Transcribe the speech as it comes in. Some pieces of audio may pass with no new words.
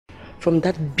from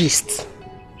that beast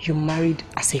you married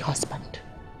as a husband.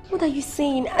 What are you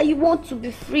saying? I want to be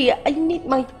free. I need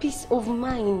my peace of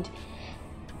mind.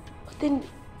 But then,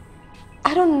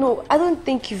 I don't know. I don't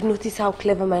think you've noticed how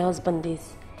clever my husband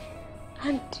is.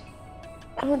 And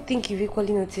I don't think you've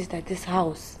equally noticed that this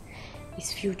house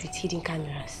is filled with hidden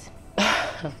cameras.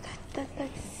 That's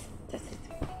it.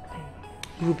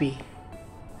 Ruby,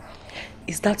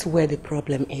 is that where the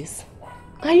problem is?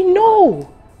 I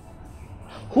know.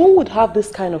 Who would have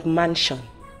this kind of mansion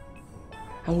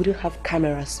and wouldn't have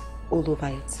cameras all over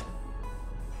it?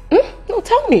 No,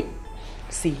 tell me.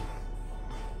 See,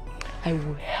 I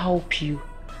will help you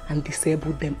and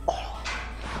disable them all.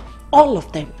 All of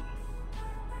them.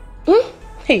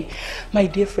 Hey, my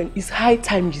dear friend, it's high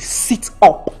time you sit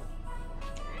up.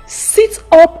 Sit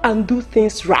up and do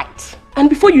things right. And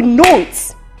before you know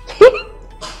it,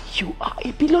 you are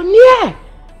a billionaire.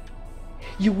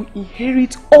 You will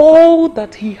inherit all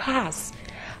that he has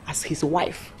as his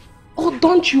wife. Oh,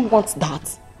 don't you want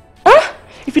that? Huh?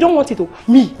 If you don't want it,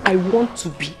 me, I want to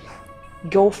be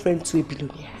girlfriend to a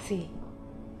billionaire. See,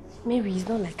 Mary, it's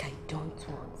not like I don't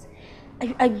want.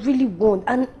 I really want,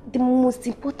 and the most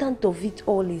important of it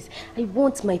all is I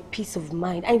want my peace of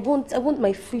mind. I want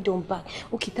my freedom back.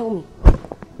 Okay, tell me.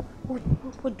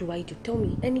 What do I do? Tell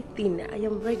me anything. I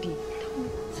am ready. Tell me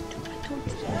what to do. I don't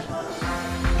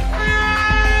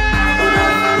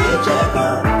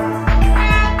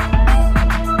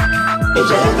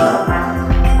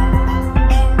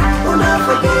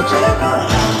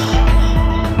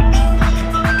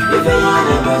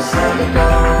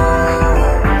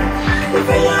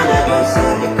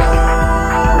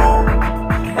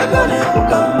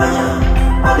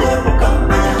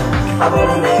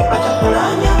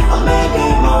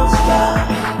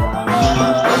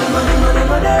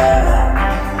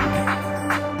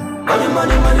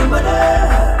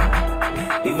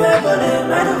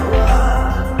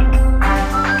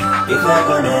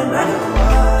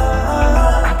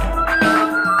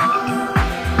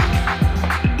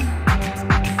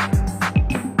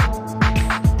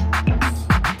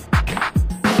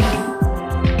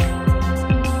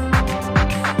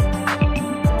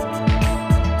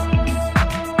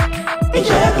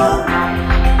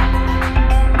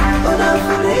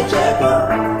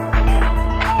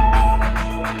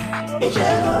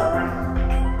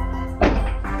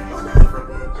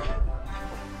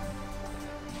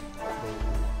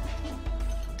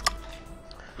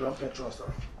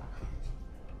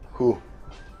Who?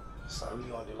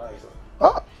 Sally on the line, sir.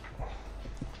 Ah.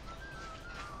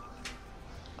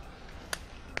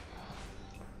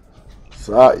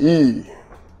 Sai.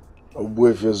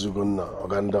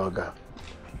 Oganda.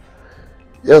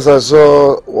 Yes, I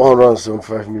saw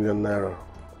 175 million naira.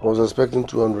 I was expecting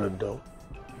 200 though.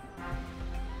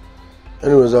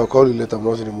 Anyways, I'll call you later. I'm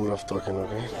not in the mood of talking,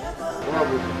 okay?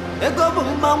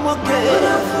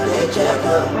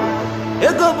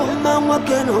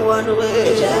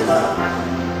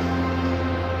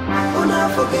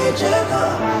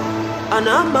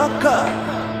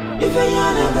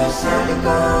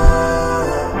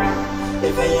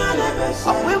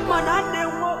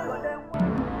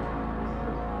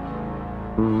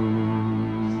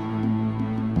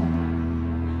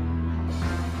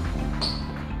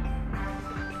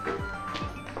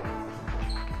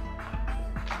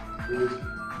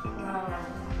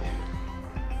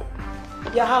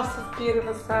 Your house is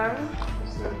beautiful, sir.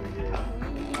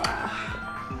 Wow.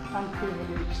 I'm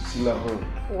privileged.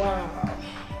 Wow.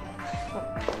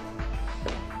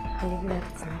 I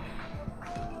left, sir.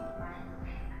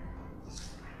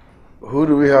 Who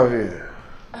do we have here?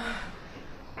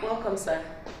 Welcome, sir.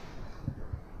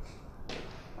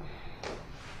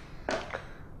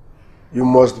 You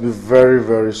must be very,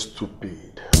 very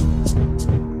stupid.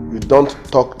 You don't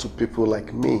talk to people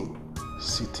like me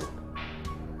sitting.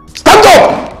 Stand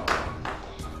up!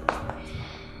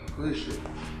 Who is she?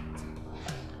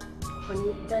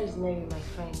 That is Mary, my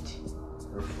friend.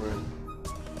 Your friend?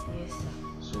 Yes, sir.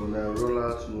 So when I roll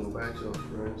out, you invite your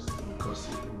friends to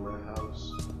gossip in my house.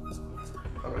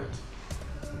 Alright.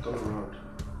 Turn around.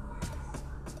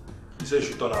 He said you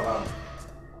should turn around.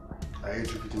 I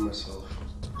hate repeating myself.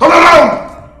 Turn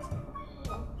around!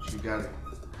 She got it.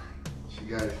 She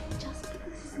got it. Jasper,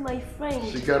 this is my friend.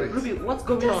 She got it. Ruby, what's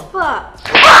going on? Jasper!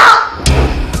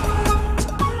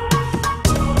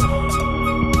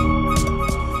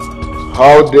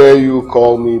 How dare you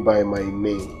call me by my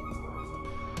name?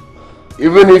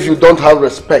 Even if you don't have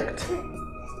respect,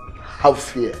 have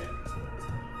fear.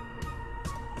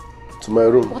 To my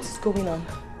room. What is going on?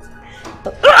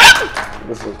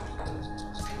 Listen,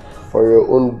 for your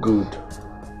own good,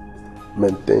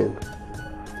 maintain.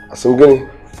 As I'm going,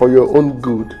 for your own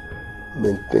good,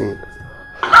 maintain.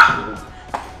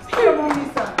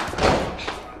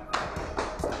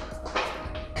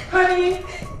 Honey.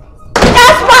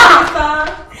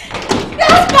 Jasper!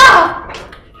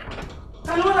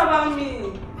 And what about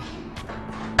me?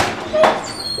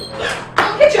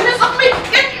 Get your hands off me!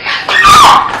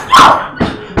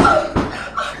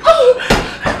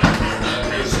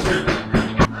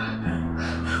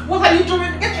 What are you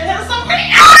doing? Get your hands off me!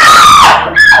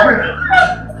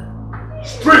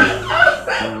 Strip!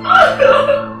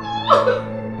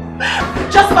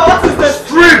 Jasper, what is this?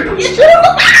 Strip! Please,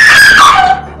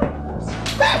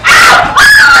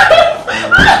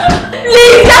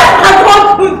 Jasper,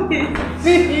 don't do this!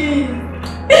 Please!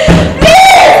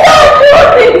 Please, don't do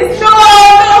this! No!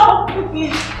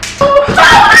 Please!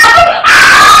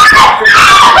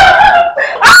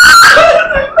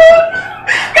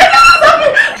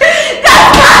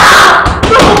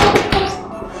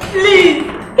 Please!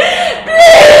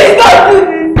 Please, don't do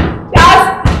this! Yes!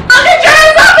 I'll get your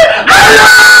hands off me!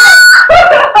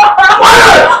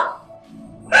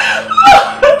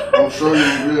 I'm sure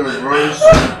you'll be a very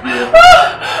sweet girl.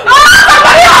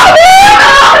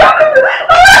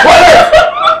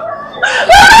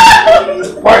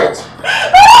 Quiet!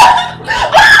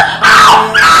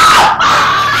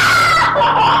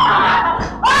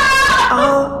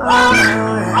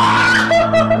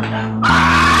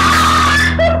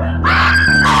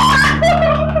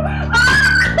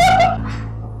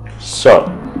 So,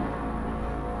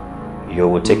 you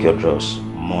will take your drugs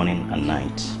morning and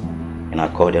night in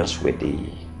accordance with the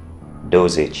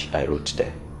dosage I wrote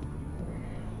there.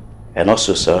 And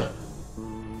also, sir,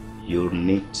 you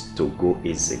need to go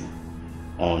easy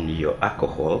on your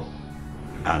alcohol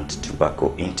and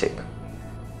tobacco intake.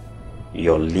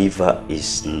 Your liver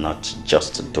is not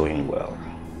just doing well.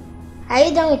 Are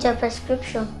you done with your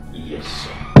prescription? Yes,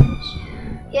 sir.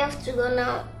 You have to go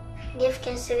now. Give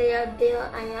Kinsley your bill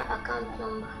and your account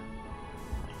number.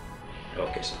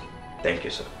 Okay, sir. Thank you,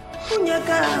 sir.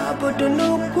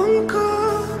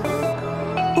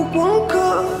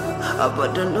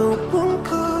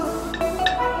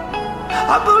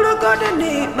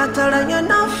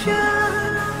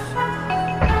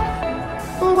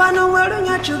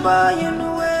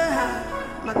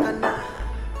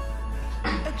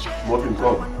 Morning,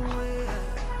 come.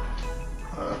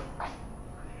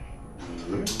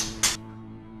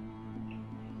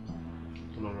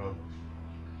 Turn around.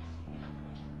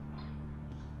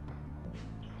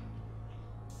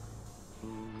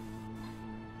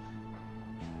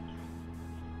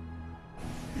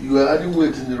 You are adding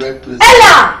weight in the right place.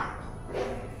 Ella!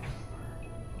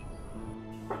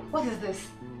 What is this?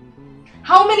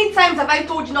 How many times have I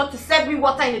told you not to serve me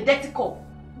water in a dirty cup?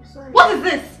 What is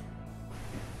this?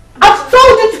 I've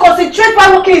told you to concentrate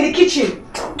while working in the kitchen.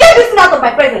 Get this thing out of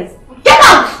my presence. Get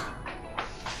out!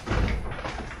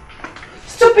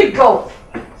 Stupid girl.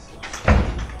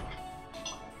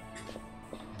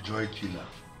 Joy killer.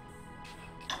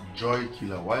 Joy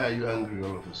killer. Why are you angry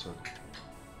all of a sudden?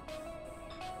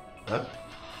 Huh?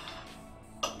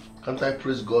 Can't I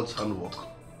praise God's handwork?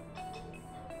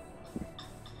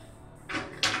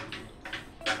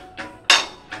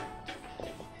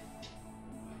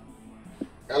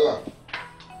 Ella.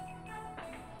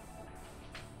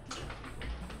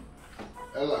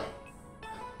 Ella.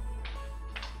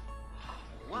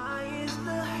 Why is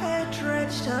the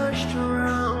hatred so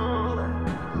strong?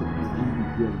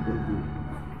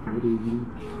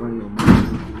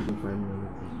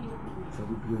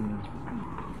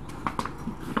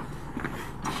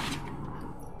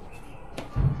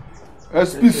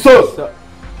 SP sir.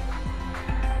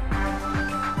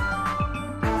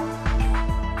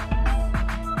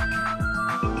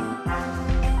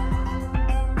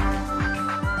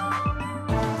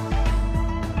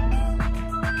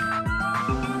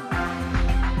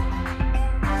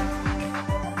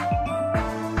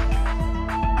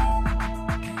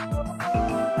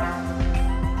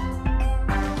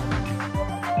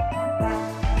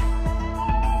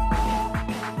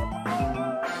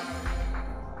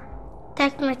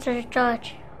 Take me to the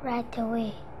church right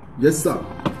away. Yes, sir.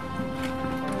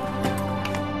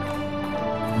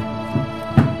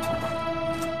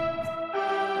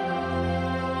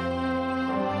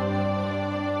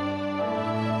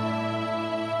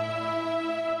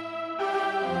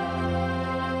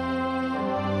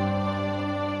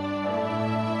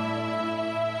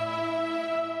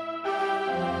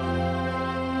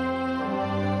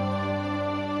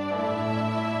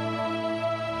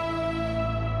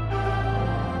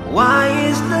 Why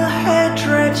is the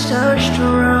hatred so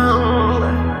strong?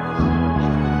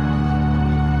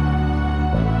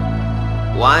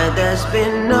 Why there's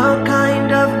been no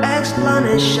kind of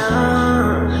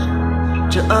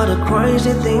all the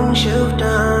crazy things you've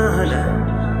done.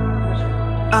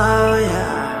 Oh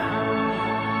yeah.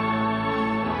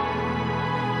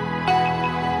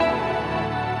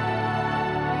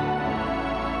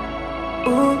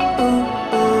 Ooh, ooh,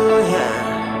 ooh, yeah.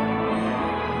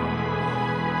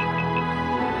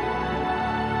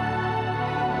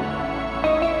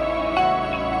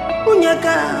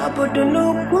 Unyaga abodono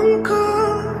kunko,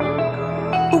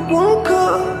 ukunko,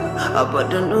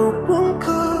 abodono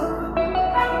kunko.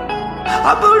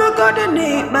 Abuluka deni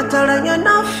mataranya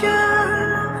nafya.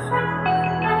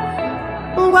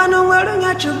 Ngwano welu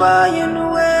nyachuba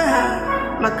yenuwe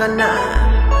makana.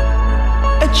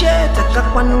 Echeta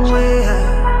kakwanuwe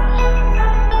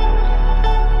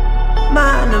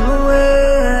mana muwe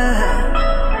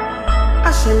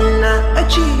asena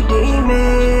echidime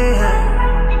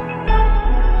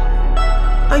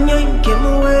anyanke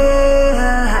muwe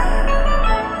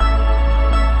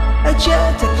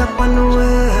echeta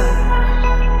kakwanuwe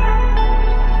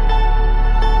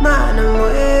mana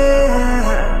muwe.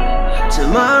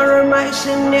 Tomorrow might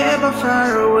seem never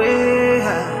far away,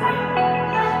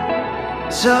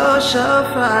 so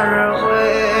far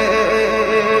away.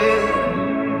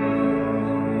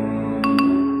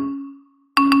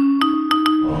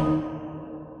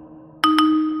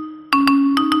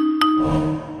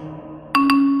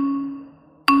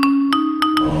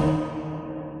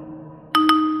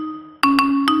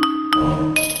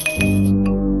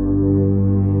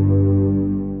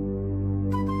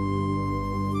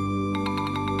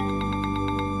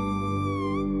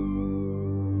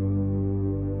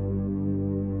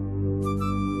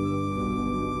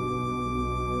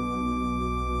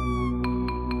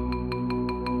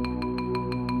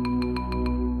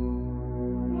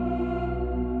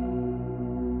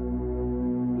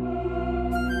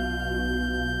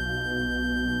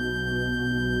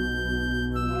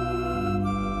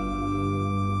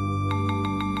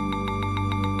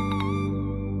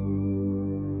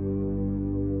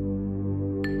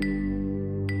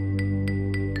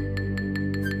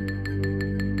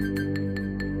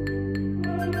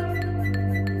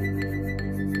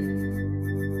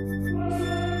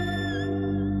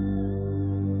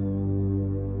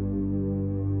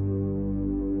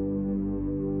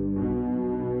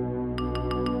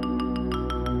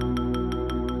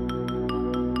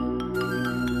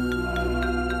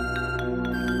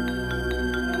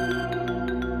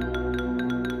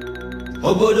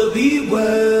 Obodo bigwe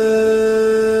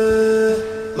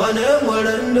mana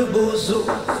enwere ndị bụ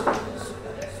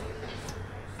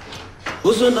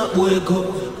ụzọ na-akpụ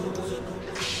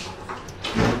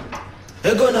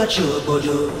ego na-achị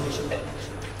obodo.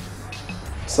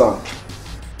 Sir,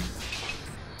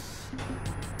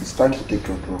 it's time to take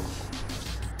your drugs.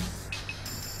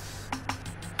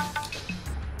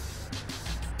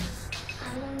 I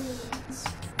don't need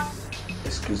it.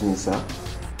 Excuse me, sir.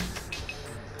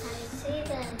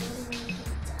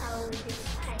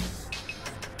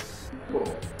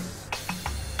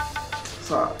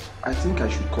 Sir, I think I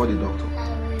should call the doctor. I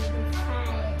will be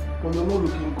fine. But you're not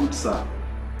looking good, sir.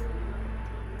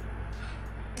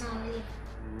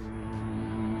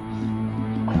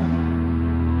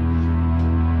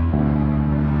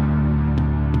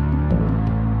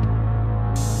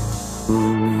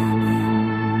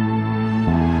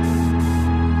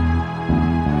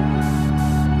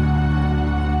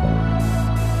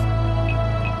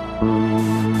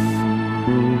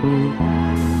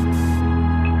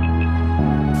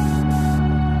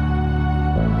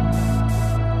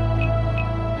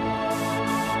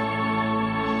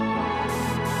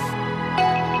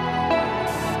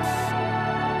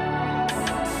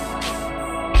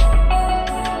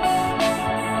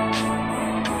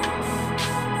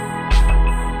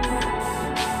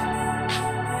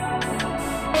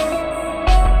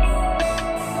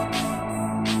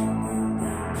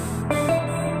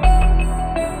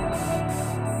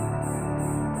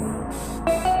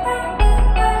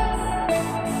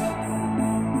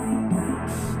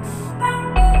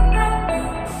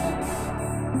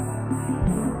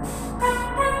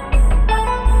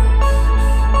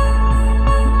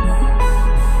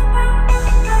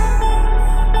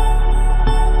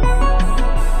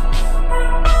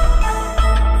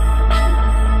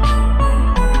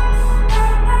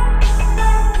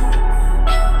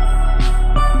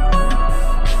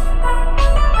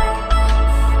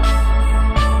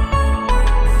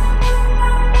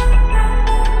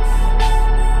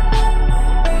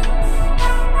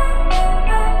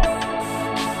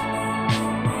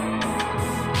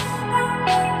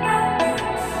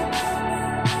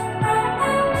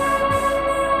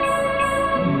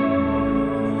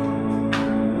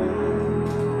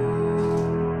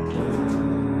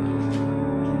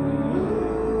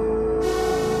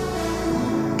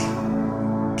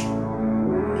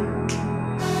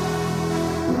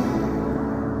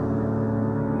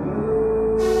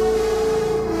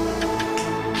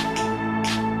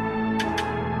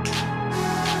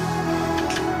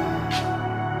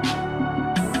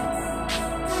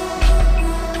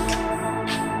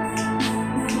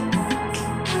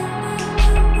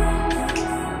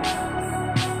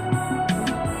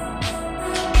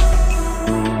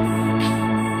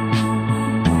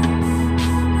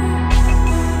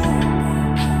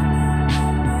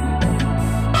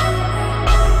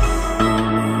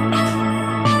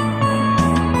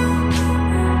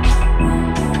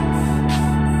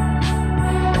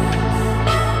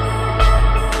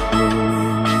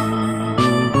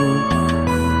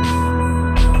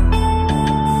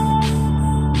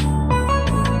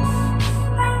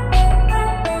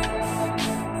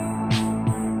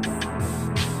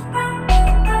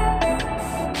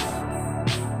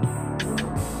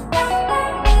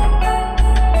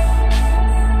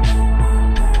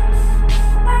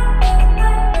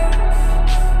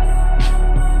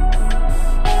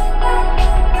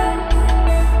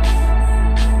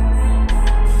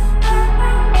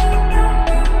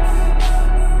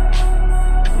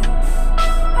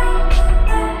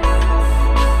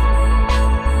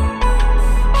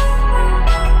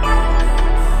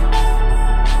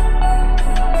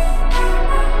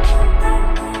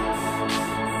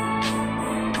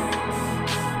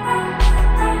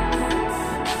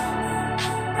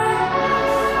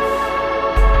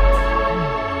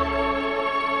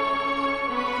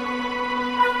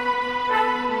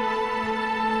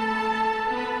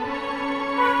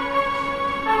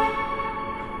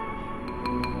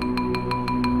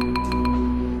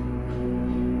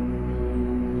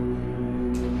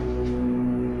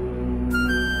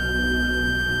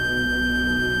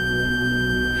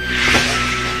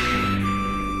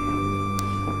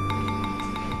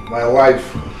 My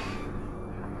wife.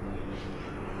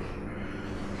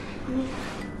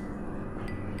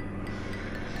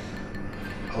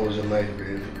 How was your night,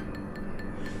 baby?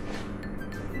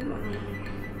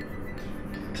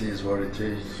 It is what it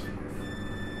is.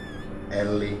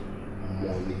 Early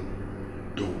morning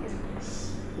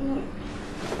doings.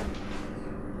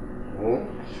 Oh?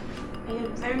 I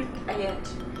am very tired.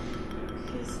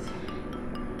 Please,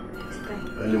 next time.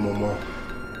 Early mama.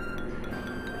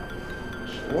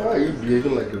 Why are you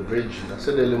behaving like a virgin? I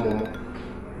said early mama.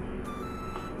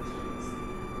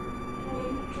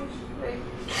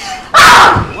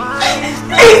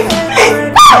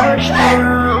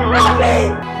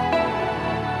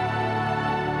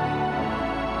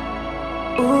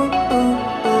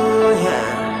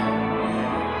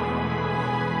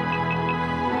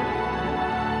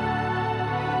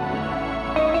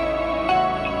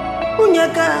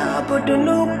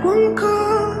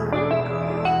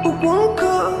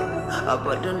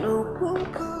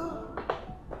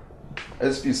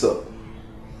 SP, sir.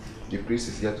 The priest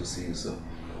is here to see you, sir.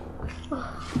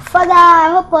 Father,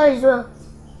 I hope all is well.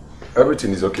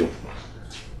 Everything is okay.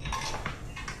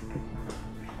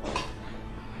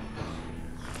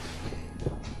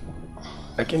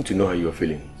 I came to know how you are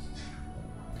feeling.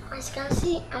 As you can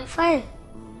see, I'm fine.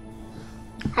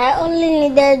 I only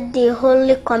needed the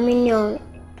Holy Communion,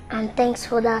 and thanks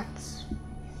for that.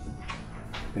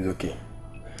 It's okay.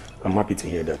 I'm happy to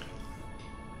hear that.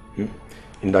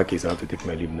 In that case, I have to take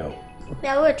my leave now.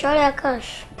 Yeah, wait, try your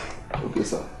cash. Okay,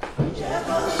 sir.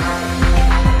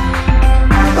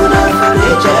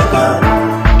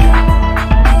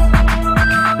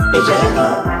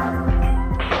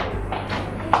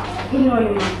 Good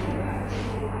morning.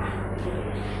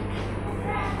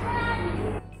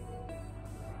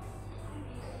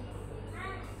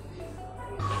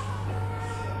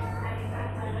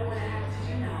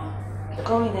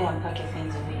 Go in there and pack your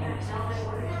things over here.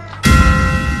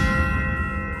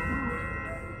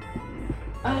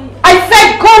 I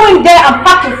said go in there and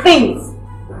pack your things!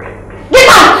 Get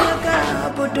out!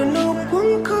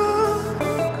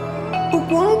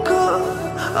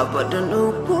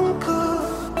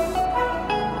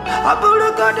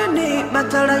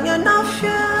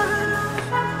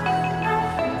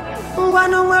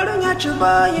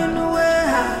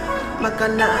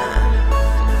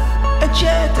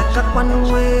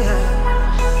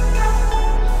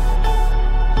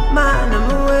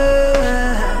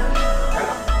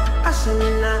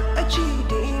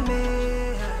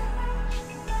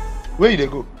 Where did they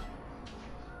go?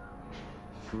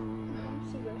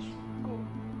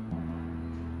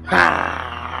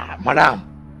 Ah, madam,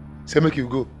 say make you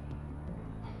go.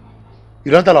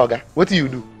 You don't tell Oga. What do you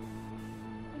do?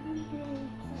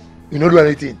 You don't do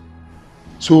anything.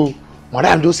 So,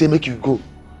 madam don't say make you go.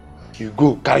 You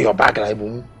go, carry your bag like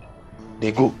boom.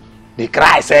 They go. They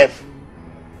cry self.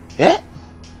 Yeah?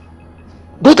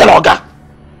 Go tell Oga.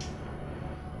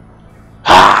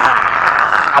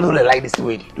 Ah, I don't like this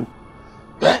way they do.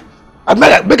 Yeah? I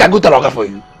make I go tell Oga for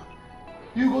you.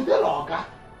 You go tell Oga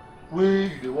where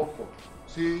you dey work for.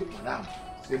 Say, madam,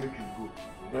 say make you go.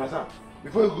 You understand?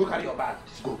 Before you go carry your bag,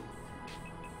 just go.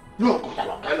 No, go tell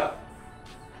Oga.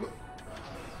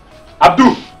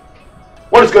 Abdul,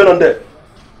 what is going on there?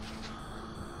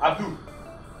 Abdul,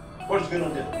 what is going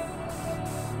on there?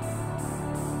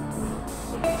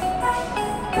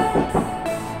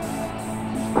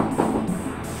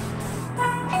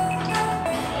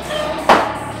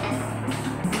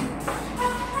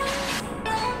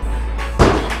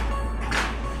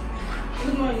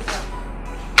 Good morning, sir.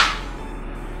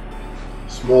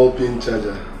 Small pin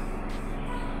charger.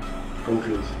 Come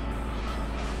close.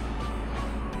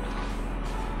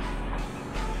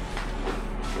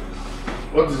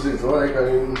 What is it? Why are you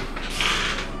carrying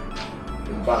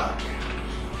the bag?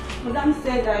 Madam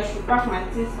said I should pack my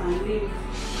things and leave.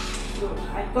 So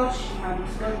I thought she had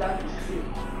discussed that with you.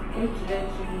 Came to let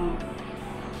you know.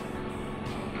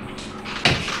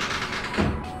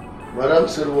 Madam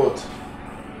said what?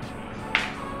 I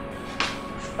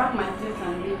should pack my things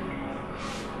and leave.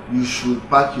 You should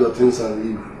pack your things and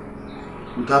leave.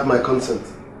 Without my consent.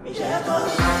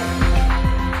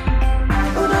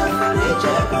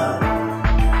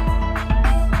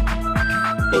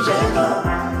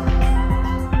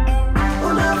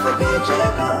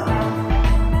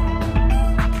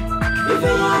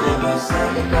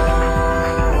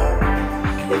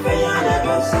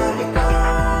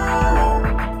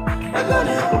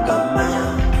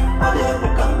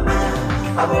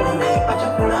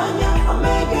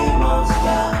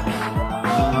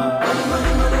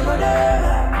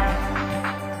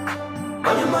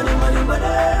 Money,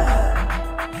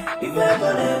 if you're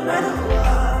gonna run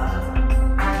away.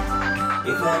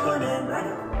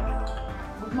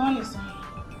 morning, sir.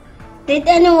 Did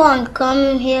anyone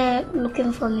come here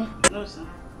looking for me? No, sir.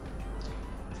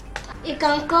 You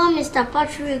can call Mr.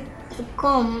 Patrick to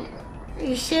come.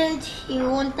 He said he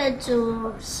wanted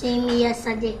to see me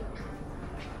yesterday,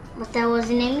 but I was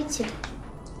in a meeting.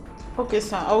 Okay,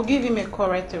 sir. I will give him a call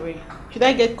right away. Should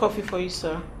I get coffee for you,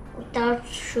 sir? Without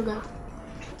sugar.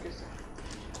 Okay, sir.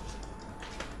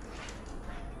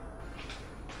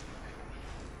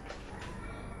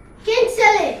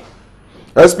 Kingsley!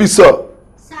 SP, sir.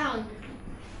 Sound.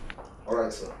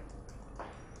 Alright, sir.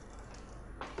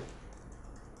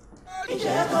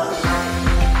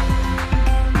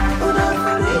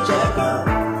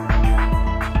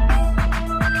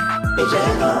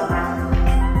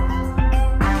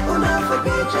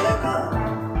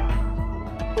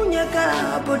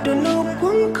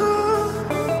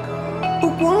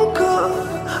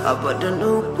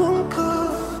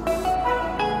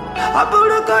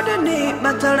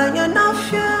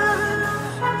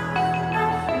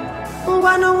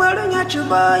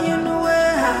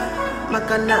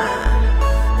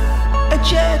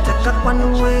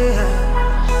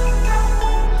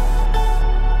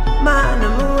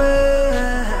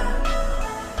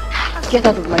 Get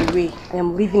out of my way. I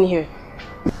am leaving here.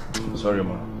 Sorry,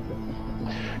 ma.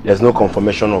 There's no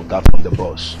confirmation of that from the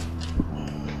boss.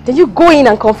 Then you go in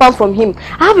and confirm from him.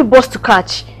 I have a boss to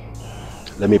catch.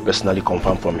 Let me personally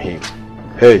confirm from him.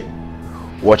 Hey,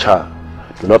 watch her.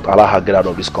 Do not allow her get out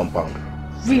of this compound.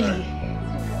 Really?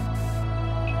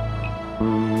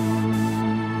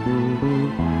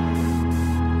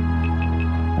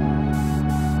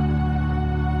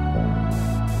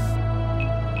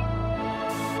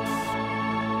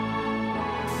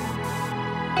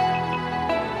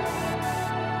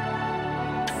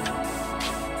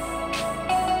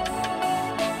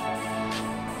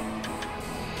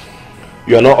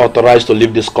 You are not authorized to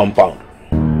leave this compound.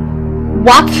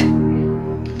 What? I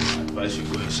advise you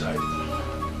go inside.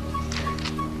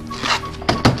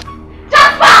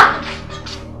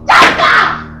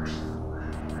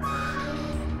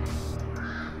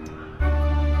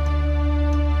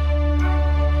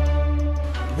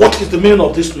 What is the meaning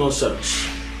of this nonsense?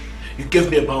 You gave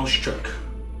me a bounce check.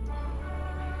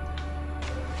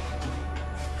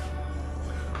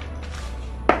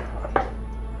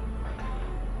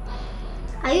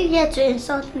 Are you here to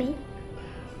insult me?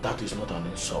 That is not an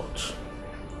insult.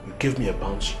 You gave me a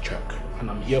bounce check and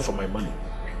I'm here for my money.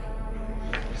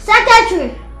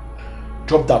 Secretary!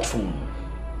 Drop that phone.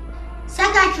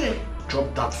 Secretary!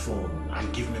 Drop that phone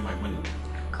and give me my money.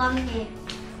 Come here.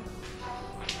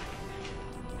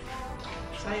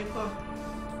 Saiko.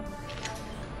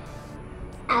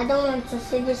 I don't want to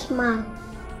see this man.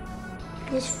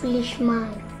 This foolish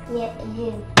man here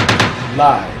again. You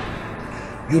lie.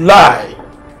 You lie.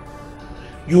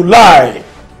 You lie.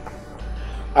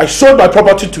 I sold my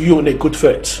property to you in a good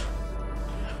faith.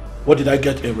 What did I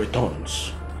get in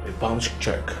returns? A bounce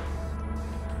check.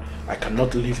 I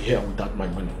cannot live here without my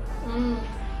money.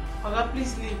 Oga,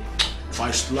 please leave. If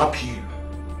I slap you.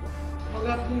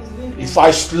 Oga, please leave. If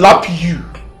I slap you.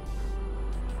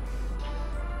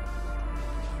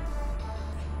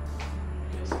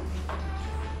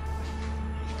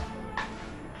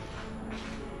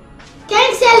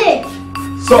 Kingsley!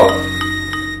 So.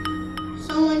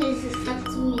 Someone is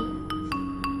distracting me.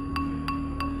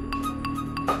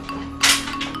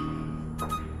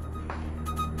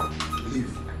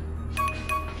 Leave.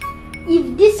 If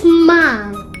this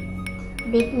man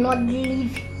did not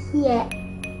leave here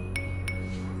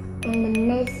in the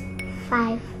next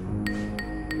 5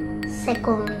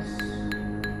 seconds,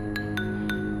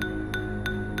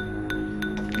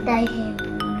 die him.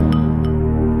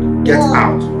 Get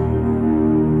out.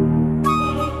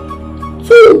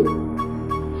 2,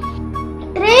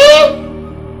 3,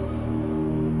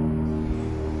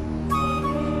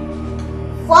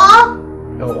 4.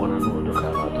 Don't wanna know the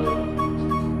kind of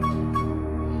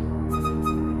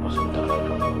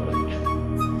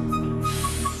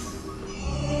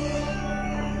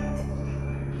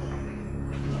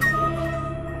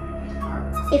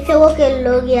If you walk a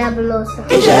logi ablosa.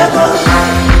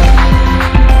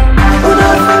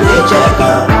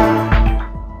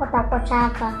 Kota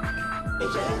kochaka.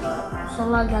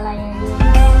 Solo galanya.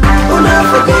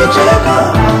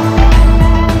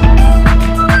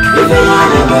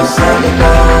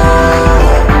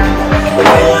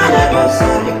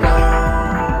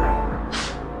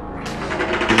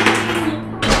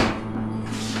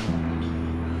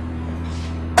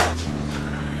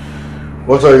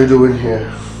 What are you doing here?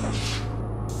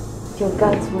 Your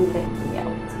guards won't let me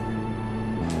out.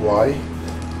 Why?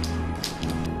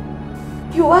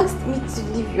 You asked me to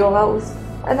leave your house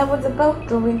and I was about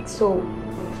doing so.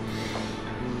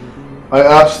 I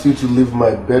asked you to leave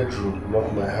my bedroom,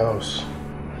 not my house.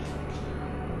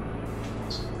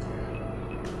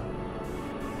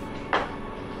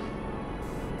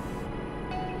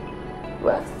 You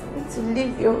asked me to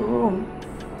leave your room.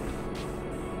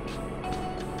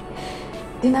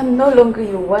 Then I'm no longer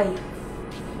your wife.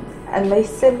 And my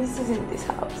services in this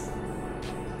house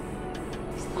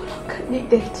is no longer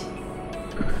needed.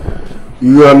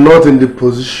 You are not in the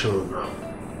position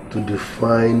to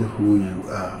define who you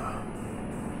are.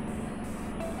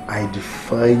 I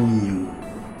define you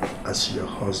as your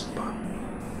husband.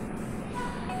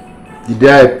 The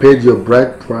day I paid your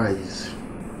bride price,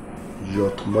 you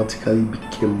automatically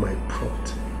became my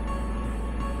property.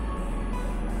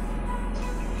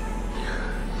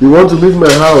 You want to leave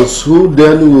my house, who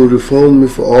then will refund me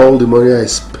for all the money I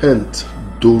spent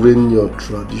during your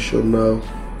traditional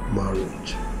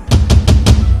marriage?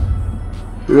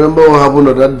 Remember what happened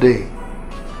on that day?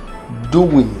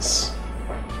 Doings,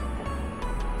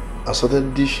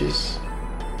 assorted dishes,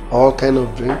 all kind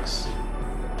of drinks.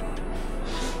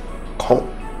 Come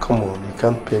on, you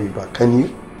can't pay me back, can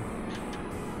you?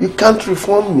 You can't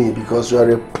refund me because you are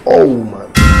a poor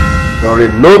woman. You're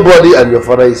a nobody and your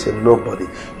father is a nobody.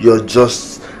 You're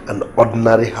just an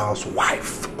ordinary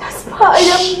housewife. That's why I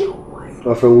am your wife.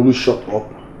 My friend, will you shut up?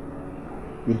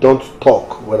 You don't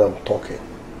talk when I'm talking.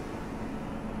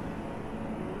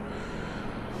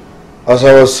 As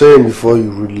I was saying before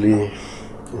you rudely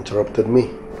interrupted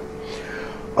me,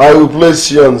 I will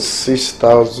place you on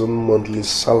 6,000 monthly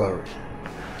salary.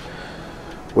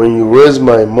 When you raise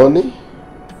my money,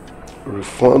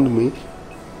 refund me,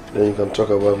 then you can talk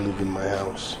about leaving my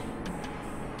house.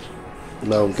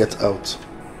 Now get out.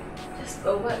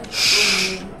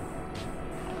 Shh.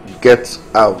 Get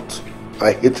out.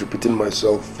 I hate repeating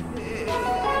myself.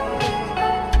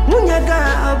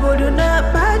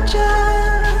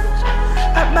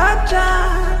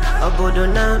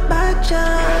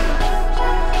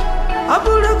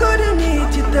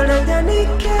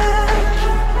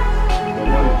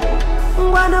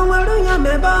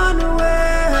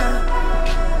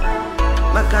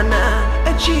 Makana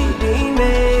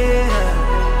echidime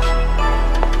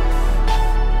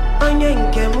onye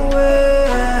nke mwe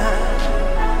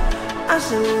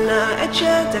asina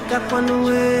echete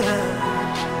kapanwe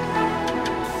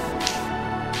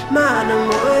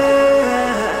manamwe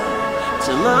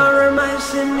tomorrow might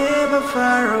seem never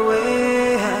far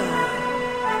away.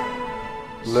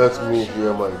 Let me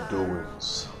hear my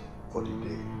doings for the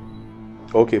day.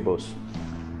 Okay, boss.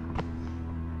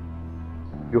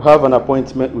 You have an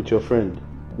appointment with your friend,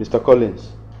 Mr. Collins,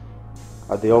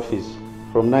 at the office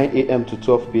from 9 a.m. to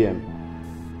 12 p.m.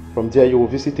 From there, you will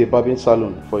visit a barbing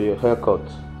salon for your haircut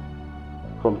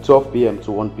from 12 p.m.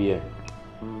 to 1 p.m.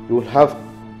 You will have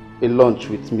a lunch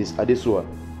with Miss Adesua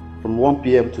from 1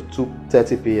 p.m. to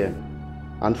 2:30 p.m.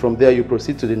 And from there, you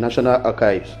proceed to the National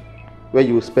Archives, where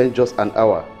you will spend just an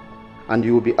hour, and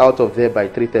you will be out of there by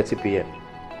 3:30 p.m.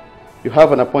 You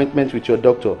have an appointment with your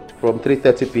doctor from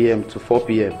 3:30 p.m. to 4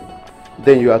 p.m.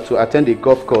 Then you are to attend a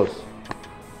golf course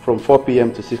from 4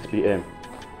 p.m. to 6 p.m.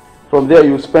 From there,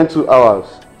 you spend 2 hours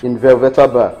in Velveta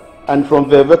Bar. And from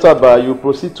Velveta Bar, you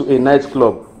proceed to a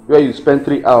nightclub where you spend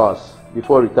 3 hours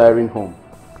before retiring home.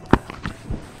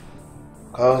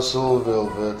 Cancel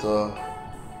Velveta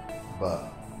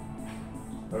Bar.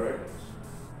 Alright.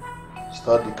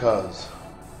 Start the cars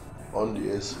on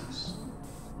the ACs.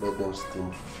 Let them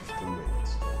steam for 15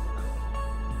 minutes.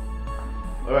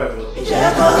 Alright,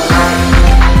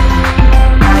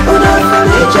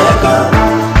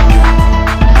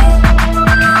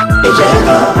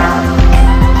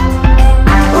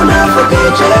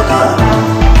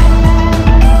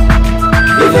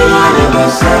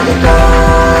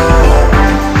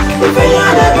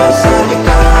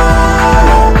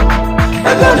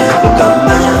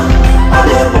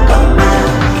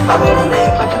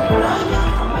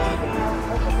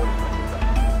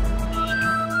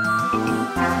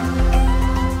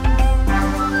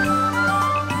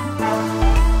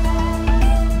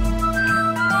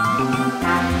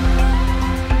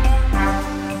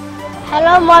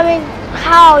 Hello, Mommy.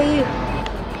 How are you?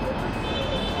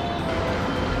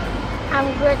 I'm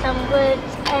good.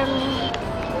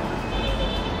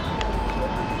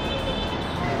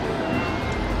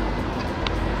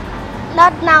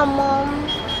 Not now, Mom.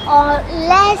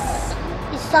 Unless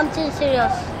it's something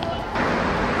serious.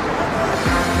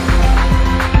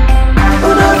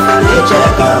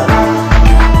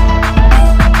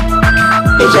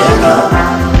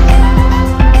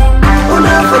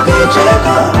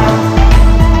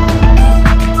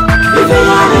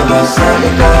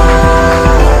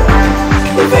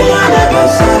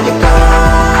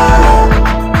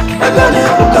 If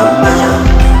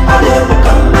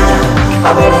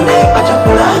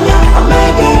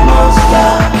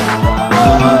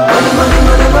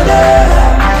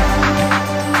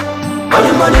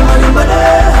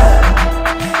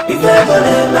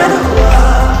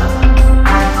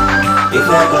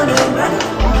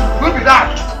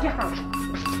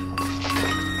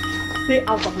Stay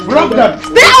out of my way. Block them.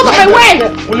 Stay out of my way!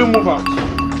 Will you move out?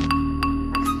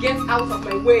 Get out of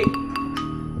my way.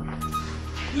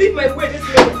 Leave my way this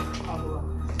minute.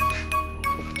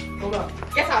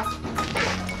 Get out.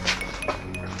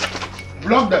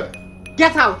 Block them.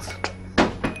 Get out.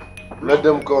 Let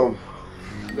them come.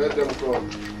 Let them come.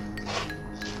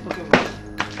 Okay.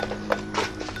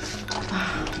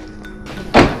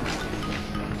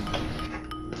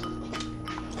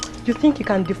 You think you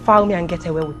can defile me and get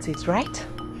away with it, right?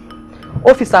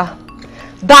 Officer,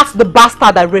 that's the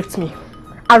bastard that raped me.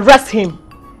 Arrest him.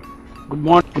 Good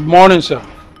morning, sir.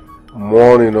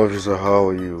 Morning, officer. How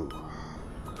are you?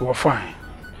 We're fine.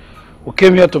 We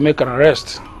came here to make an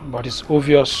arrest, but it's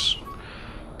obvious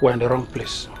we're in the wrong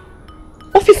place.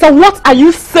 Officer, what are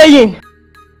you saying?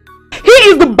 He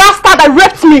is the bastard that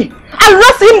raped me.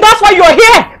 Arrest him, that's why you're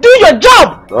here. Do your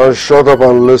job. Now shut up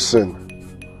and listen.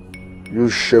 You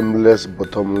shameless,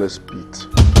 bottomless pit.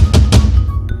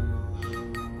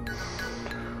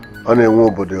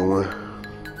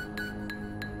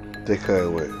 Take her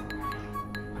away.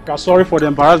 We are sorry for the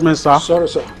embarrassment, sir. Sorry,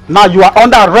 sir. Now you are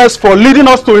under arrest for leading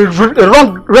us to a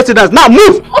wrong residence. Now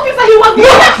move! Officer, he was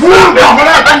Move!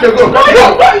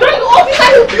 Officer,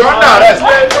 you're under arrest.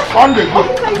 On the go.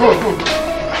 Go.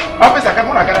 Officer, come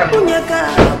on,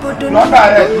 you're under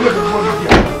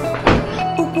arrest.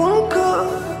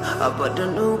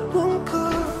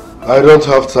 I don't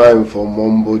have time for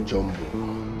mumbo jumbo.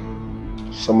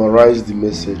 Summarize the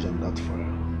message on that file.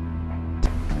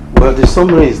 Well, the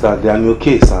summary is that they are no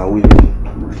case and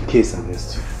winning the case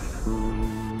against you.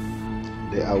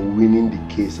 They are winning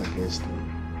the case against me.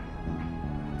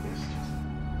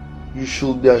 You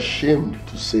should be ashamed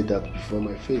to say that before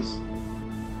my face.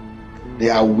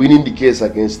 They are winning the case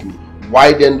against me.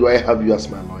 Why then do I have you as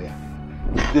my lawyer?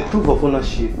 The proof of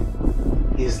ownership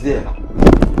is there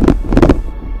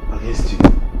against you.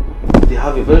 They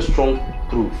have a very strong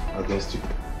proof against you.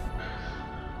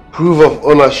 Proof of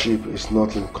ownership is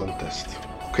not in contest,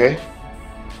 okay?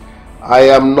 I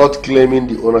am not claiming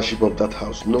the ownership of that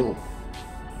house, no.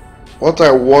 What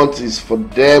I want is for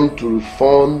them to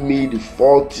refund me the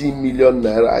 40 million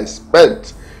naira I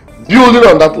spent building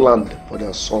on that land for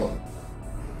their son.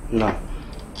 Now,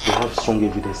 you have strong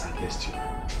evidence against you.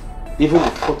 Even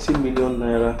the 40 million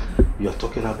naira you are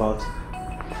talking about,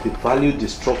 the value, the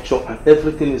structure and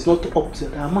everything is not up to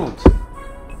the amount.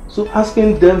 So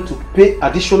asking them to pay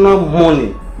additional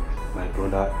money, my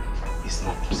brother, is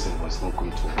not possible. It's not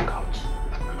going to work out.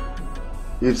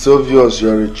 It's obvious you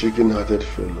are a chicken-hearted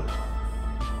fellow.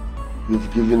 You've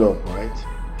given up, right?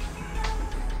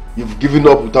 You've given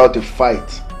up without a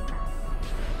fight.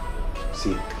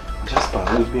 See, Jasper,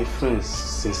 we've been friends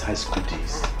since high school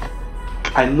days.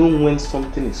 I know when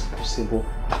something is possible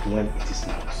and when it is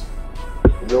not.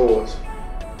 You know what?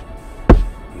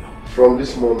 From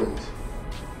this moment,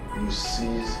 you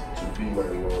cease to be my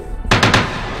lawyer.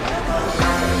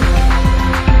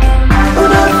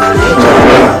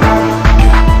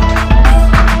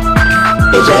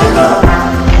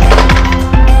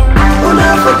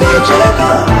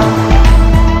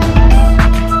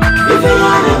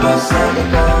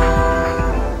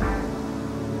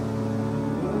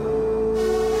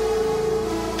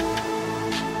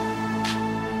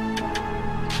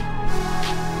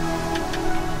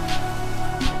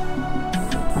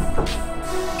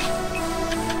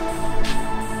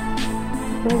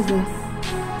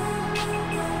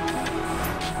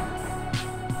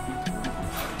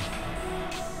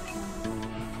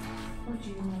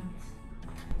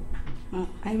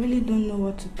 I really don't know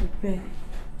what to prepare,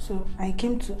 so I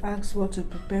came to ask what to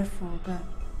prepare for Oga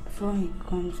before he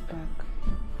comes back.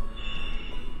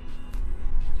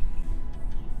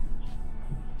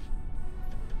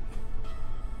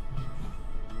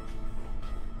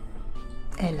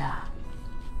 Ella,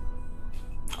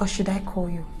 or should I call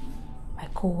you my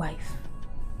co-wife?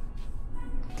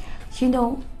 You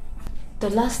know, the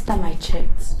last time I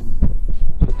checked,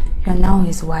 you're now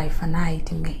his wife and I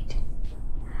the maid.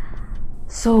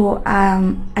 So,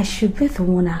 I should be the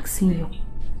one asking you,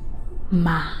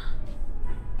 Ma,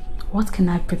 what can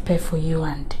I prepare for you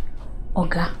and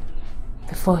Oga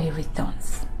before he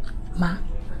returns? Ma?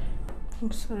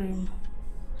 I'm sorry, Ma.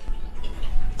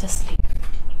 Just leave.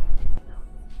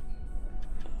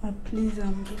 Please,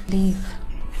 leave.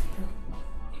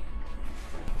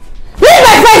 Leave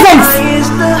my presence! Why is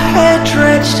the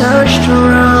hatred so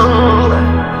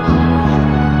strong?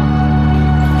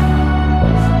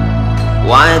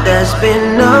 Why there's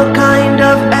been no kind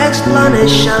of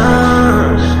explanation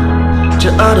to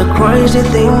all the crazy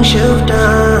things you've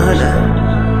done?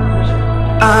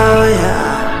 Oh yeah.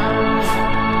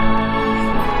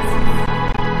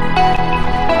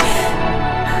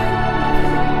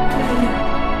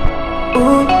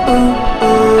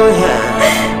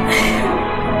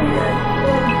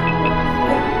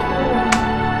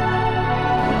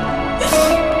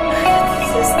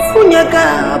 Unyaga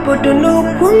abodono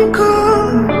kunko,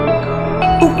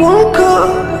 ukunko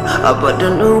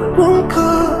abodono kunko.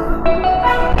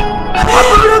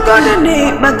 Abolo kadene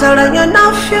mataranya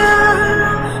nafya.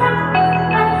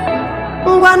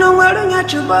 Ngwano ngwalo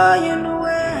nyachuba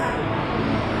yenuwe.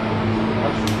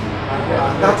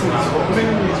 That is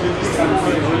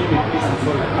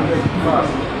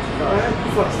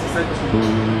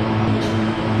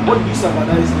what do you say about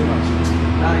that is the match?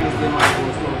 That is the match.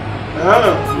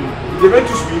 They went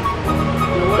to speak.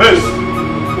 Yes.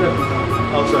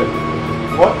 Outside.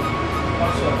 What?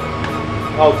 Outside.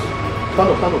 Out. Stand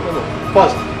up.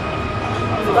 Fast.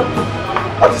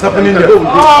 What is happening here?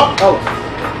 Out.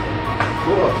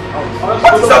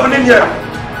 What is happening here?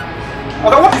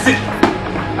 What is it?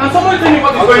 Can somebody tell me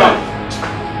what is going on?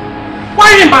 Why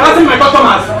are you embarrassing my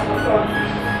customers?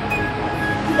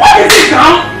 What is it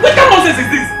now? What kind of nonsense is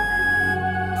this?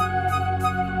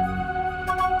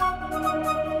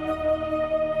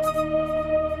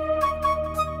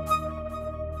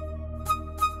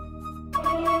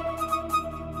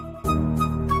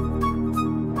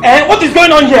 What is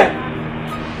going on here?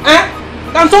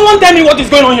 Can someone tell me what is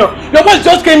going on here? Your boys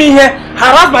just came in here,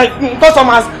 harassed my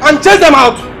customers and chased them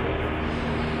out.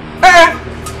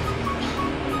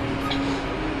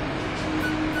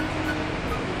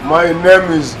 My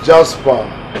name is Jasper,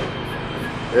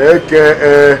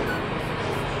 aka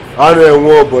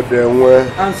ANAELE.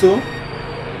 And so?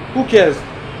 Who cares?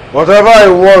 Whatever I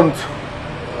want,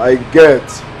 I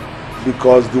get,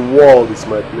 because the world is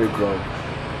my playground.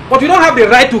 But you don't have the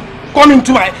right to come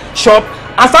into my shop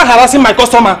and start harassing my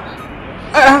customer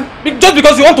just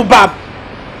because you want to barb.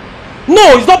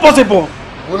 No, it's not possible.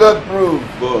 Bulletproof,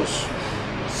 boss.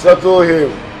 Settle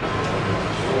him.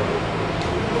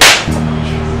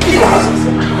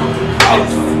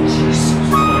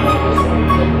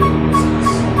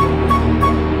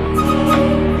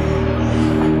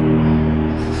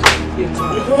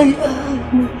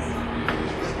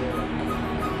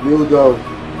 Kneel down.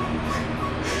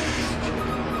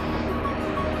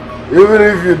 Even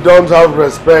if you don't have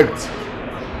respect,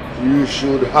 you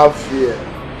should have fear.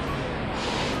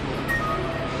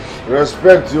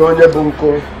 Respect you on your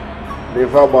bunko.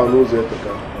 Never knows it.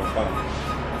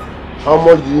 How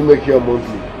much do you make your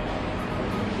monthly?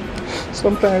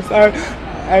 Sometimes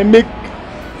I make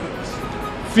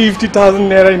 50,000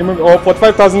 naira in a month or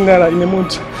 45,000 naira in a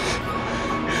month.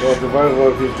 45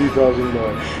 or 50,000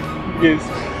 naira? Yes.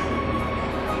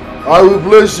 I will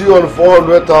place you on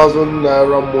 400,000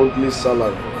 naira monthly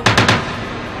salary.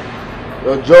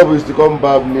 Your job is to come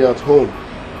barb me at home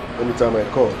anytime I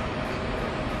call.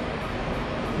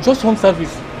 Just home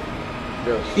service?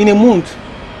 Yes. In a month?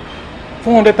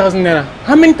 400,000 naira.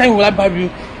 How many times will I barb you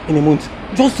in a month?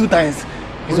 Just 2 times.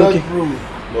 It's okay.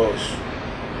 Boss.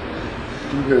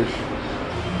 Too harsh.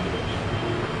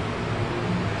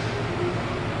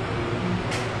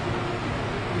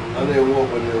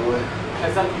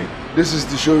 Exactly. This is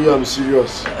to show you I'm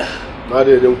serious. Now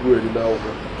they don't do it now.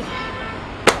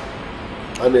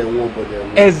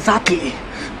 Exactly.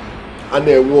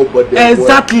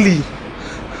 Exactly.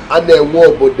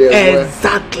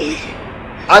 Exactly.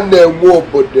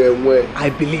 I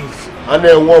believe.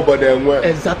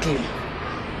 Exactly.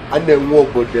 Exactly.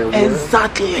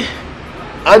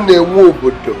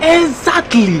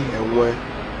 Exactly.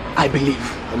 I believe.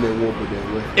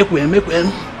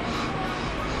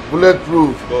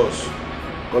 Bulletproof, boss.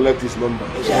 Collect his number.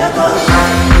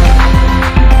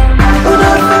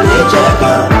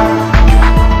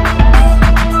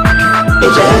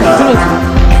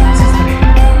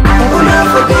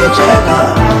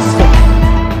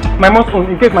 My mom's phone,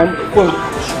 in case my phone.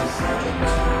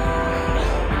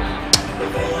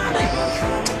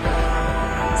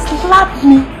 Slap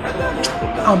me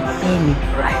and pay me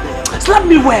right. Slap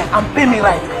me where and pay me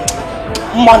right.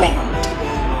 Money.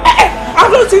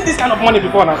 I've not seen this kind of money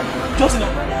before now. Just no.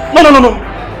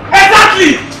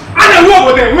 Exactly. I don't know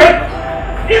over there. Where?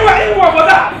 You over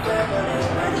that.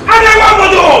 I don't know over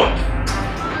there.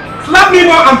 Slap me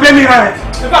more and pay me right.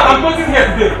 In fact, I'm closing here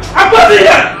today. I'm closing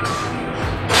here.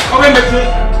 Okay, Mr.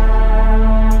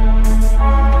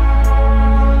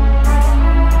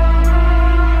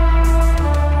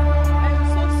 I'm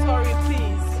so sorry,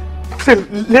 please. Say,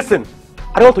 listen.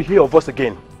 I don't want to hear your voice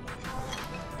again.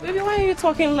 Baby, why are you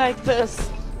talking like this?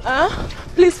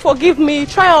 Please forgive me.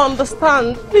 Try to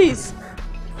understand, please.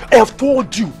 I have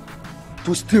told you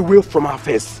to stay away from her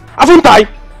face. Haven't I?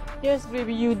 Yes,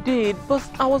 baby, you did. But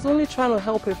I was only trying to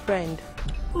help a friend.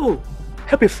 Oh,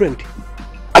 help a friend?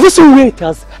 Have you seen where it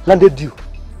has landed you?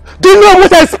 Do you know how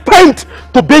much I spent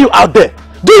to bail you out there?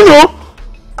 Do you know?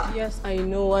 Yes, I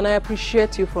know, and I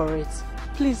appreciate you for it.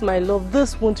 Please, my love,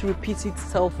 this won't repeat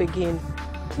itself again.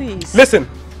 Please. Listen,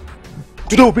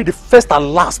 today will be the first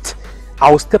and last I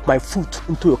will step my foot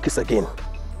into your case again.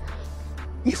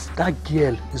 If that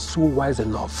girl is so wise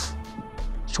enough,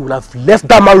 she would have left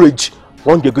that marriage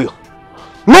long ago.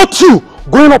 Not you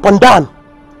going up and down,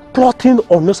 plotting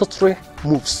unnecessary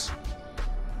moves.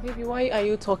 Baby, why are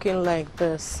you talking like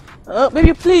this?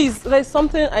 Baby, please, there's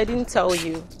something I didn't tell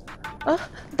you.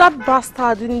 That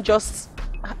bastard didn't just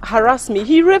harass me,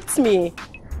 he raped me.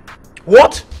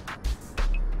 What?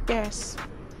 Yes.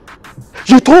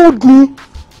 You told me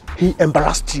he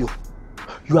embarrassed you.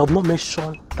 You have not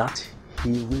mentioned that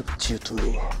he raped you to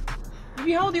me.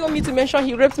 Baby, how do you want me to mention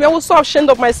he raped me? I was so ashamed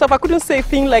of myself. I couldn't say a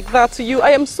thing like that to you. I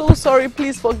am so sorry.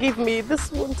 Please forgive me.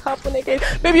 This won't happen again.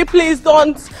 Baby, please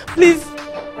don't. Please.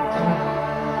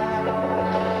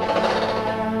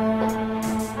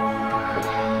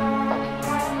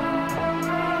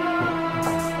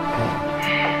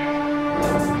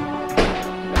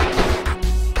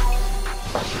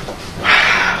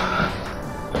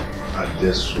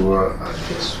 Adesua.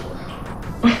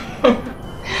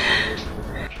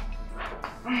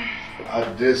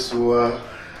 Adesua.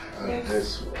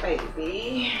 Yes,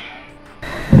 baby.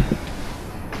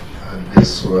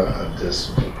 Adesua.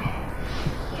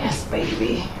 Yes,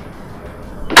 baby.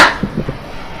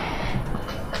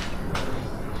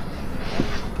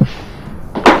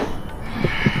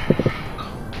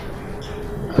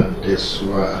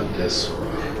 Adesua.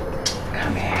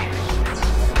 Come here.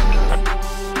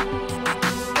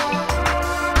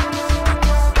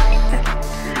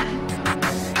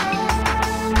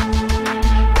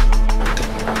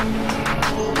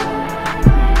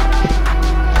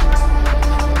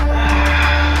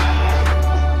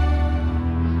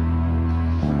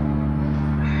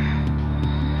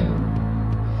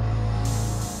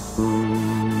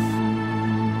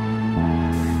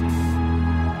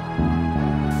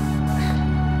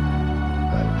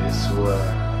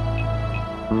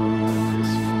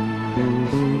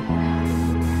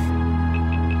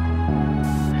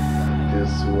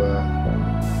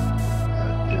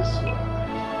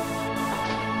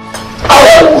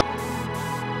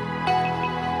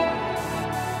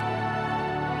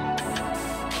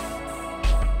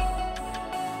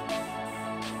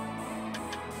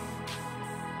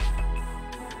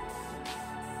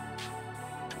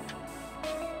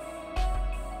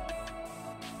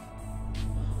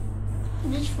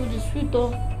 This food is sweet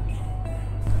though.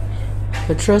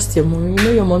 But trust your mommy. You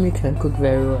know your mommy can cook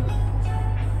very well.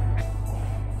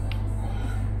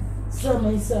 So,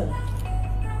 my son.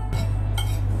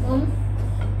 Mom?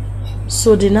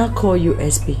 So they now call you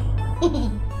SP?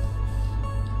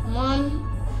 Mom,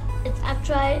 it's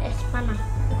actually a spanner.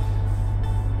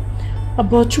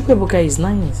 But Chukwebuka is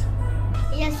nice.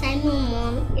 Yes, I know,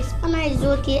 Mom. A spanner is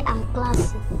okay and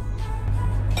classy.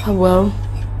 Well,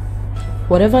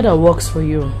 whatever that works for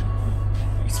you,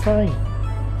 it's fine.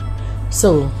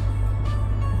 So,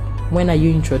 when are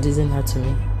you introducing her to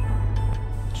me?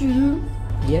 To you?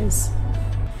 Yes.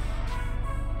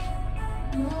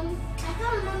 Mom, I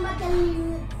can't remember telling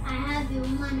you I have a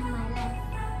woman in my life.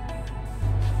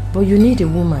 But you need a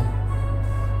woman.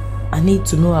 I need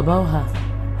to know about her.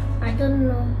 I don't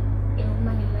know a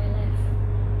woman in my life.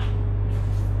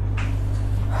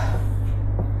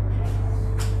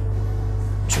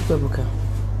 Chukwebuka,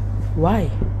 why?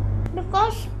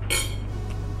 Because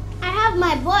I have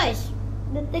my boys.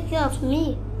 They take care of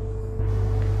me.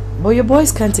 But your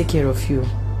boys can't take care of you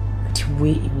the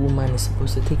way a woman is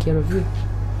supposed to take care of you.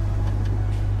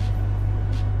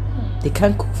 They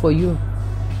can't cook for you.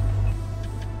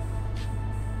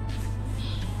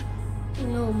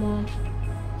 No, Mom.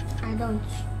 I don't.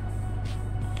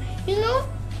 You know,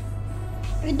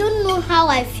 you don't know how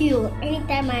I feel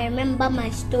anytime I remember my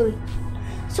story.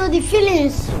 So the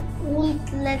feelings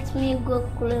won't let me go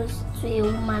close to a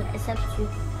woman except you.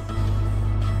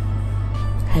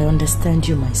 I understand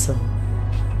you, my son.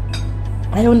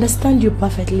 I understand you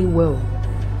perfectly well.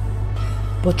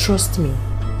 But trust me,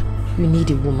 you need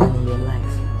a woman in your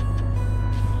life.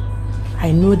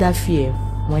 I know that fear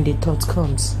when the thought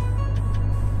comes.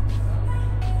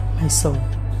 My son,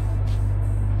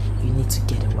 you need to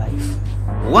get a wife.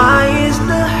 Why is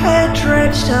the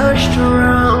hatred so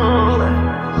strong?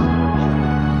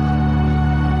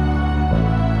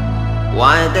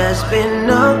 Why there's been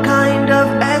no kind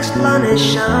of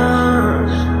explanation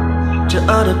to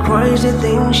all the crazy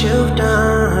things you've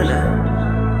done?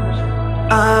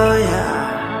 Oh yeah.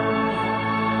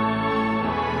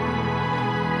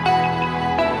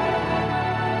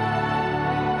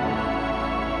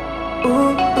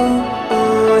 Ooh,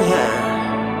 yeah.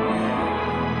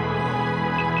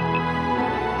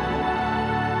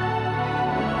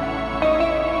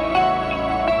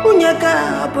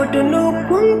 Onyeka abodono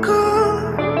kunko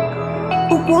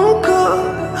ukunko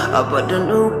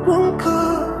abodono kunko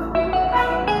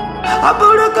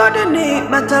abulokadeni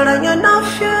batalanya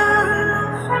nafya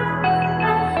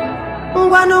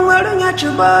ngwano wero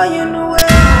nyachuba yenuwe.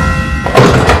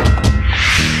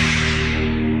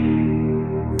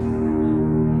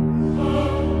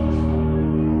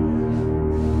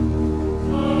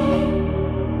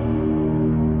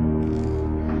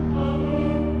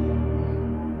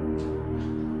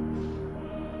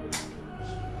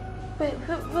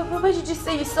 Where did you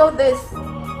say you saw this?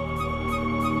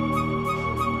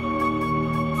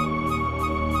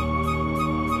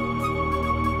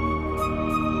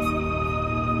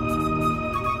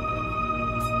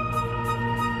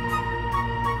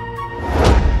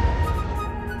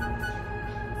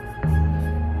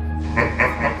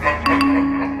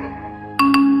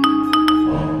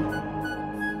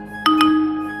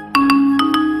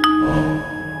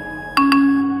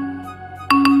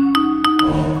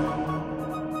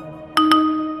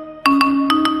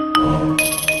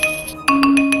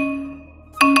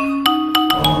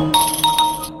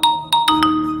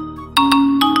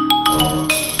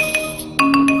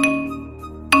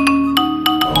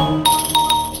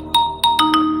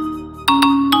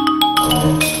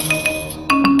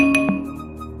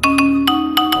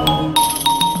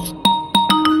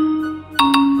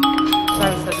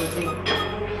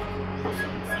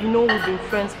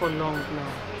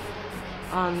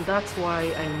 That's why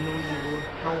I know you will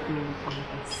help me on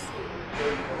this.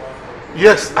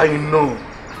 Yes, I know.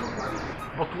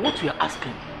 But what you are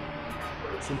asking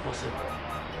is impossible.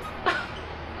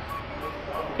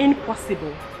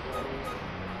 Impossible?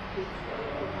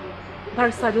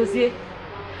 Barrister Dozie,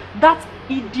 that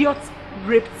idiot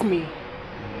raped me.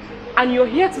 And you're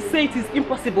here to say it is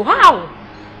impossible. How?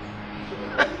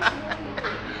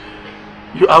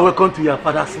 You are welcome to your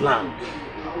father's land,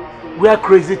 where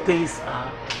crazy things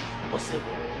are possible.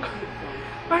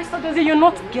 Barrister Dozie, you're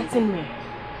not getting me.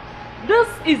 This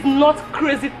is not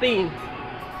crazy thing.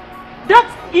 That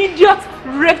idiot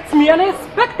raped me and I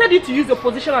expected you to use your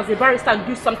position as a barrister and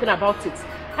do something about it.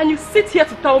 And you sit here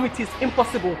to tell me it is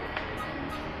impossible.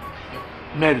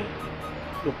 Mary,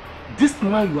 look, this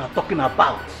man you are talking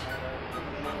about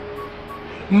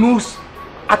knows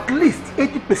at least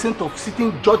 80% of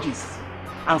sitting judges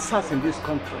and SARS in this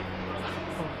country.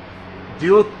 Do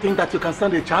you think that you can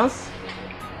stand a chance?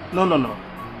 No, no, no.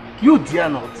 You dare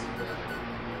not.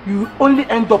 You only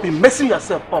end up in messing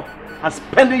yourself up and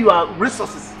spending your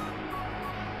resources.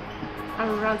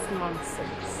 Arrant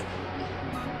nonsense.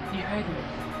 You heard me.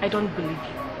 I don't believe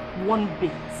you. One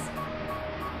bit.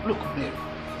 Look, Mary,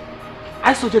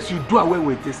 I suggest you do away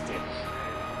with this thing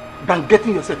than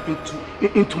getting yourself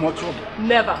into more trouble.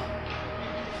 Never.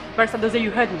 Barrister Dozie, you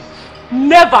heard me.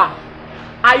 Never.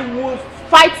 I will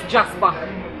fight Jasper.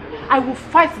 I will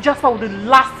fight Jasper with the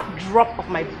last drop of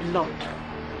my blood.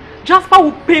 Jasper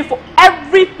will pay for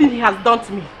everything he has done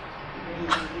to me.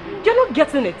 You're not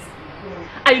getting it.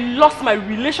 I lost my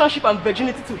relationship and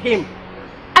virginity to him.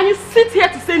 And you sit here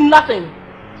to say nothing.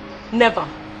 Never.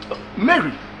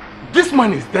 Mary, this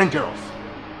man is dangerous.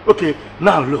 Okay,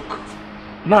 now look.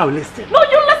 Now listen. No,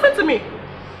 you listen to me.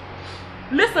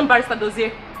 Listen, Barrister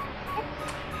Dozie.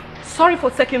 Sorry for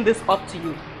taking this up to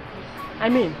you. I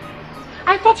mean,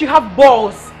 I thought you have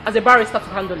balls as a barrister to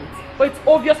handle it. But it's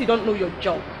obvious you don't know your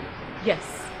job. Yes,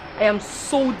 I am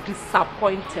so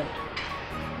disappointed.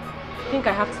 I think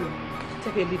I have to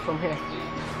take a lead from here.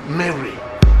 Mary.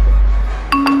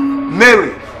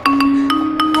 Mary.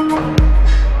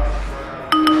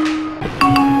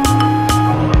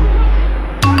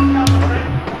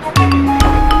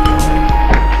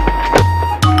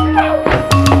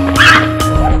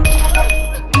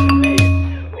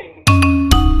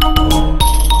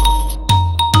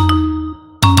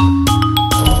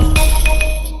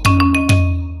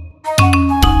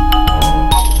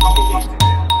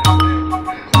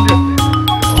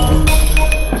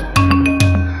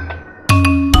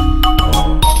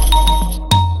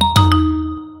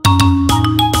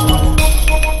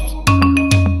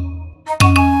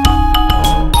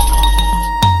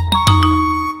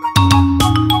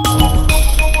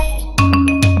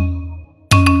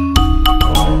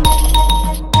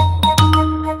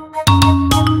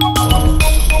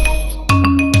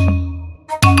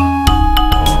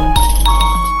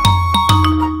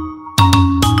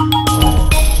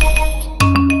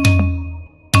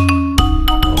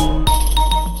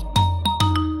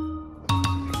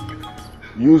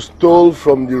 You stole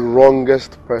from the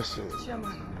wrongest person.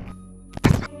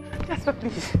 Jasper,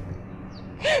 please.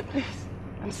 Please,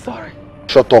 I'm sorry.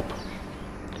 Shut up.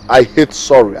 I hate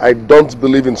sorry. I don't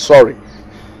believe in sorry.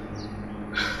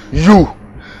 You.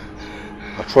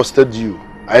 I trusted you.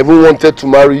 I even wanted to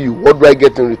marry you. What do I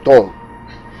get in return?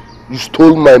 You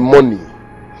stole my money.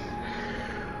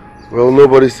 Well,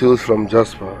 nobody steals from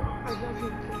Jasper.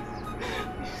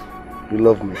 You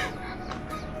love me.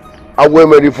 I will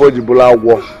marry for Jibola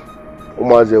war.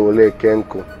 Omaze wole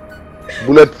kenko.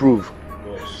 Bulletproof.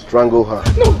 Strangle her.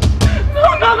 No.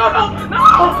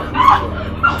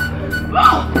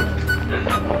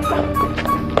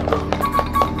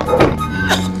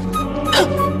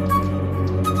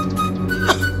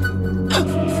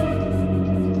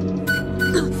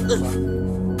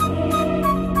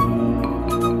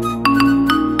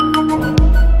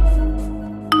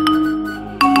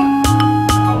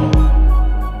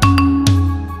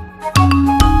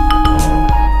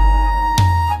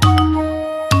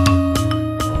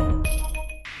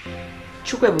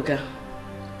 Chukwebuka,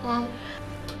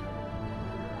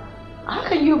 how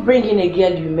can you bring in a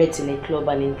girl you met in a club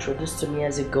and introduce to me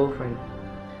as a girlfriend?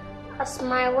 As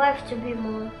my wife to be,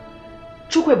 Mom.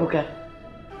 Chukwebuka.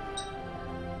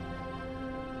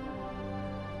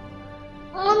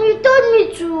 Mom, you told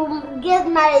me to get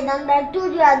married and I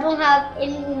told you I don't have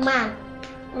any man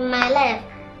in my life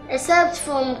except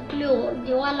from Clue,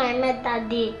 the one I met at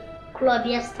the club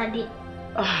yesterday.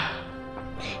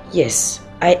 Yes,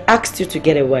 I asked you to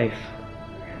get a wife,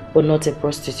 but not a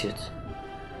prostitute.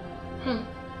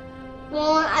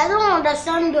 Well, I don't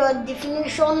understand your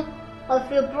definition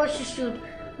of a prostitute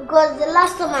because the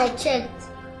last time I checked,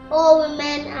 all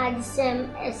women are the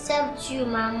same except you,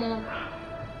 my mom.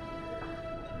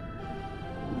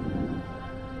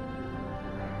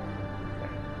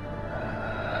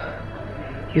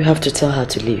 You have to tell her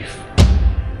to leave.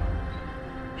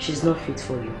 She's not fit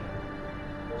for you.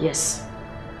 Yes.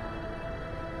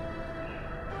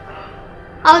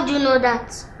 How do you know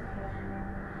that?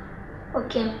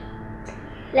 Okay,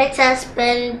 let her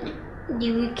spend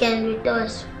the weekend with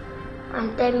us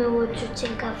and tell me what you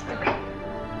think after.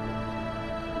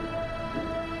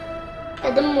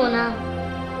 I don't wanna.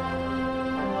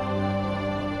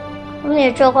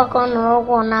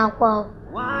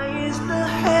 Why is the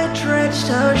hatred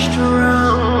so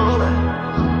strong?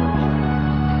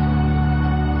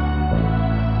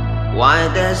 Why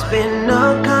there's been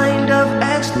no kind of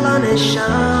explanation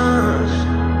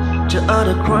to all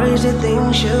the crazy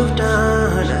things you've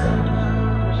done?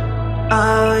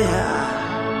 Oh yeah.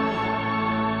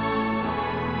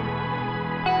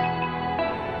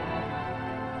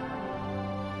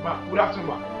 Ma, good afternoon,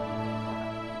 ma.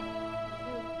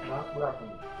 Ma, good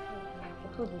afternoon.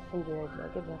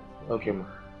 Okay, ma.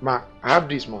 Ma, I have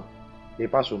this, ma. A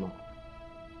parcel, ma.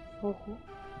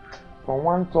 From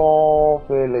one tall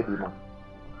fair lady, ma.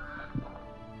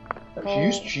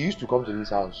 She used to come to this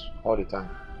house all the time.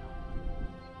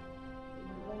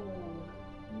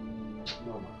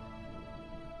 No, ma.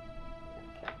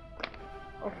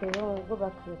 Okay, well, go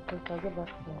back to your place. I'll get back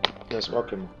to you. Yes,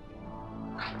 okay, ma.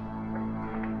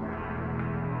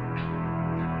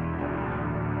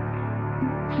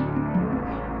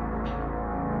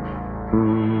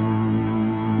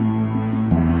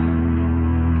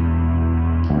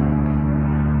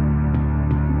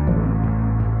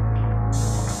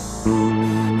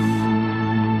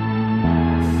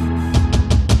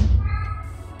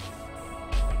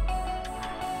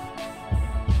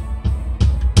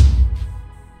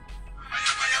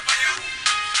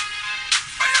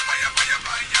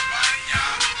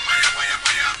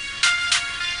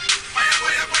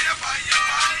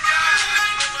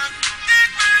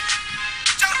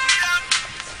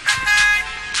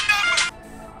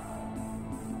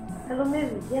 Hello,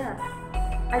 Mary. Yeah,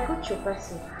 I got your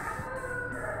parcel.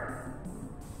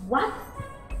 What?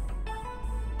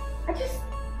 I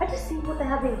just seen what I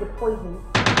have in the poison.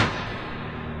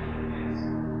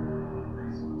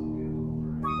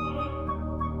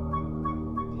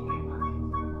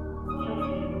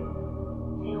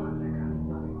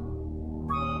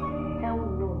 Hell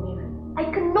no, Mary.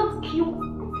 I cannot kill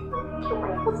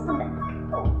my husband.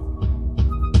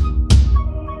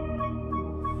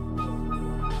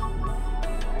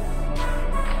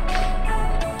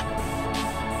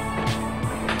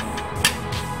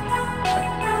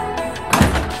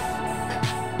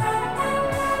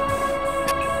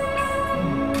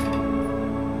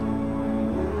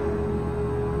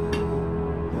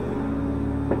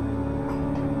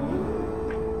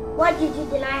 Why did you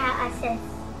deny her access?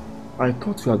 I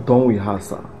thought you are done with her,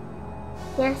 sir.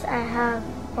 Yes, I have,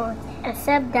 but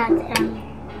except that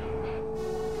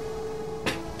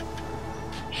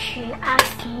she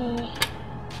asked me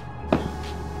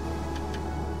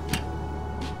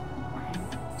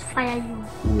to fire you.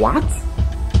 What?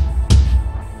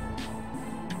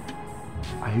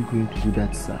 I are you going to do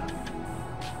that, sir?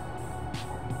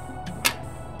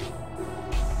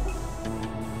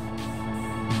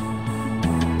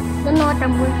 Don't know what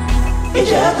I'm going to do. Hey,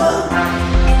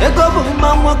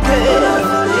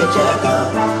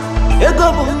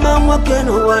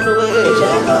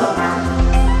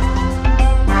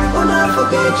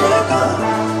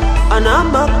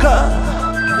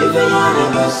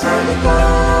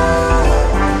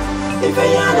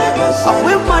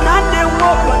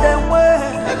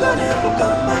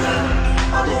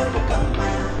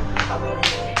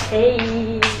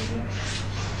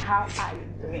 how are you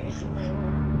doing?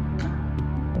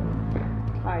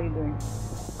 How are you doing?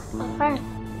 I'm fine.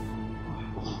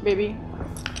 Baby,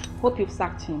 hope you've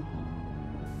sacked him.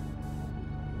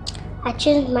 I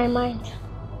changed my mind.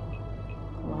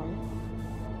 Why?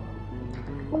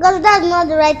 Because that's not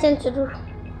the right thing to do.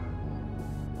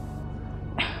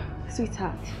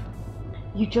 Sweetheart,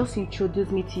 you just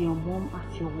introduced me to your mom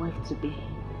as your wife today.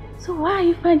 So why are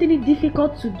you finding it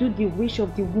difficult to do the wish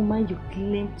of the woman you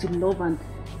claim to love and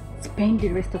spend the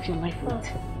rest of your life with?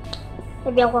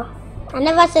 Baby, I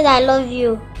never said I love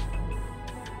you.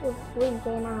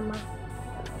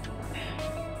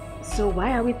 So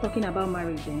why are we talking about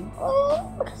marriage then?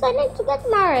 Because I need to get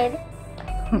married.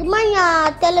 The man you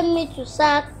are telling me to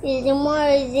sack is the more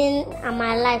reason I'm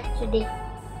alive today.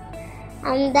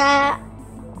 And I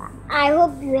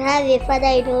hope you have a father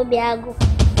in Obiago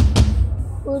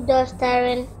who does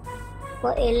tiring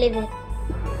for a living.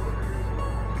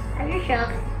 Are you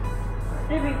shocked?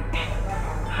 Baby,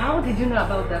 how did you know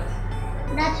about that?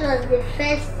 That was the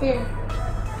first thing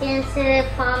Kensei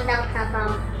found out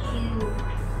about you.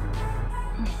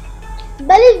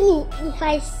 Believe me, if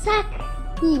I sack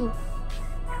him,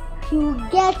 he will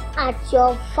get at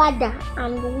your father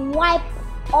and wipe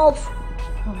off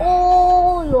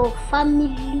all your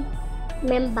family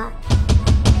members.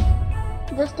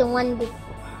 Just in one day.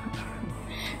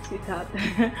 Sweetheart,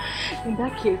 in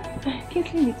that case,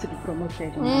 Kingsley needs to be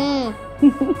promoted.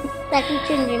 Like you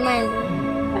change your mind.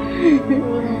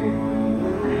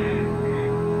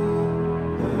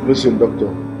 Listen, doctor,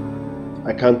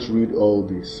 I can't read all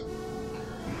this.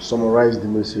 Summarize the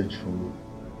message for me.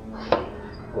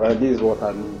 Well, this is what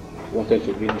I wanted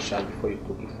to really share before you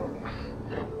took it from me.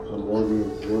 So what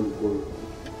is going?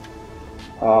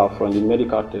 From the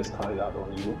medical test I had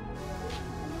on you,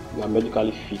 you are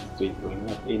medically fit to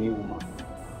impregnate any woman.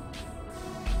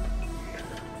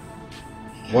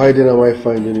 Why then am I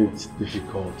finding it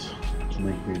difficult to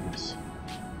make babies?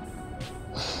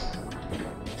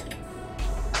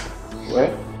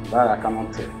 Well, that I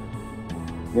cannot tell.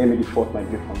 Maybe the fault might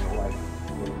be from your wife.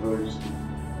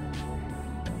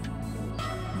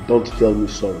 Don't tell me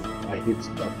sorry. I hate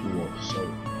that word,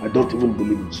 sorry. I don't even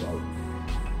believe in sorry.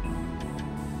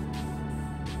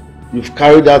 You've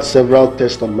carried out several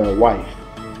tests on my wife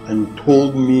and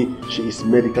told me she is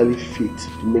medically fit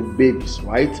to make babies,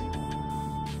 right?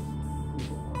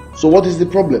 So what is the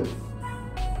problem?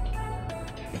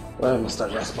 Well, Mr.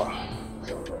 Jasper,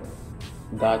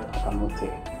 that I cannot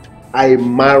tell. I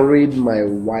married my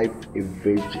wife a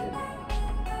virgin.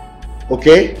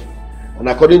 Okay? And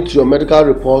according to your medical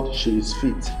report, she is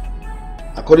fit.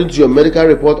 According to your medical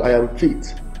report, I am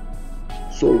fit.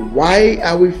 So why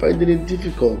are we finding it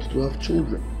difficult to have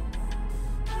children?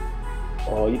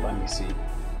 Or if I may say,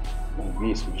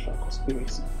 maybe a spiritual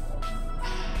conspiracy.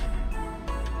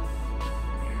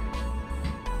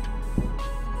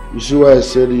 You see why I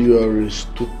said you are a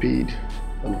stupid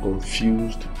and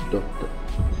confused doctor?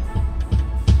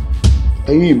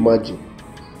 Can you imagine?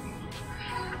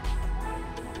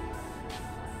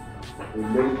 A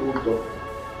medical doctor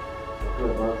talking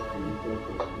about spiritual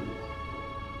conspiracy.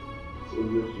 So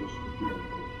you're so stupid and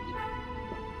confused.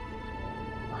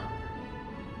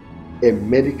 A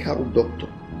medical doctor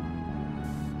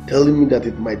telling me that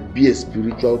it might be a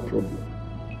spiritual problem.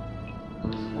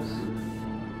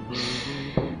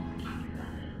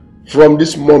 From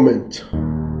this moment,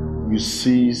 you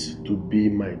cease to be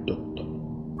my doctor.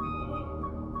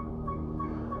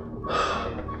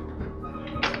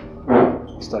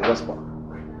 Mr. Jasper.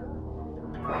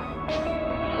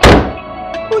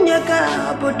 Unyaka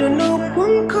abodono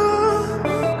kunko,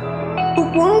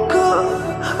 ukunko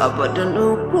abodono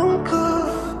kunko,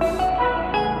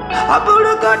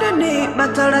 abulogadeni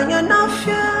matalanya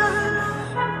nafya,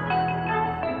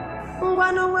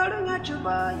 ngwano welunya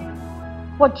chubaya.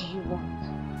 What do you want?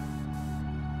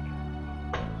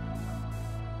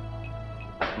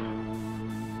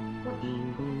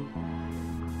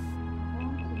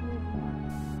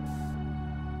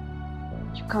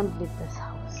 You can't leave this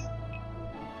house.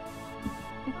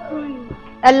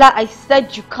 Ella, I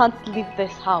said you can't leave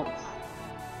this house.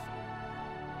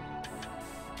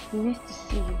 He needs to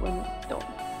see you when it's done.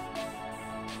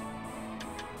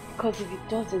 Because if he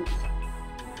doesn't,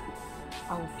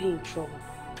 I will be in trouble.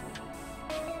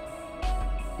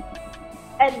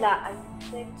 Ella, I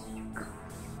said you can't.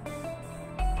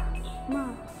 Ma.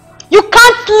 You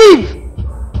can't leave!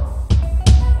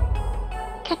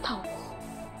 Get out.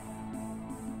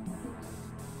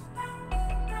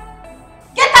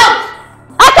 Get out!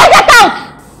 I said get out!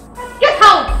 Get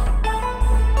out!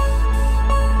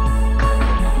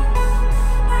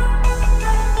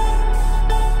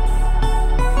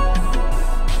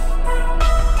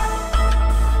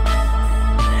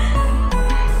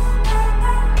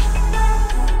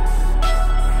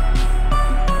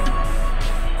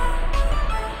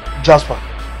 Jasper,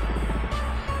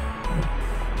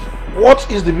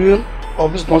 what is the meaning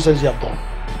of this nonsense you have done?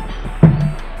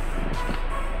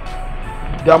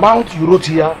 The amount you wrote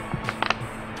here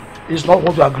is not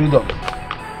what you agreed on.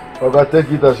 Okay,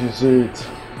 take it as you say it.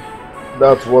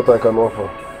 That's what I can offer.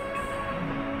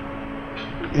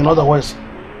 In other words,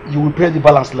 you will pay the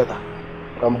balance later.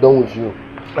 I'm done with you.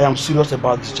 I am serious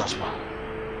about this, Jasper.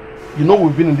 You know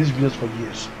we've been in this business for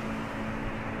years.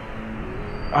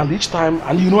 And each time,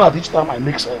 and you know that each time I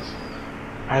make sense,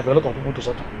 I have a lot of people to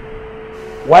settle.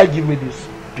 Why give me this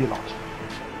peanut?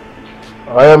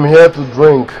 I am here to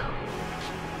drink,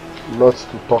 not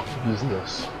to talk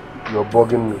business. You're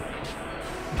bugging me.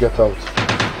 Get out.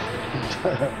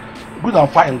 Good and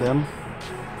fine then.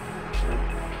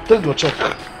 Take your check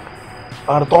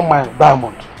and return my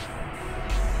diamond.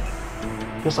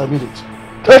 Yes, I mean it.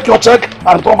 Take your check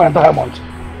and return my diamond.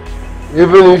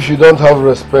 Even if you don't have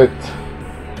respect,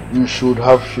 you should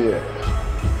have fear.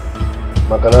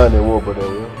 Like I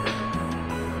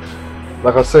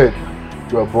said,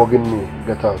 you are bugging me.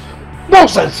 Get out.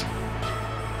 Nonsense!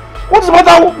 What is the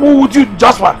matter with you,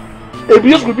 Jasper? A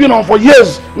business we've been on for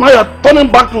years. Now you're turning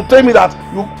back to tell me that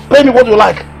you pay me what you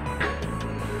like.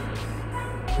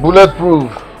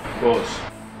 Bulletproof. Boss.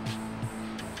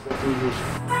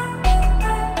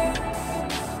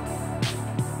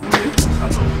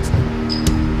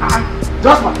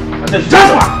 Jasper!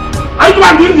 Jasper! Are you the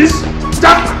one doing this?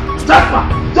 Jasper! Jasper!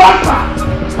 Jasper!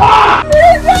 Ah!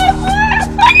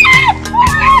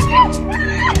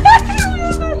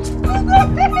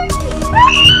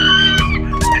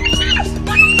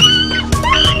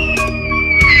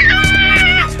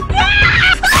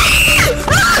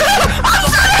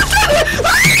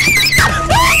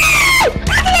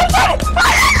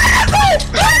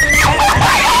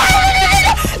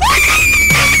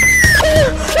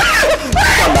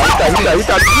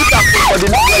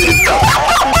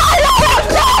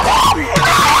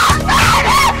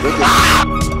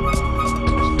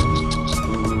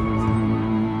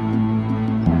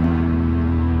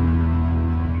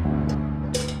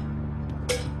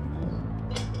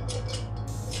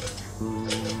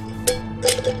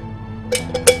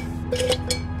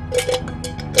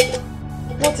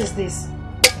 What is this?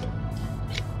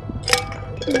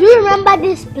 Do you remember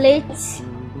this plate?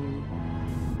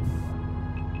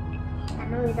 I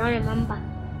know you don't remember.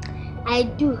 I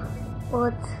do,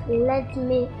 but let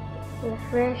me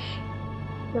refresh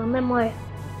your memory.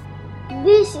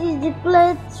 This is the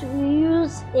plate we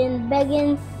use in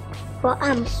begging for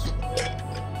alms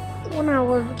when I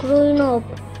was growing up.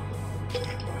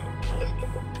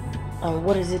 And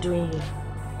what is it doing here?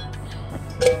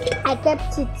 I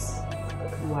kept it.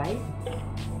 Why?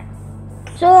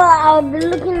 So I'll be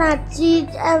looking at it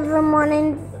every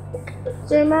morning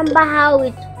to remember how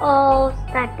it all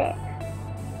started.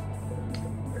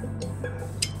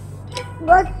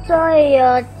 God saw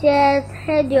your tears,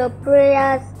 heard your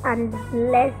prayers, and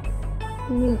blessed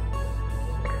me.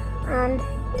 And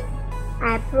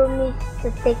I promise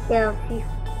to take care of you.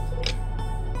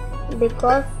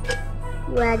 Because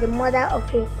you are the mother of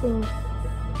a king.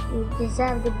 You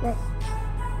deserve the best.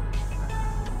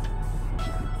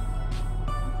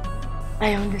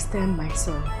 I understand, my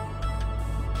son.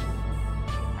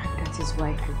 And that is why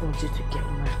I want you to get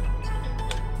married.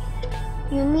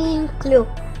 You mean Cleo?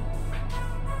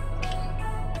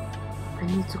 I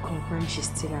need to confirm she's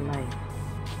still alive.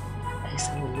 Else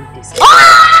I will leave this.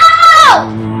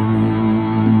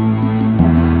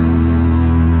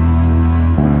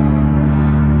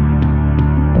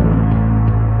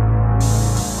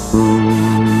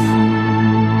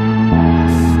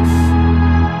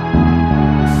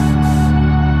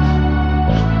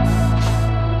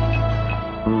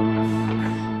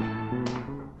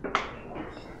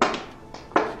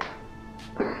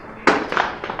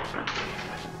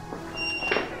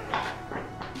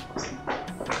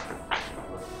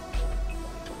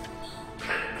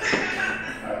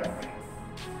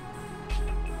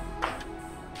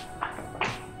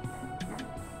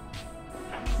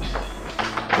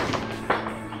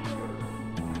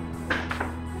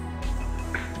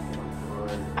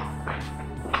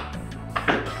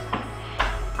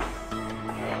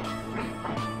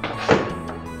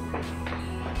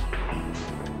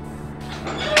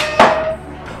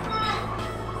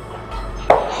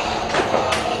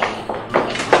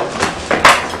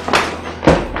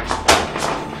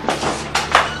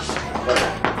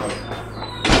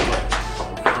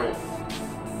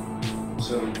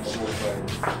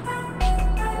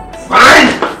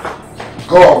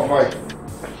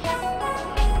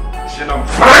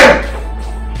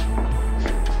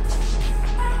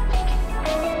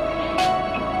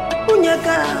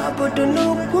 Unyaga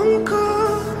abodono kunko,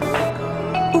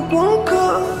 ukunko,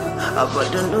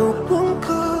 abodono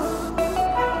kunko.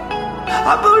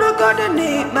 Aburo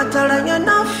godeni batalanya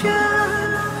nafya.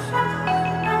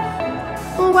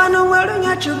 Ngwano welu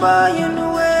nyachuba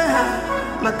yenuwe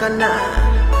makana.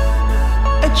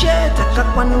 Echeta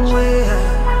kakwanuwe.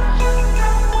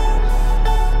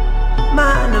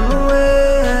 Mana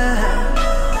muwe.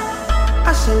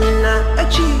 Asena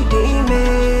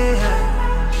echidime.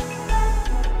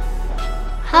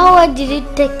 How well did you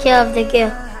take care of the girl?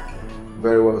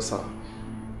 Very well, sir.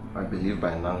 I believe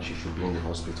by now she should be in the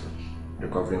hospital,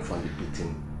 recovering from the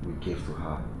beating we gave to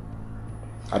her.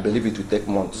 I believe it will take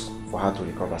months for her to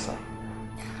recover, sir.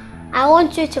 I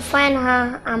want you to find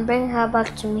her and bring her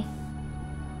back to me.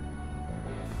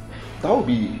 That would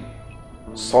be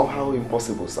somehow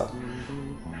impossible, sir.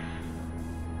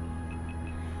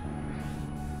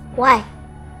 Why?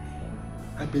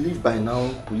 I believe by now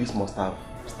police must have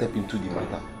stepped into the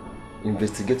matter,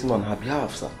 investigating on her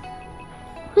behalf, sir.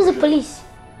 Who's the police?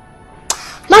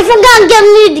 My friend can't get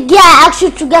me the gear I asked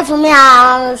you to get for me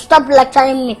and stop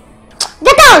lecturing me.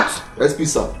 Get out! SP,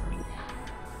 sir.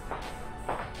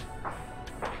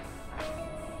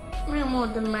 My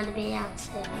mother might be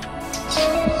outside.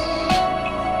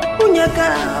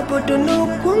 Unyaga abodono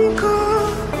kunko.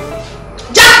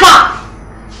 Jasper!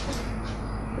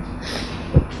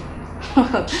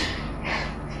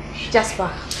 Jasper.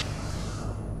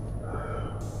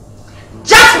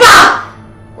 Jasper!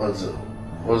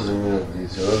 What's the meaning of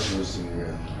this? You're not supposed to be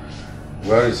here.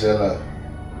 Where is Ella?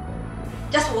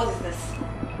 Jasper, what is this?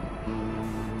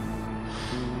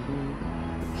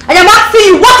 I am asking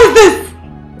you, what is this?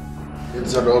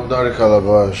 It's an ordinary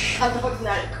calabash. An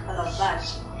ordinary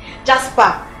calabash.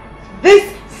 Jasper,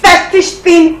 this fetish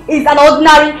thing is an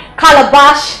ordinary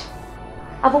calabash.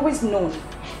 I've always known.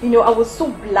 You know, I was so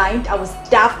blind, I was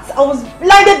daft, I was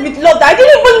blinded with love that I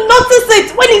didn't even notice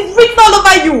it when it's written all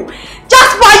over you.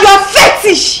 Jasper, you're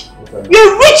fetish! Okay.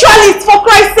 You're a ritualist, for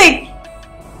Christ's sake!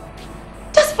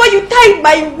 Jasper, you tied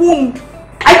my womb.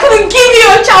 I couldn't give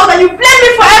you a child and you blame me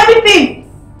for everything!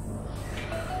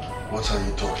 What are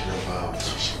you talking about?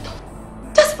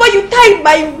 Jasper, you tied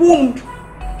my womb.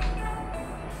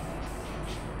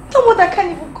 Someone that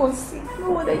can't even conceive,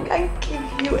 no one that can't give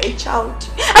you a child.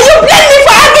 And you blame me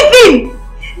for everything!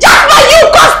 Jasper, you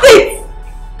caused it!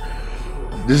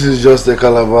 This is just a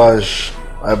calabash.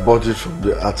 I bought it from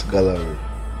the art gallery.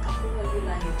 Who are you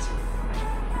lying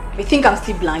to? You think I'm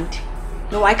still blind?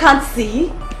 No, I can't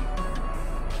see.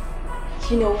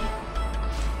 You know,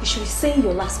 you should be saying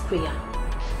your last prayer.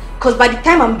 Because by the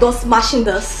time I'm done smashing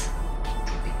this, it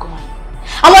will be gone.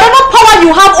 And whatever power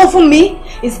you have over me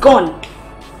is gone.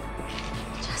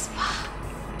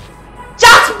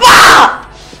 Jasper!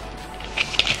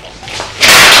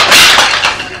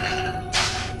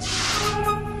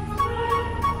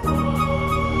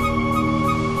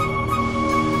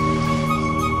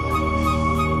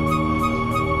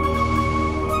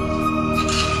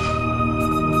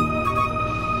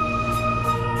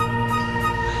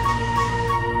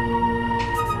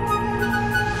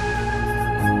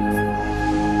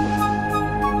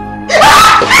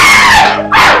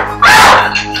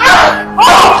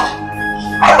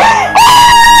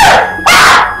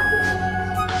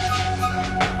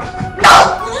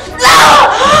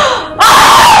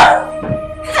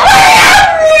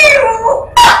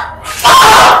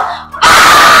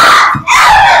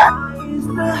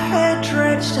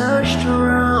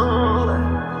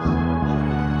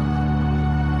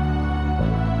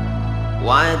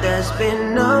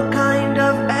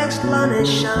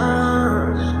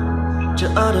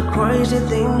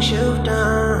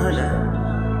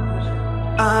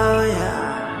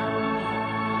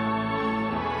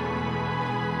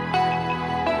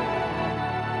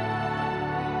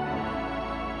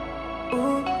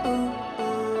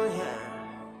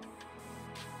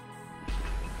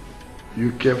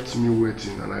 You kept me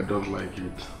waiting and I don't like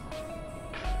it.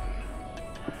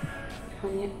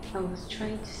 Honey, I was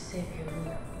trying to save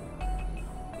you.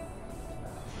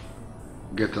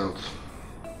 Get out.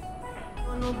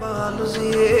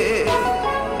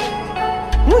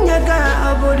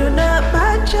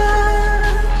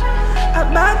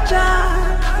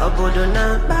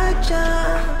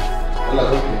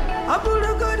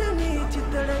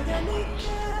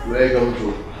 Where are you going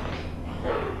to?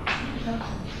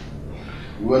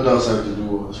 You went outside to do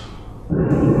what? I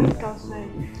went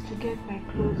outside to get my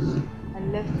clothes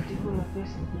and left the whole of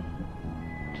yesterday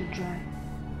to dry.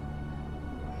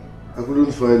 I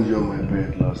couldn't find you on my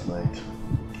bed last night.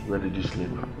 Where did you sleep?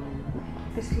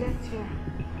 I slept here.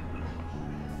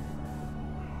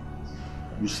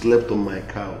 You slept on my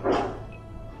couch.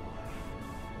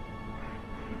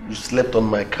 You slept on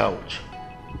my couch.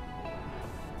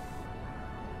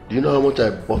 Do you know how much I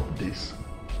bought this?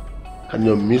 Can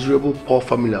your miserable poor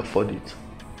family afford it?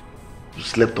 You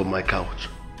slept on my couch.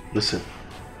 Listen,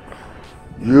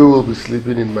 you will be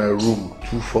sleeping in my room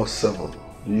 24/7.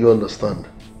 Do you understand?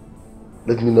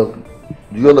 Let me know.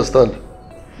 Do you understand?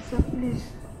 Sir, please,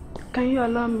 can you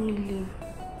allow me to leave?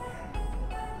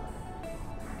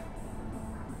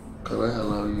 Can I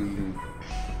allow you to leave?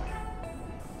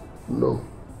 No.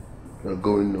 You're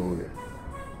going nowhere.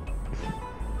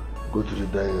 Go to the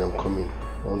dining, I'm coming.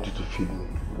 I want you to feed me.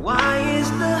 Why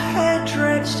is the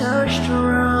hatred so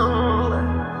strong?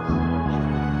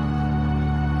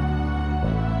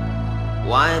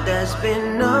 Why there's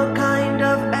been no kind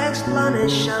of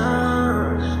explanation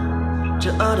to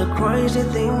all the crazy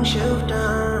things you've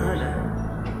done?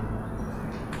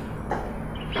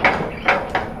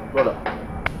 Brother,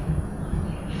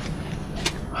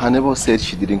 her neighbor said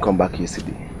she didn't come back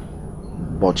yesterday,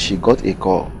 but she got a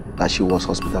call that she was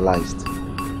hospitalized.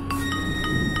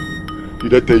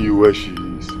 Did I tell you where she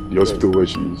is? The hospital where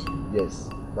she is? Yes,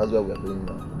 that's where we are going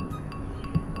now.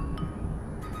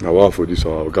 Now wow for this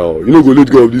one, girl. You know go let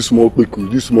go of this small people,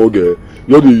 this small girl.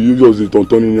 You just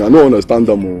turning. I don't understand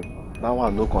them all. That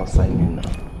one no concern you now.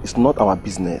 It's not our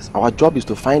business. Our job is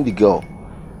to find the girl.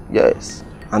 Yes.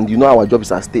 And you know our job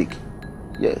is at stake.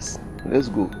 Yes. Let's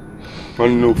go.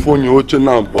 And no phone you watching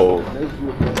now, Paul. Let's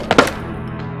go.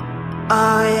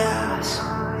 Oh yes.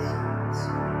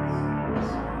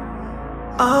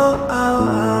 Oh,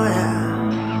 yeah.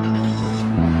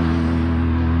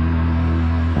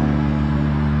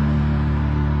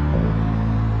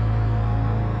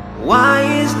 Why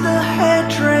is the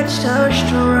hatred so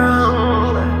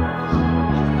strong?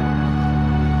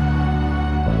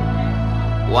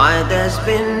 Why there's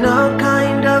been no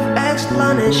kind of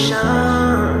explanation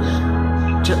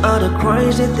to all the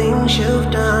crazy things you've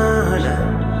done?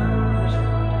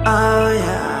 Oh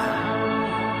yeah.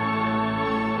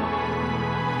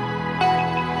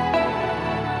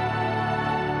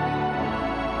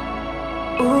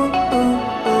 Ooh,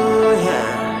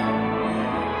 yeah.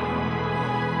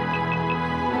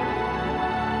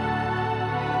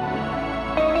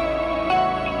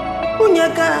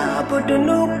 Unyaga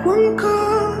abodono kunko,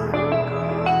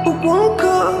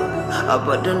 ukunko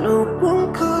abodono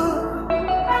kunko.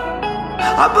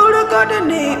 Abuluga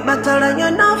deni batalanya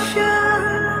nafya.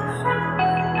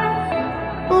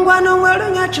 Ngwano ngwalo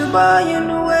nyachuba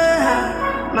yenuwe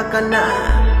makana.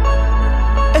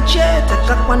 Echeta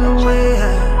kakwanwe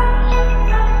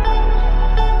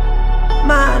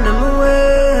mana muwe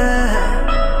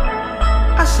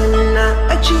asena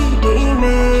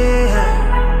echidime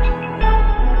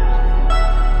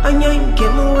anyanke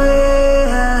muwe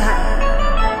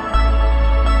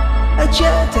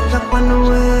echeta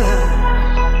kakwanwe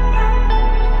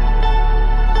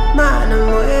mana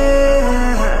muwe.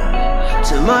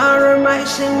 Tomorrow might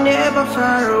seem never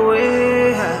far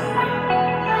away,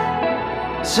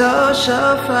 so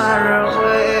far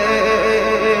away.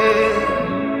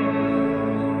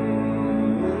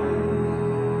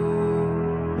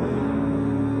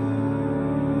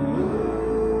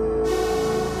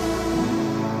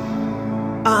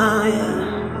 Ah, yeah.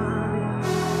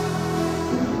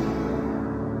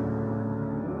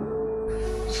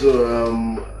 So,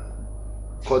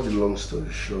 cut the long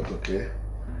story short, okay?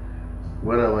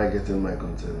 When am I getting my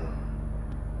container?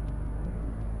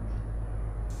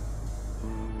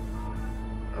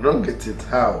 I don't get it.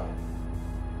 How?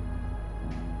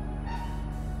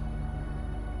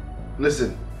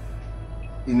 Listen,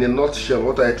 in a nutshell,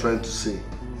 what are you trying to say?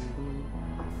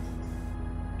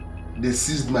 They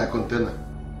seized my container.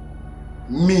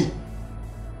 Me.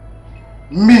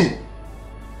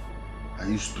 Are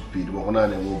you stupid?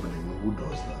 Who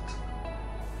does that?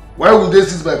 Why would they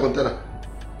seize my container?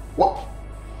 What?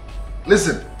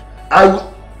 Listen, I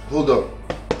will. Hold on.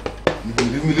 You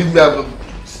can leave me out.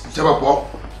 Shut up, Paul.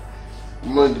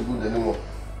 I'm not in the mood anymore.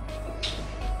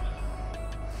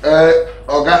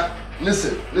 Oga,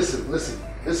 listen.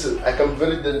 I can be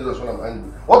very dangerous when I'm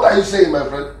angry. What are you saying, my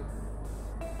friend?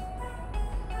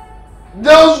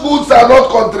 Those goods are not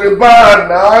contraband.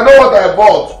 Now I know what I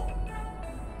bought.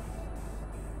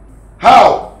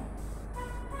 How?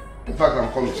 In fact,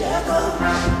 I'm coming.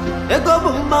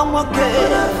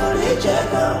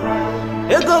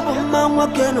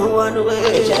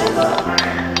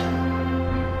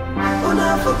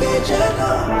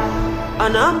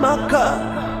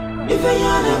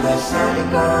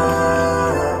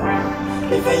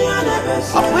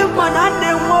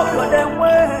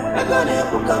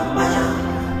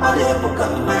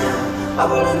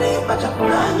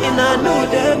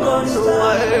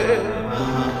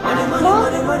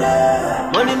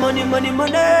 Money, money, money, money, money,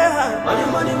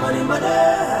 money, money,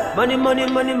 money,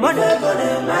 money, money,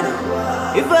 money.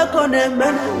 If I go name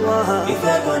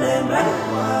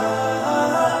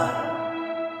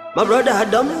my brother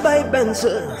had done by Benz,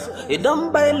 he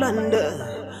done by land.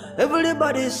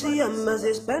 Everybody see him as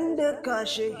he spend the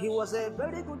cash. He was a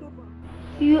very good.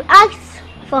 You asked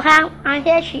for her, and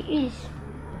here she is.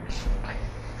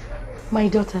 My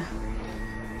daughter,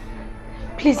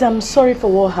 please, I'm sorry for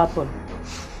what happened.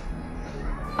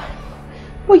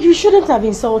 But you shouldn't have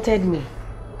insulted me.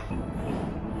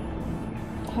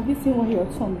 Have you seen what your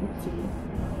son did to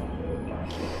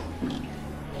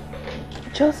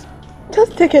you?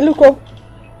 Just take a look up.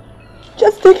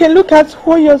 Just take a look at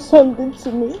what your son did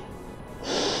to me.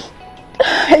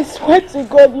 I swear to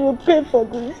God, you'll pay for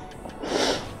this.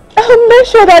 I'll make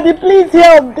sure that the police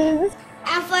hear of this.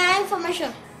 And for your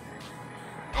information,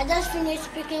 I just finished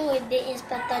speaking with the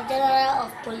Inspector General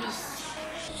of Police.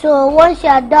 So once you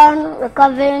are done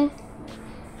recovering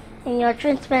in your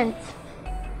treatment,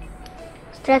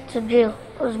 straight to jail,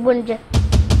 Osbonje.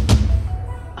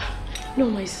 No,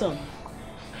 my son.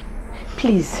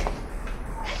 Please,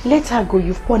 let her go.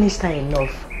 You've punished her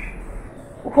enough.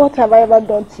 What have I ever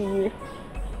done to you?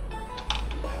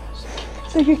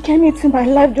 So you came into my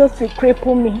life just to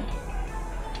cripple me.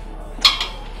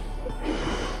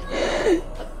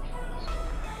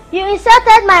 You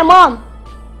insulted my mom,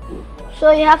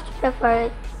 so you have to pay for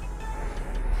it.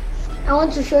 I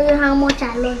want to show you how much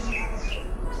I love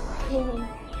you.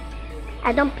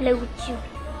 I don't play with you.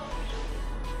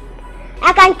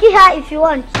 I can kill her if you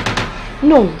want.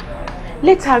 No,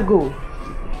 let her go.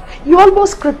 You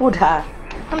almost crippled her,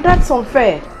 and that's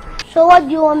unfair. So what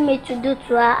do you want me to do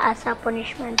to her as a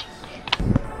punishment?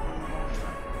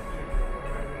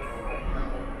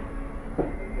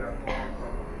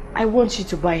 I want you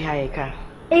to buy her a car.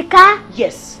 A car?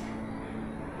 Yes.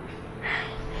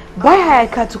 Buy her a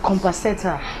car to compensate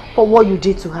her for what you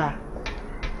did to her.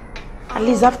 At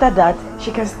least after that,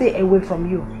 she can stay away from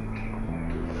you.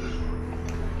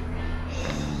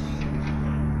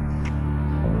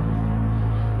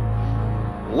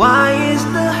 Why is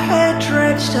the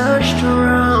hatred so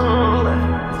strong?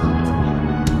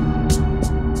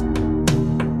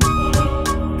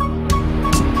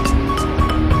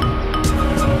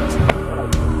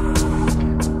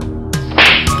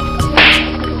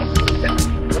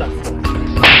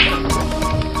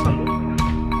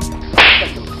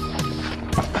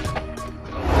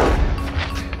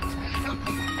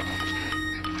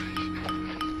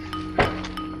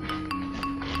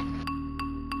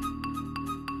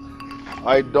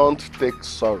 I don't take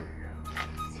sorry.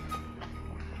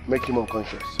 Make him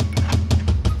unconscious.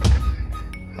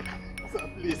 Sir,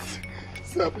 please.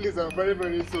 Sir, please, I'm very,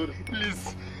 very sorry.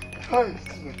 Please. Hi.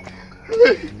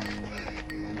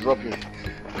 Drop him.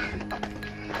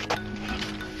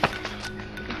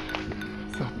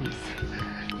 Sir, please.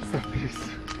 Sir, please.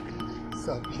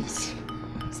 Sir, please.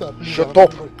 Sir, please. Shut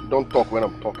up. Don't talk when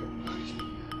I'm talking.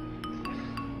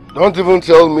 Don't even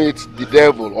tell me it's the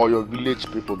devil or your village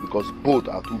people, because both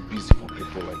are too busy for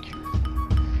people like you.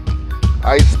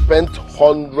 I spent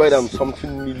 100 and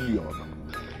something million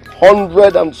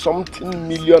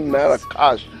naira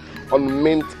cash on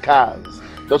mint cars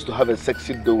just to have a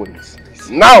sexy doings.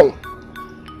 Now,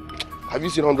 have you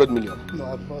seen 100 million? No,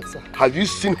 I've not, sir. Have you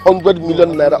seen 100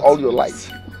 million naira all your life?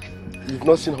 You've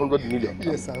not seen 100 million?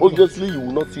 Yes, sir. Obviously, you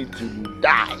will not see it till you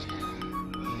die.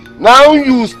 Now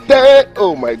you stay.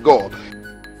 Oh my God!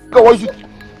 Go on,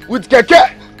 with keke.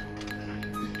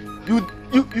 You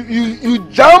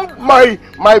jammed my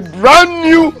brand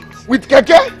new with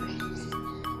keke.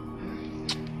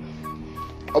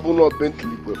 Abuno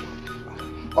Bentley,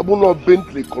 Abuno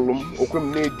Bentley column,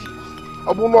 okwem nedi.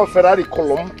 Abuno Ferrari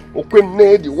column, okwem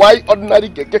nedi. Why ordinary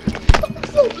keke?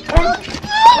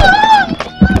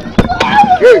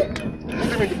 Hey,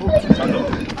 put him in the boot.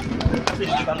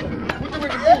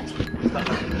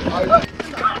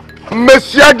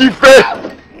 Monsieur Gife,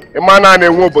 a man and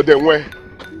a woman, but then where?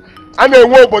 And a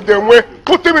woman, but then where?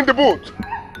 Put him in the boot.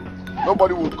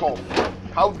 Nobody will come.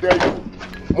 How dare you?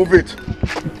 Move it.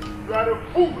 You are a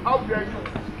fool. How dare you?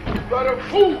 You are a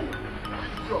fool.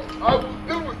 Sure. I will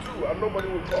deal with you and nobody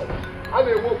will come. And a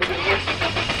woman, but then where?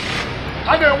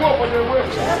 And a woman, but then where?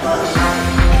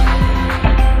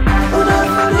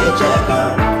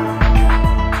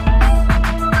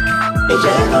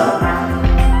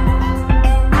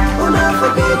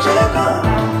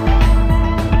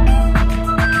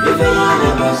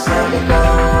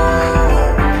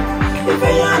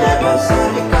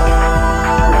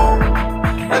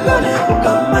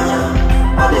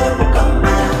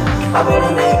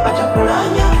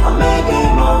 I'm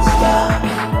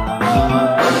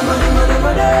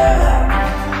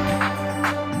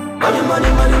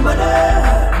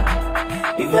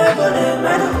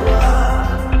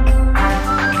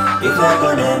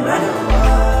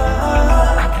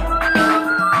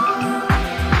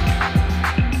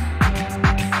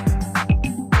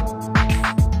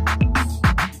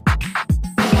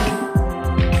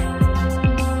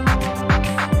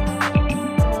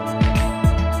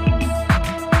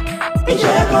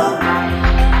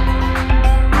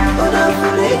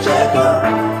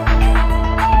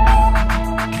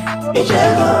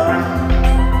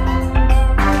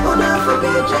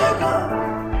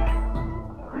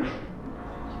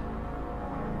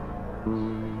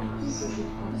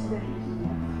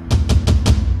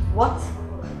What?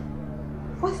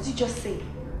 What did you just say?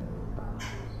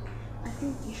 I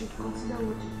think you should consider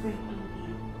what your friend told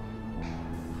you.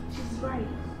 She's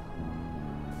right.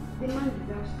 The man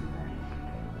deserves to die.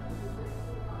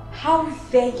 How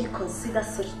dare you consider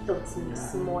such thoughts in your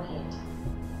small head?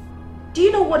 Do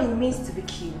you know what it means to be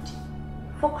killed?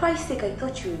 For Christ's sake, I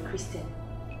thought you were a Christian.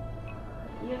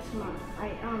 Yes, ma'am, I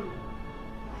am.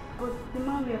 But the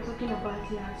man we are talking about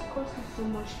here has caused me so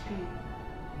much pain.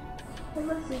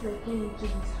 Ever since I came into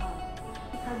this house,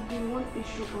 it has been one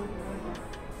issue or the other.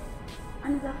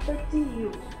 And it's affecting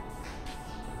you.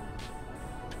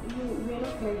 You were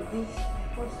not like this the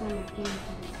first time I came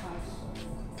into this house.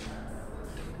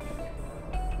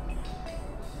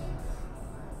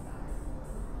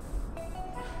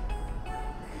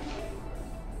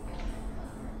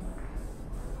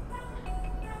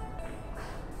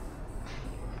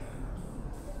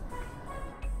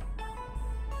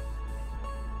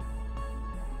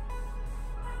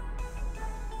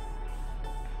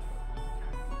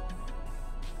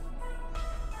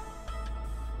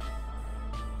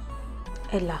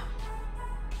 Ella,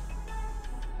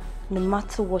 no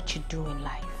matter what you do in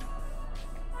life,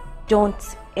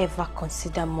 don't ever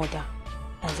consider murder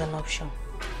as an option.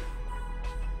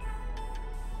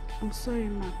 I'm sorry,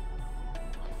 ma'am.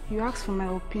 You asked for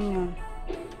my opinion,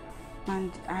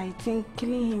 and I think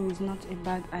killing him is not a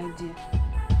bad idea.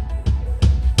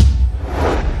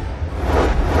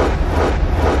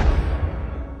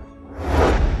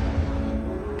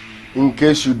 In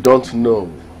case you don't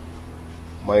know,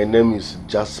 my name is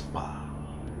Jasper,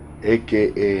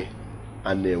 aka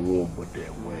ANAELE.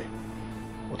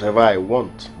 Whatever I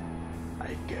want,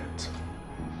 I get.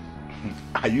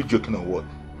 Are you joking or what?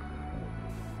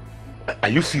 Are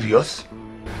you serious?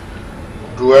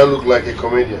 Do I look like a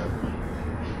comedian?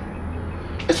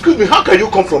 Excuse me, how can you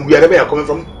come from wherever you're coming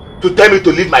from to tell me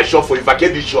to leave my shop for you,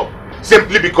 vacate this shop,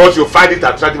 simply because you find it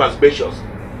attractive and spacious?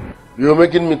 You're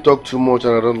making me talk too much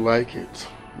and I don't like it.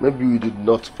 Maybe you did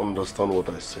not understand what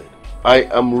I said. I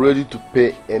am ready to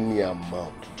pay any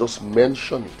amount. Just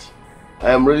mention it.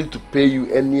 I am ready to pay you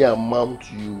any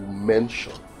amount you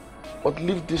mention. But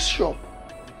leave this shop.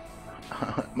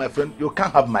 My friend, you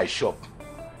can't have my shop.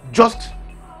 Just,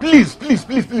 please,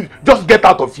 just get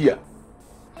out of here.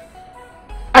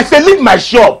 I said leave my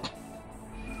shop.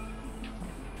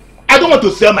 I don't want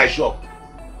to sell my shop.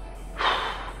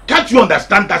 Can't you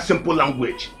understand that simple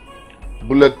language?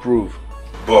 Bulletproof.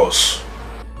 Boss.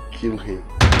 Kill him.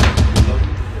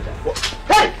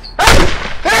 Hey!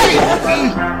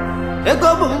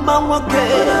 Ego bumba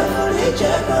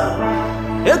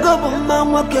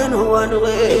mwake no one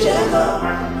way.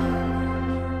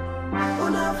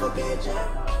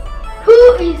 Who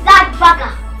is that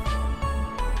bugger?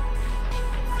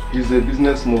 He's a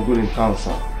business mogul in town,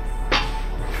 sir.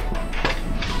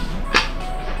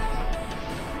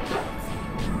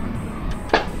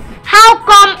 How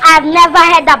come I've never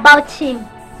heard about him?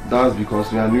 That's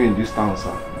because we are new in this town,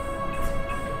 sir.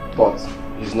 But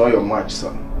he's not your match,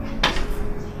 sir.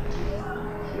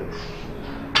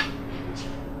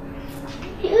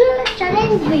 You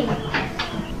challenge me.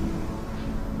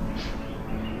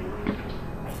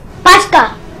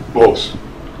 Pastor. Boss.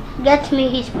 Get me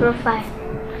his profile.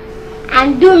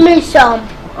 And do me some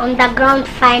underground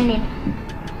finding.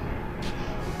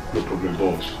 No problem,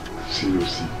 boss.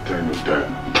 COC, 10 of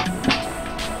 10.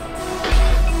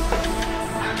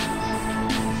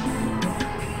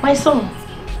 My son,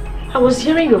 I was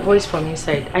hearing your voice from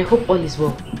inside. I hope all is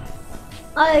well.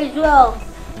 All is well.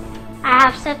 I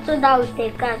have settled down with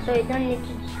a car, so you don't need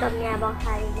to disturb me about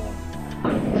her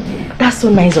again. That's so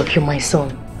nice of you, my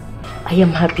son. I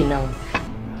am happy now.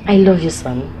 I love you,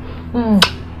 son.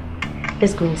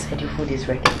 Let's go inside. Your food is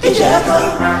ready. You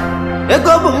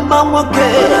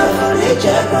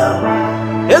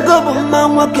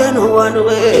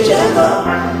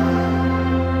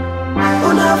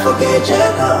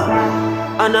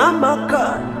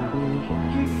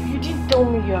didn't tell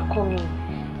me you are coming.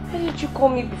 Why did you call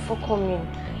me before coming?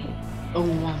 Oh,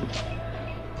 wow.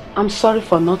 I'm sorry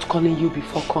for not calling you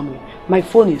before coming. My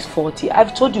phone is faulty.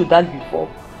 I've told you that before.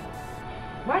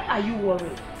 Why are you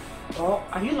worried? Or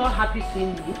are you not happy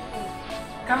seeing me?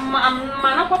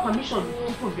 I'm permission.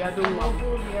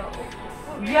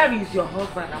 Where is your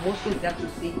husband? I'm also there to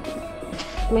see.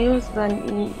 My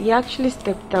husband, he actually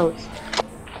stepped out.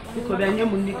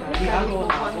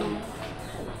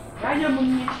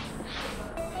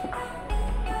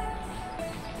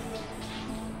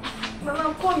 Mama,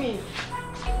 I'm coming.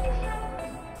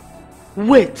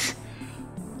 Wait.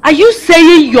 Are you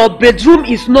saying your bedroom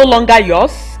is no longer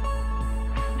yours?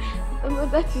 Mama,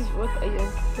 that is what I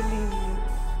am telling you.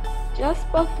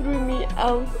 Jasper threw me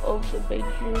out of the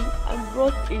bedroom and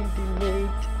brought in the maid.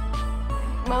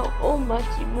 My own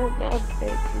matrimonial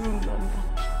bedroom, Mama.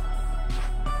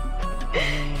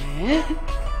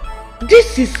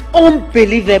 This is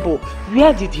unbelievable.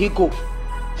 Where did he go? It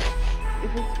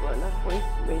was for an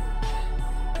appointment.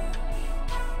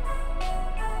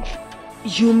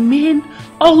 You mean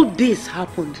all this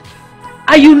happened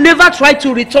and you never tried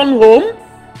to return home?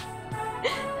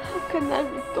 How can I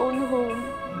return home?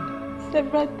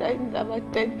 Several times I've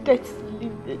attempted to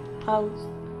leave the house,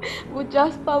 but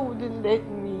Jasper wouldn't let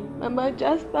me. Mama,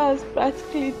 Jasper has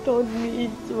practically turned me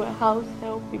into a house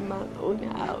help in my own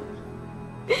house.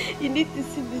 You need to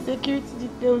see the security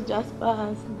details Jasper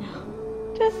has now.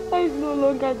 Jasper is no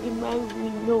longer the man we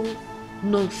know.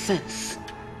 Nonsense.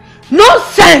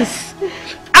 Nonsense!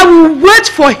 I will wait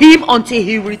for him until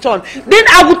he returns. Then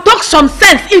I will talk some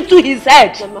sense into his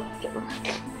head. Mama,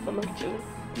 Joe,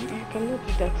 you cannot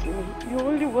do that to me. You're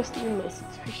only worsening my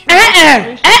situation.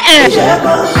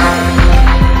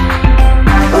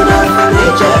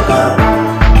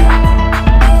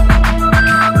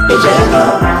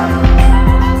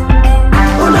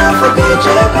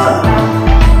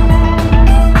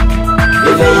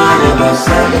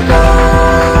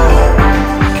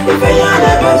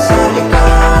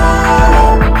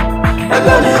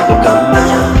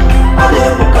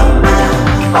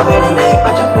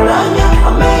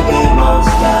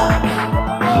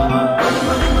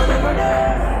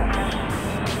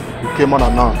 You came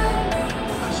unannounced.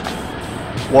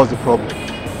 What's the problem?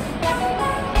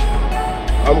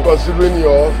 I'm considering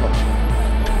your offer.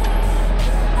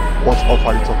 What offer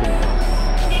are you talking about?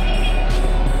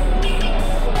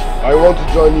 I want to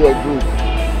join your group.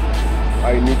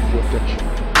 I need protection.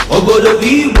 Obodo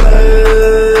iwe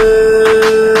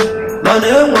mana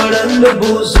enwere ndị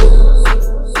bụ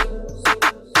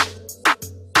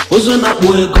ụzọ na-akpụ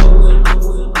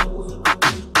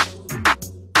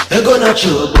ego na-achị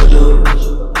obodo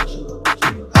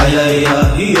ayaya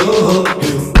iyo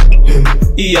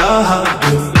iyaha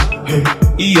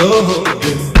iyo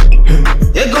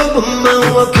ego bụ mma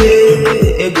nwoke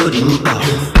ego dị mkpa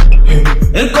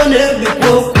ego na-ebikwa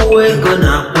okwu ego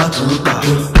na-akwatu mkpa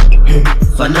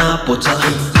Fana pota,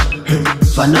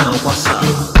 fana wasa,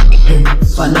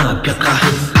 fana piaka,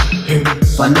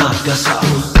 fana piasa,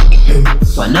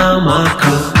 fana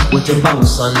maka with a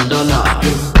bounce and dollar,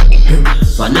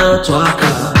 fana twaka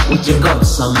with a got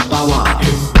some power.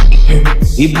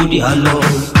 Ibudi halo,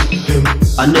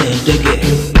 ane dege,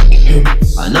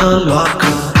 ana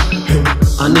loaka,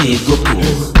 ane goku,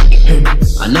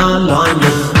 ana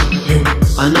loanya,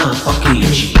 ana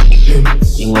package.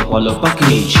 Ingwapalo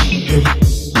package,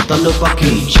 Mutando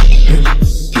package,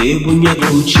 Ke bunye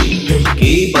kuchi,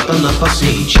 Ke batana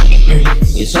passage.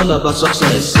 It's all about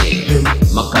success.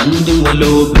 Makandi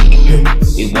walobi,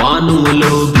 Iwanu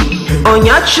walobi.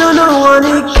 Onyacho no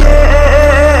wanike,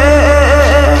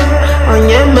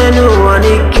 Onyeme no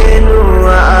wanike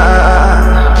nuwa,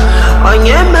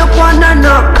 Onyeme kwana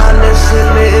no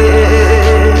kalesile.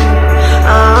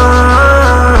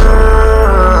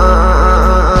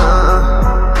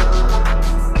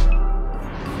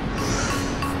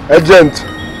 Agent,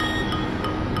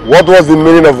 what was the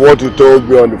meaning of what you told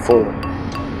me on the phone?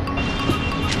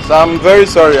 So I'm very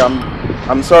sorry.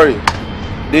 I'm sorry.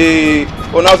 The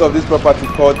owners of this property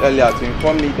called earlier to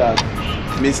inform me that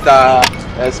Mr.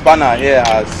 Spanner here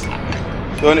has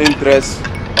shown interest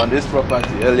on this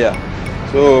property earlier.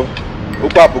 So,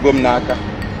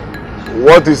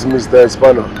 what is Mr.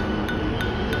 Spanner?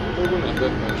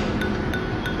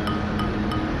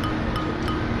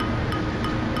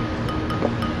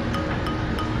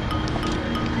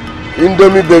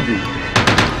 Indomie baby.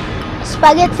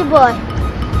 Spaghetti boy.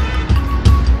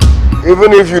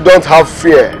 Even if you don't have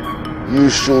fear, you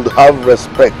should have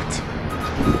respect.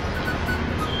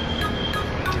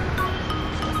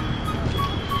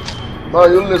 Now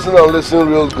you listen and listen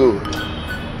real good.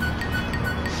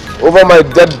 Over my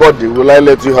dead body, will I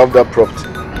let you have that property?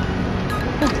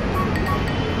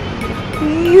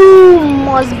 You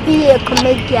must be a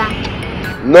comedian.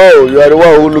 No, you are the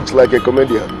one who looks like a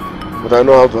comedian. But I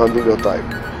know how to handle your type.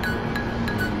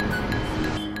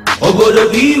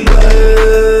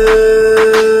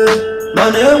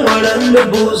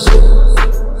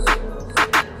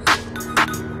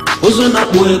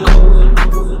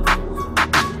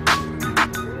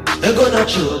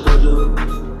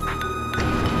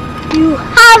 You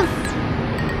have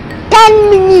 10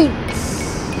 minutes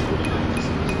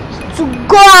to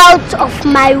go out of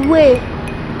my way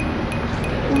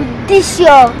with this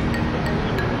your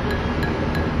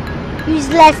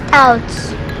useless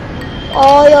thoughts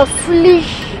or your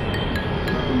foolish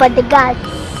bodyguard.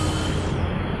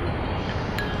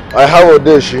 I have a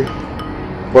Odeshi,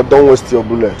 but don't waste your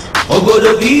bullet.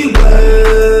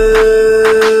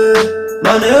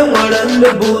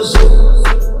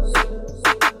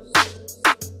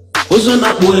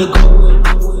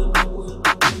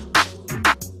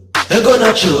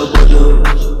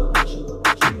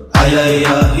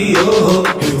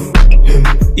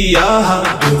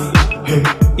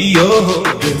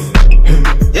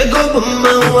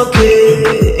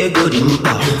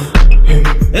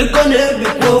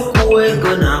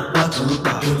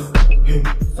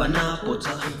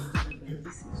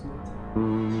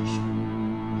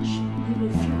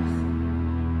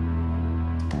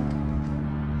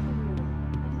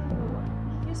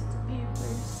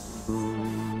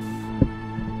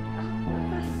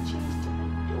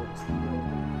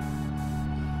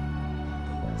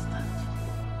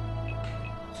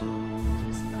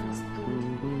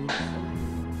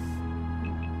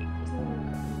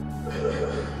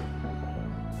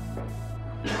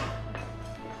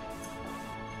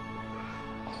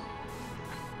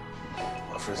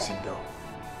 Sit down.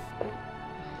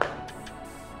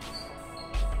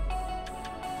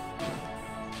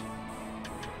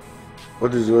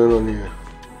 What is going on here?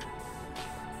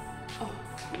 Oh,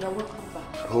 you're welcome back.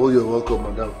 Oh, you're welcome,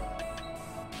 madam.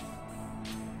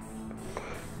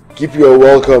 Keep your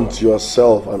welcome to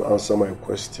yourself and answer my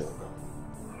question.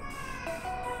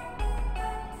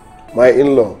 My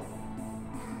in-law,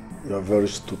 you are very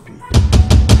stupid.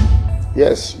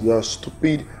 Yes, you are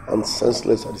stupid and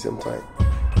senseless at the same time.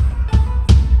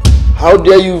 How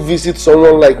dare you visit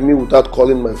someone like me without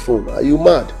calling my phone? Are you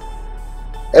mad?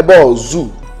 Ebo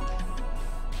zoo.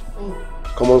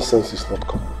 Common sense is not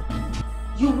common.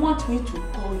 You want me to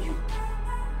call you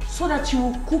so that you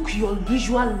will cook your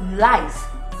usual lies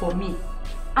for me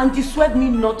and dissuade me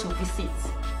not to visit.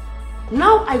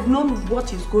 Now I've known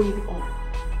what is going on.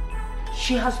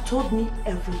 She has told me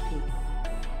everything.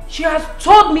 She has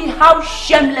told me how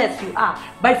shameless you are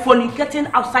by fornicating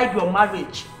outside your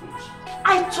marriage.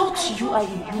 I thought you are a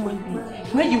human being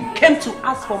when you came to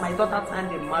ask for my daughter's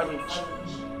hand in marriage.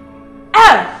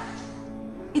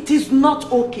 It is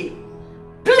not okay.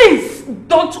 Please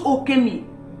don't okay me.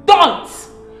 Don't.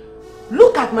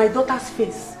 Look at my daughter's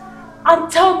face and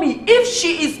tell me if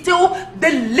she is still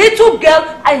the little girl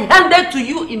I handed to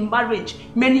you in marriage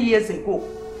many years ago.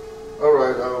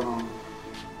 Alright,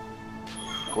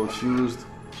 confused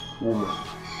woman.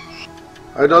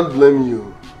 I don't blame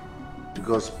you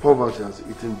because poverty has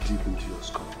eaten deep into your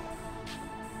skull.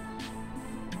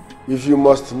 If you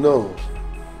must know,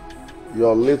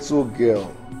 your little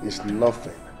girl is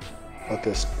nothing but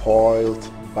a spoiled,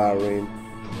 barren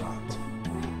brat.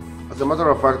 As a matter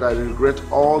of fact, I regret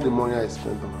all the money I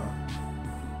spent on her.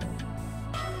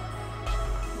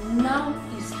 Now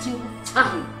is still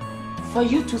time for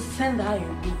you to send her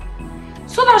away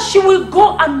so that she will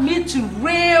go and meet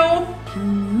real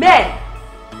men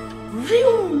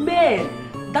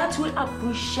that will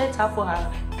appreciate her for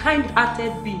her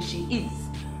kind-hearted being she is,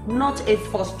 not a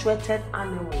frustrated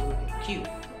animal like you.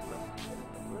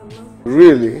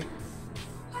 Really?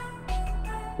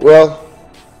 Well,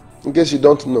 in case you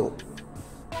don't know,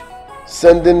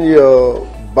 sending your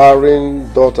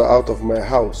barren daughter out of my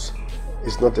house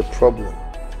is not a problem.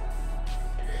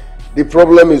 The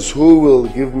problem is who will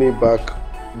give me back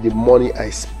the money I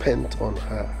spent on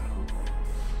her.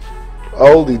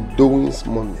 All the doings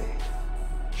money,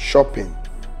 shopping,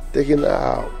 taking her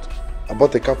out. I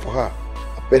bought a car for her.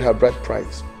 I paid her bride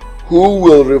price. Who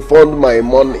will refund my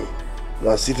money? You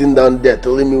are sitting down there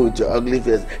telling me with your ugly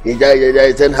face,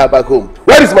 send her back home.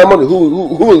 Where is my money? Who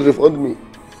will refund me?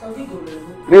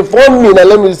 Refund me, now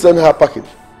let me send her packing.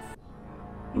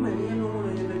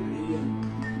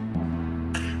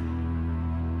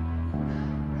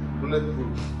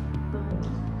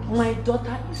 My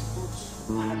daughter is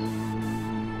not married.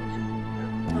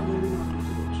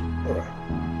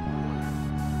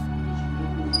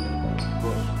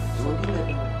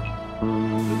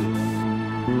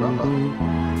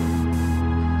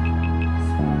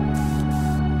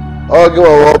 Oga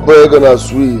wa boy gonna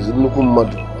squeeze. Nnukwu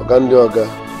mmadụ. Oga ndị oga.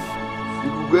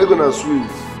 You gonna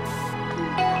squeeze.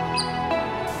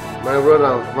 My brother,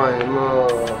 I'm fine. No,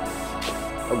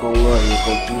 I'm going to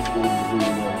continue to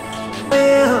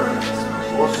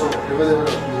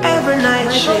every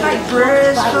night she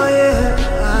prays for you,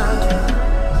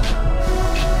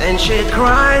 and she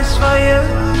cries for you.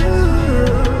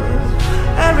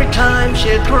 Every time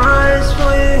she cries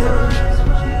for you,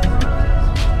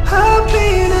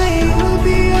 hoping that you will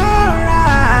be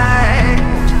alright,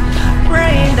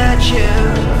 praying that you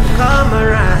come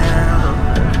around.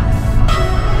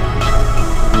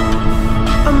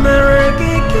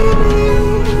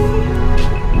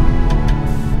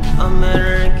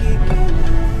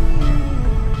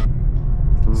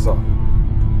 Sir,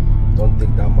 don't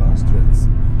take that man's threats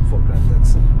for granted,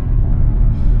 sir.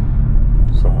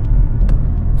 Sir,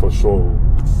 for sure.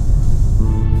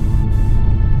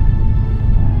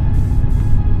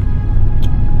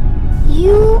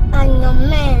 You and your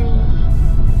men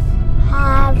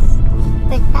have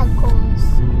better guns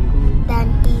than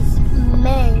his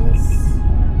men's.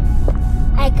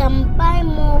 I can buy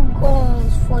more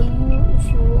guns for you if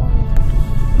you want.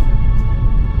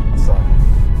 Sir,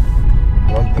 I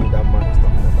don't think that man is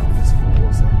talking about physical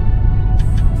war, sir.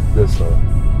 Yes, sir.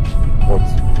 What?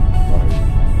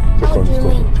 How do you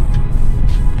mean?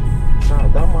 Sir,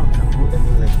 that man can go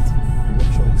any length to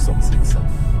make sure he succeeds, sir.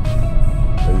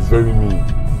 He's very mean.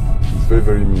 He's very,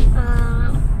 very mean.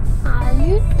 Are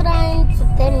you trying to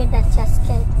tell me that you're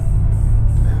scared?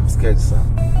 I'm scared, sir.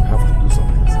 I have to do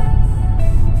something, sir.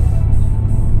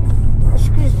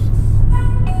 Excuse me.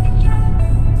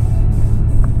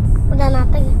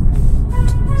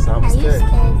 Sir, I'm scared.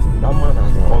 That man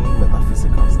has gone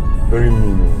metaphysical, sir. Very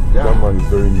mean. Yeah. That man is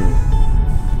very mean.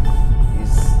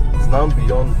 He's now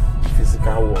beyond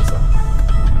physical war, sir.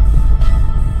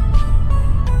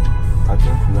 I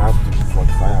think we have to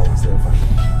fortify ourselves and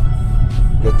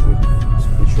get rid of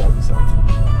spiritual disaster.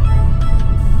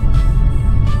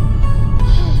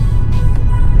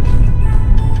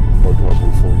 What do I go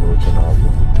for your channel?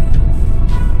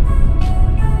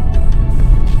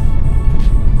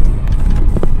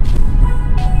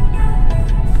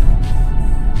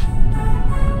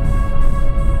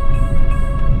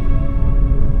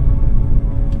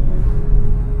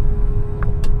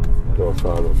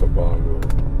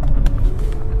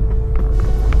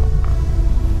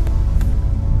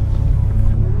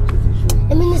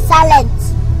 I mean silent.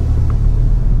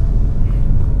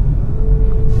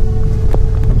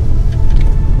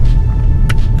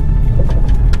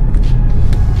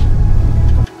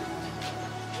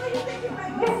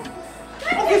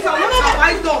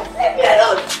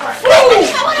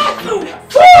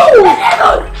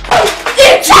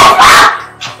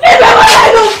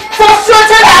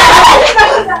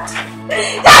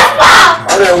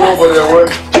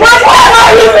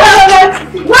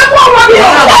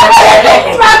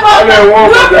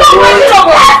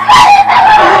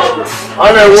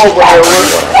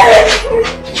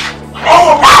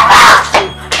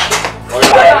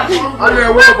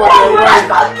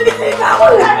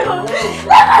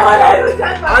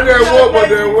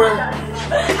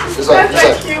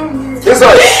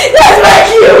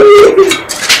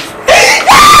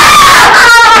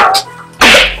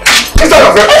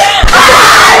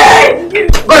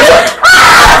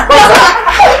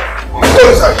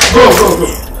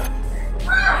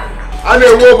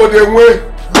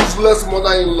 Useless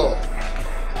mother-in-law.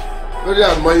 Very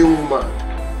annoying woman.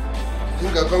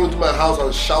 Think I come into my house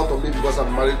and shout on me because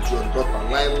I'm married to your daughter.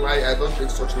 Lie, I don't take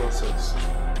such nonsense.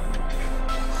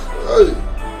 Hey!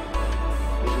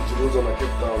 Maybe to those on I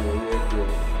kept down on here.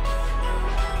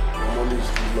 My money is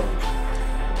too long.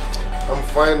 I'm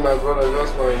fine, my brother,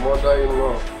 just my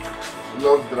mother-in-law. She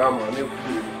loves drama and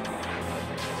everything.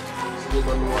 She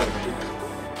doesn't know why.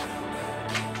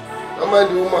 I mind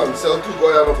the woman, sell 2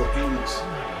 Goyana for 2 weeks.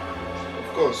 Of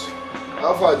course.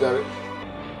 How far, Jerry?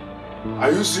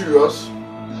 Are you serious?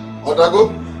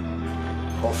 Otago?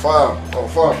 Confirm.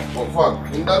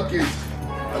 In that case.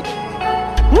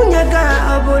 Munyaga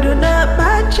obodo na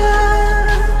bacha,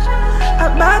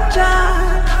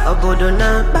 obodo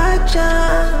na bacha,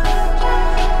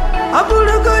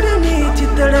 obodo godi ni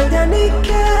titere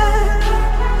janike.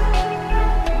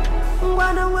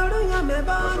 Ngwana weru ya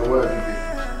meba.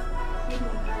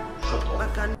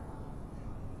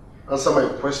 Answer my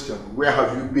question. Where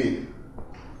have you been?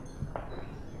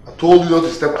 I told you not to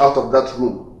step out of that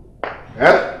room.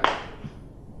 Eh?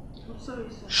 I'm sorry,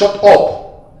 sir. Shut up.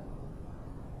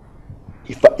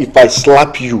 If I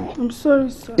slap you. I'm sorry,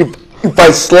 sir. If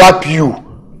I slap you,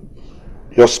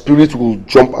 your spirit will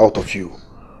jump out of you.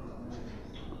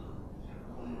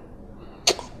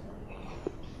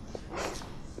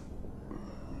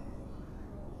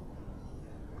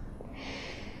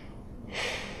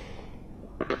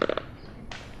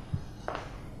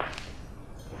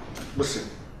 Listen,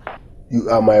 you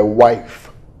are my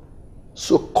wife.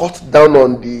 So cut down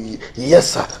on the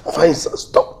yes sir, fine sir.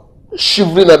 Stop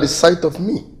shivering at the sight of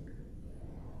me.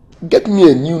 Get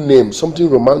me a new name, something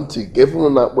romantic.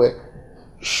 Everyone that way.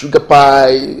 Sugar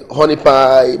pie, honey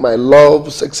pie, my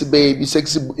love, sexy baby,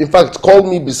 sexy. In fact, call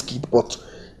me biscuit, but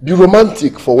be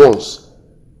romantic for once.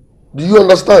 Do you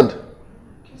understand?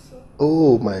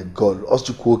 Oh my God,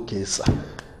 OZONIGBO, sir.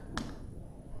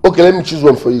 Okay, let me choose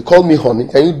one for you. Call me honey.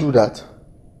 Can you do that?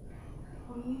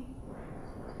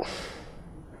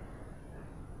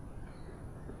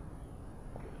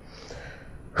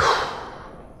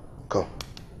 Come.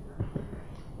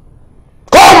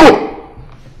 Come!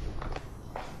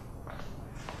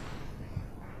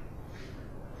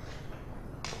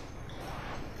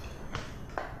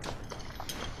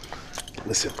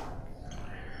 Listen,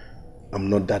 I'm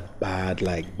not that bad,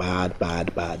 like bad.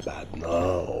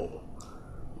 No.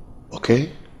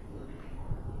 Okay?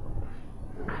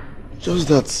 Just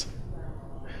that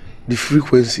the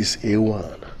frequency is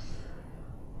A1.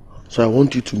 So I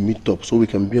want you to meet up so we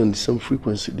can be on the same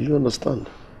frequency. Do you understand?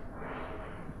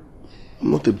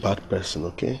 I'm not a bad person,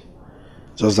 okay?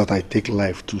 Just that I take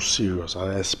life too serious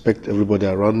and I expect everybody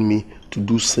around me to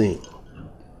do same.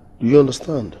 Do you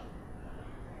understand?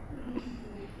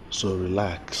 So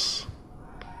relax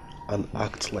and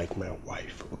act like my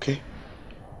wife, okay?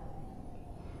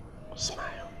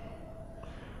 Smile.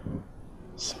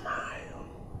 Smile.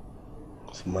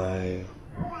 Smile.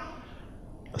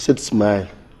 I said smile.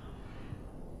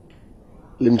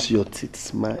 Let me see your teeth.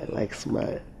 Smile, like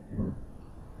smile.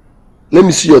 Let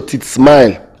me see your teeth.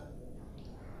 Smile.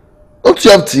 Don't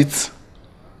you have teeth?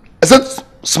 I said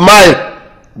smile.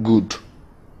 Good.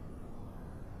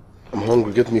 I'm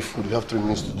hungry. Get me food. You have 3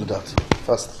 minutes to do that.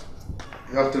 Fast.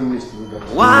 You have 3 minutes to do that.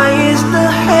 Why is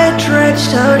the hatred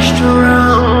so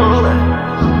strong?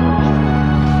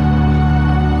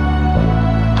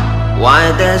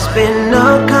 Why there's been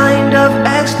no kind of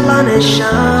explanation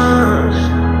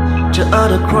to all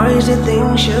the crazy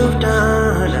things you've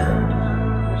done?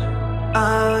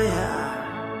 Oh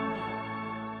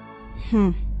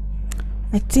yeah.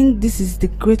 I think this is the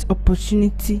great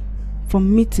opportunity for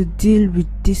me to deal with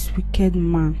this wicked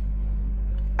man.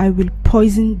 I will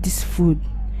poison this food.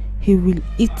 He will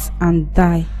eat and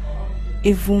die.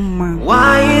 Evil man.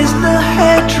 Why is the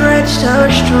hatred so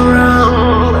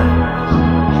strong?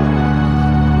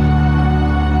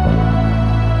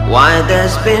 Why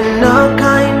there's been no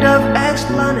kind of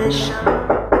explanation?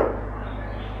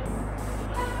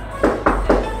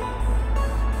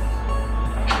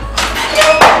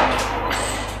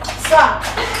 Sir.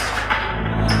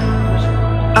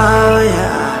 Oh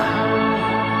yeah.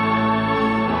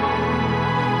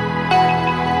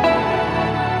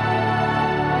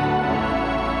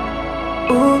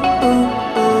 Ooh,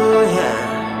 yeah.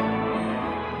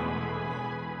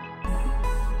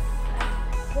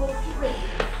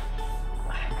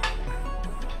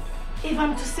 If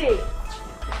I'm to say,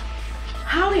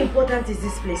 how important is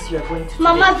this place you are going to?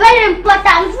 Mama, very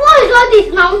important. What is all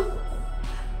this now?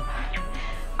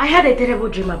 I had a terrible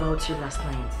dream about you last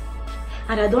night.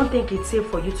 And I don't think it's safe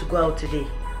for you to go out today.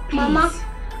 Please. Mama,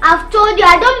 I've told you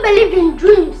I don't believe in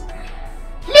dreams.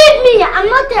 Leave me. I'm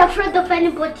not afraid of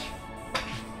anybody.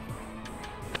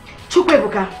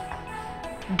 Chukwuebuka,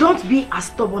 don't be as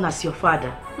stubborn as your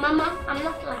father. Mama, I'm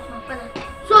not like my father.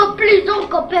 So please don't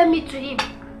compare me to him.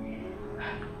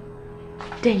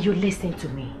 Then you listen to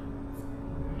me,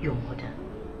 your mother.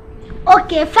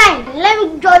 Okay, fine.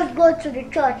 Let me just go to the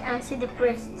church and see the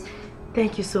priest.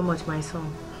 Thank you so much, my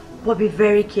son. But be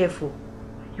very careful.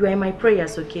 You are in my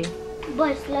prayers, okay?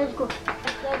 Boys, let's go.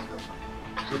 Let's go.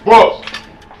 Hey, boss!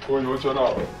 Go on, what's your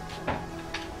name?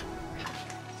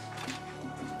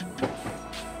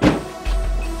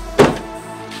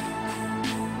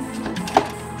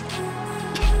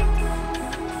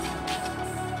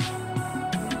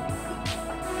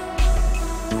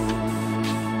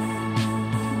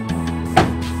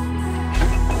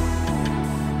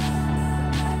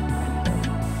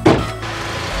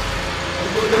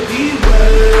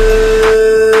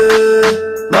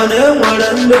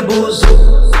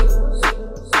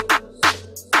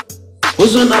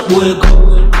 OZOR NIGBO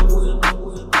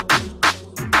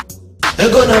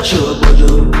ego na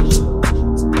chobodo.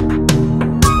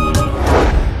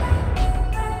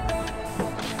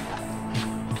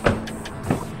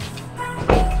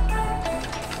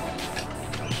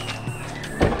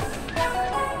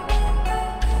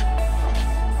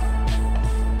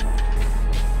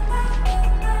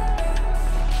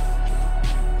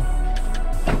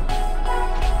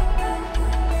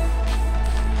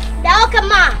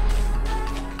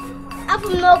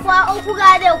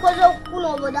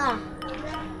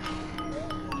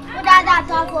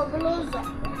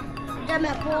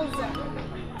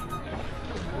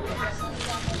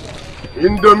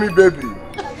 Indomie baby,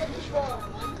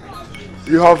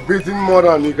 you have beaten more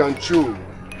than you can chew.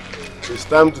 It's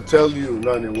time to tell you,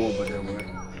 Nani won't but then way.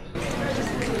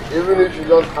 Even if you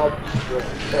don't have your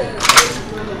head,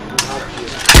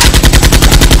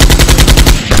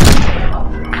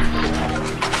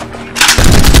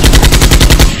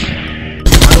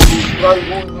 I will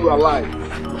strangle you alive.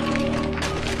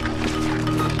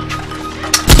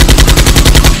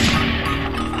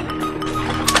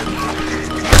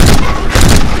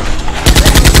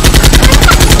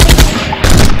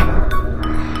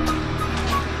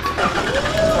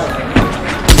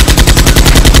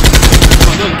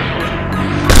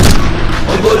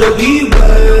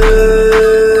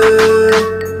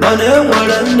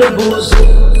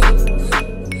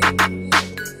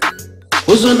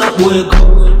 OZOR NIGBO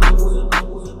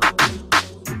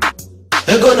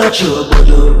ego na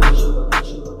chobodo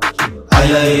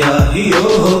ayaya yo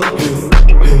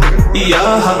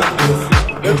yeah.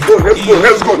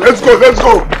 Let's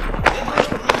go.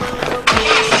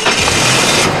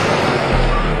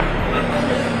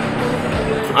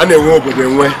 ANAELE obodo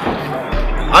enwe.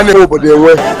 ANAELE obodo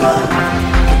enwe.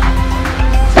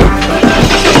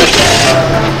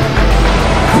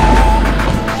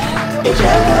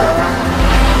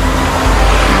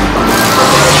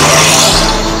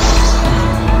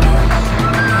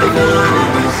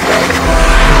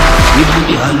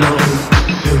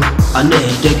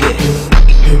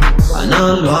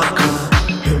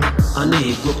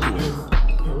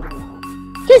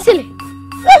 Kinsley,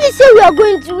 where did you say we are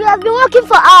going to? We have been working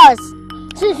for hours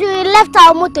since we left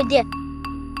our motor there.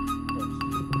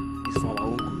 It's for our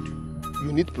own good.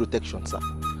 You need protection, sir.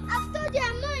 I've told you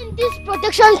I'm not in this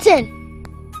protection thing.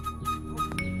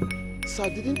 Sir,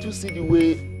 didn't you see the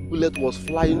way bullet was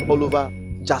flying all over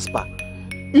Jasper?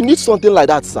 You need something like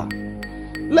that, sir.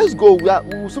 Let's go. We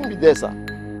will soon be there, sir.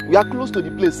 We are close to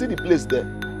the place. See the place there.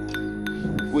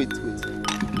 Wait.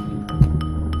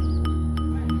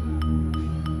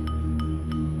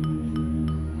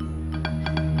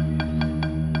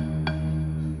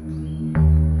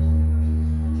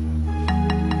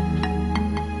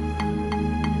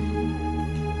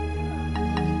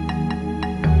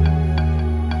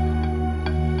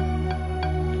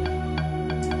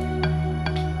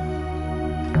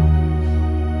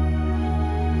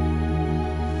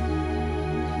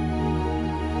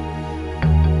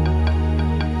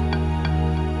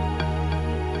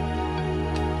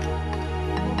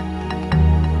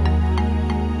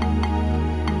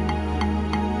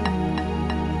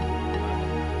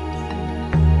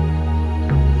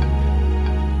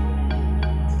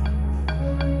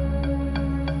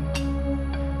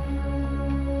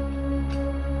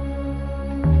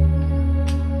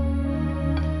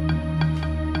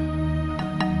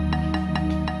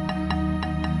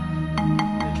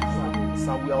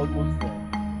 We are almost there.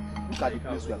 Look at the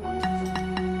place we are going to.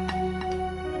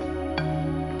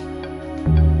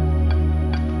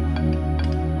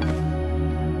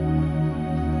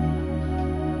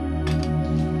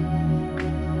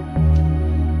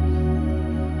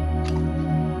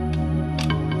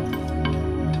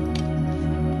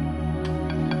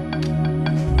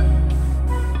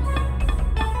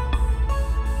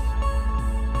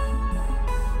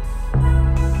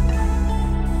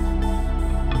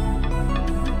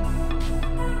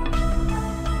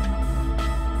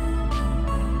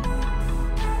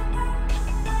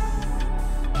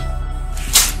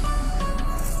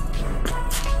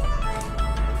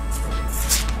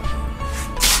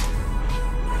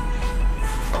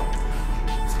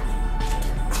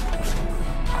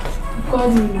 Call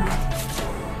me now.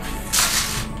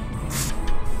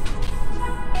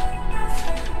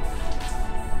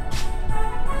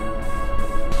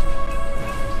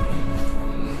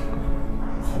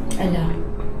 Ella,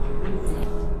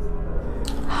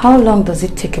 how long does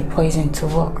it take a poison to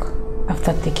work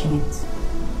after taking it?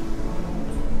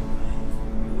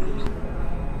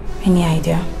 Any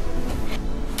idea?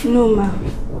 No, ma.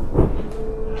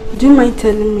 Do you mind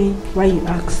telling me why you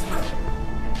asked?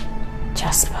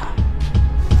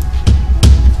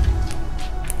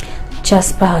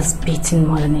 Jasper has beaten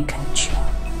more than he can chew.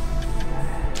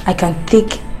 I can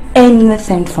take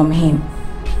anything from him,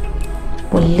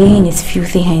 but laying his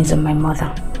filthy hands on my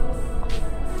mother,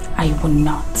 I will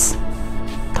not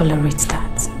tolerate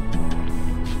that.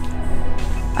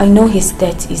 I know his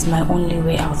death is my only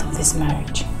way out of this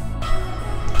marriage,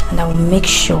 and I will make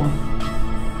sure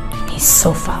he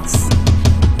suffers.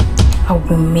 I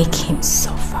will make him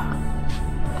suffer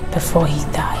before he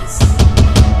dies.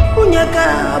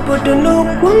 Unyaka abodono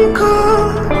kunko.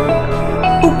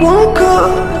 Ukunko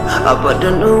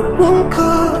abodono kunko.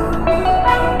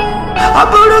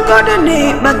 Abolo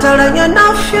kadeni mataranya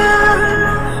nafya.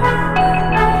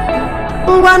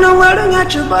 Ngwana wero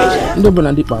nyachuba. Ndo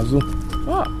bona ndi pazu.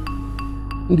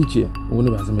 Ndi chie,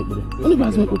 ngone baza mekure. Ngone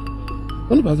baza mekure.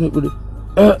 Ngone baza mekure.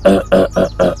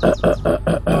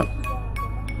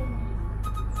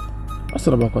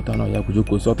 Asara bakota no ya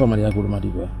kujuko so to mari ya guru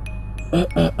madibe.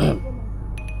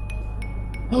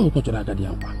 How control agadi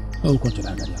ampa? How control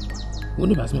agadi ampa?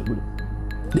 Ngone baza mekure.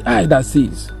 The eye that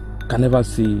sees can never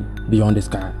see beyond the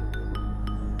sky.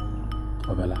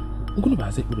 Obela, ngone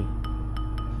baza mekure.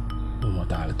 No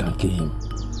mortal can kill him.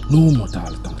 No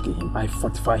mortal can kill him. I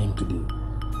fortify him today.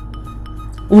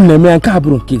 Uneme anka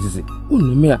aburo nkezi.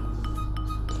 Uneme a.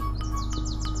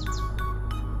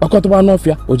 Akotoba no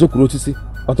fia, ojekuru otisi.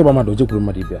 Otoba madu ojekuru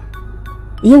madibia.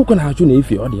 Ihe wuko na hachu na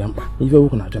ife odi yampa. Ife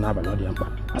wuko na hachu na abali odi yampa.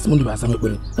 Asmundi ba asame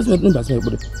ekpere. Asmundi ba asame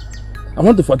ekpere. I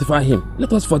want to fortify him.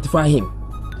 Let us fortify him.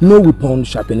 No weapon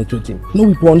shall penetrate him. No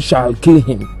weapon shall kill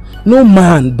him. No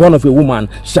man born of a woman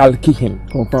shall kill him.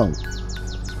 Confirm.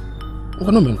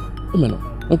 Omeno.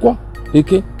 Nkwo,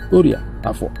 eke, oria,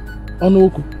 afọ. Ọnụ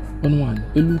okwu, ọnụ nwanyị,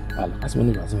 elu, ala. Asị m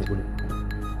onye ga-asị ekpere.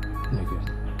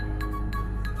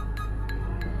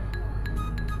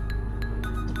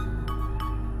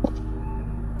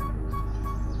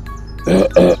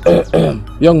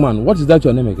 Young man, what is that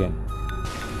your name again?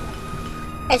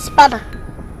 Espana.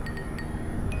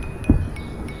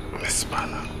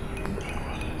 Espana.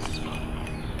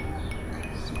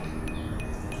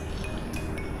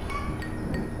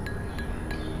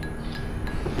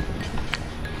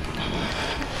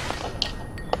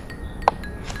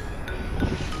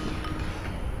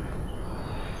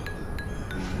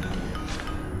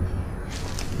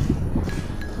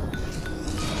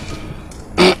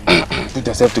 Put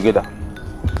yourself together.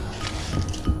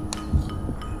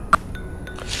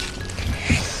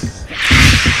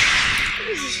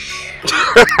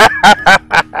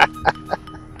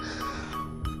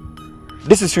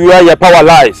 This is where your power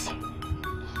lies.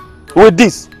 With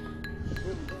this,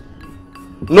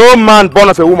 no man born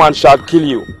of a woman shall kill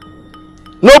you.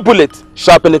 No bullet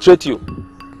shall penetrate you.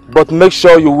 But make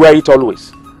sure you wear it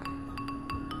always.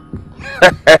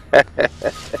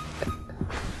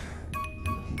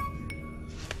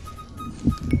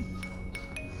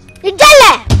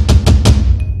 Ijele!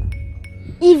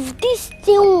 If this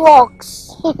thing works,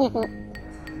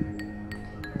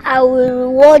 I will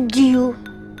reward you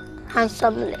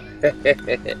handsomely.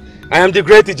 I am the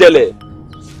great Ijele.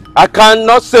 I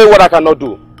cannot say what I cannot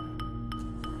do.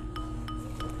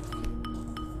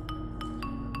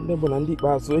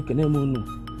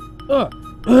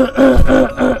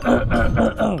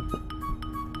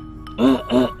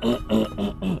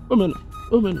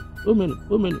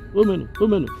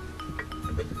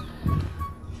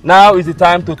 Now is the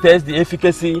time to test the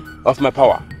efficacy of my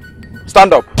power.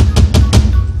 Stand up.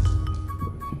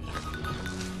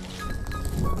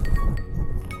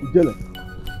 Ijele,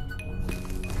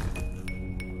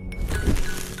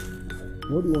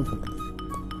 what do you want to do?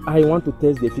 I want to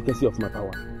test the efficacy of my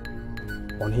power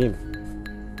on him.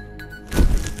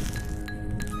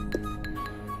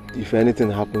 If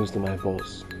anything happens to my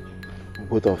boss,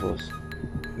 both of us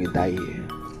will die here.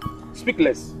 Speak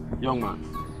less, young man.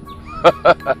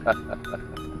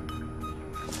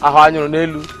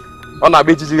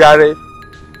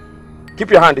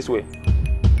 Keep your hand this way.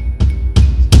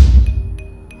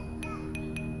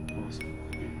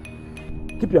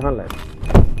 Keep your hand like that.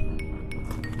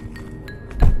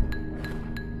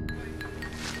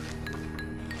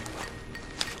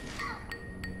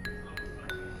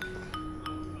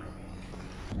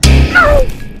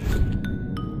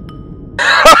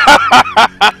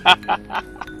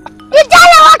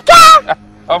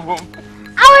 I will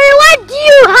reward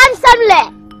you handsomely.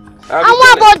 I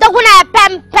want about the one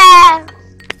pempe.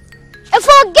 If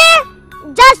forget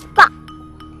Jasper.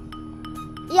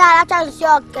 Yeah, that's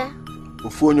okay.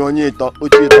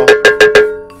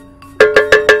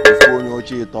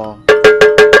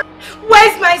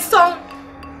 Where's my son?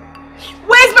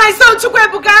 Where's my son,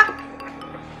 CHIKAMSO?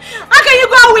 How can you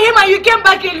go out with him and you came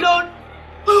back alone?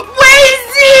 Where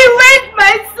is he? Where's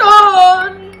my son?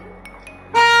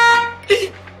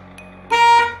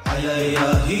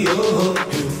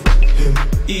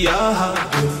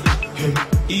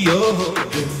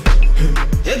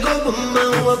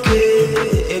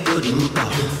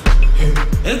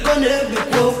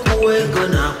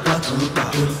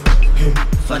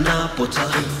 Fana pota,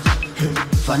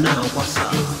 fana wasa,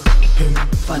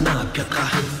 fana pyaka,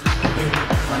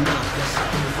 fana pyasa,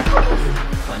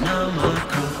 fana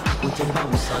maka,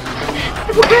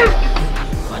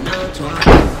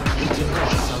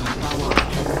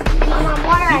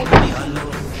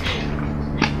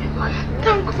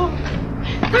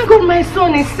 Thank God my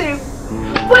son is safe.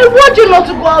 Why want you not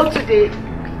to go out today?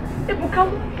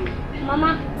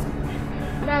 Mama,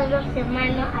 that's just a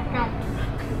minor attack.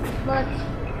 But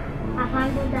I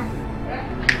handled that.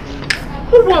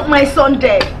 Who wants my son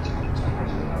dead?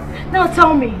 Now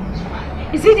tell me,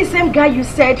 is he the same guy you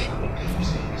said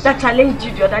that challenged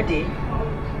you the other day?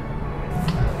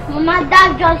 Mama,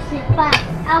 that's just a fact.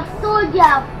 I've told you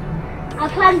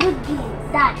I've handled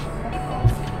that.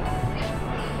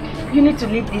 You need to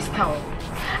leave this town.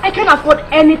 I can't afford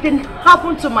anything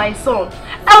happen to my son.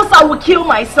 Else I will kill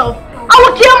myself. I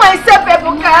will kill myself,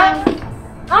 Ebuka.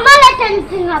 I'm not let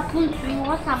anything happen to you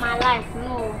once I'm alive.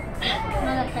 No. I'm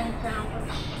not let anything happen.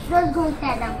 Just go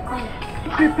inside and come.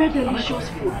 Prepare delicious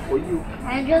food for you.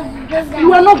 Just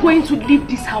you are not going to leave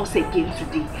this house again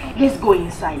today. Let's go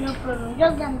inside. No problem.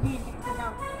 Just go and do it.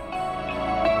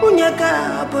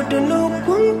 Unyaga abodono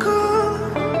kunko,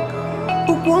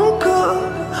 ukunko,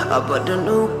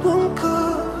 abodono kunko.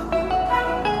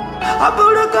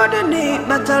 Aboroga deni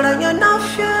batalanya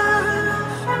nafya.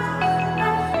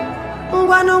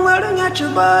 Ngwano ngwaru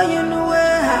nyachuba yenuwe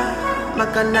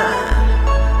makana.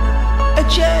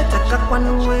 Eche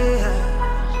takakwanuwe.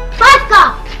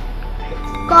 Faster!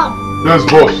 Come. Yes,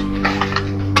 boss.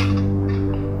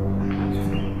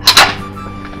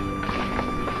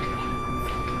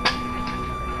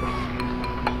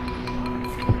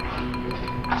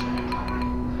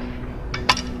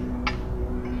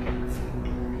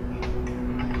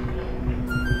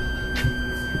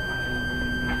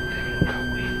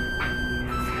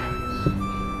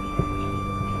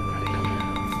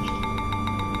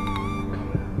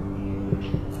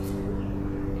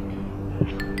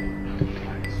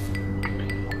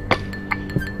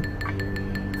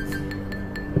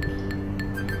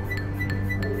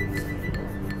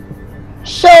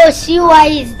 See why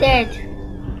he's dead.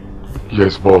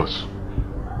 Yes, boss.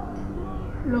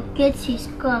 Locate his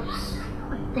corpse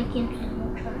and take him to the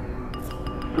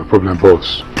mortuary. No problem,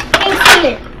 boss.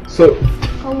 Hey, So.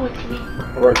 come with me.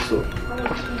 Alright, sir. Come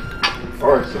with me.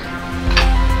 Alright, sir.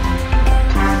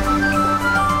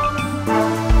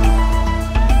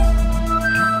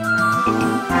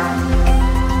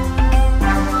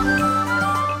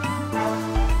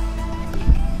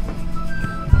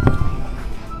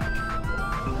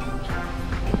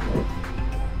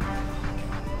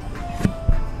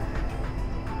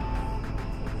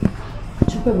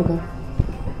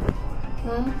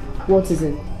 Mom? What is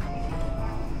it?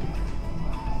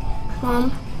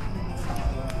 Mom,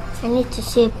 I need to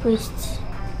see a priest.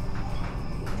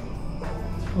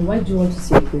 And why do you want to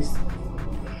see a priest?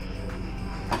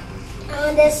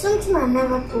 There's something I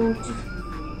never told you.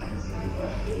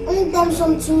 Anytime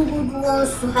something good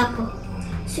wants to happen,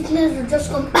 sickness will just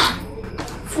come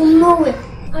from nowhere.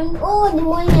 And all the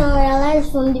money I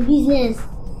realize from the business,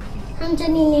 I'm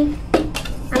telling you,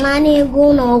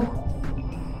 ANAELE now.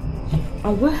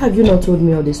 And why have you not told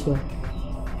me all this while?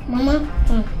 Mama,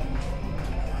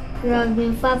 you have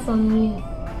been far from me.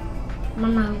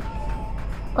 Mama,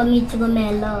 come to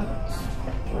my Lord.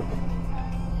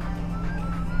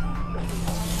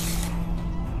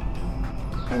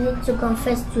 I need to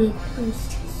confess to a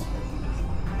priest.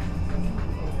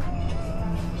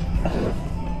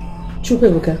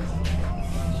 Chukwuebuka,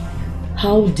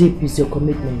 how deep is your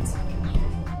commitment?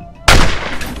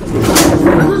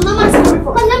 Mama,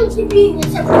 let me keep you in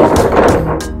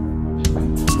yourself.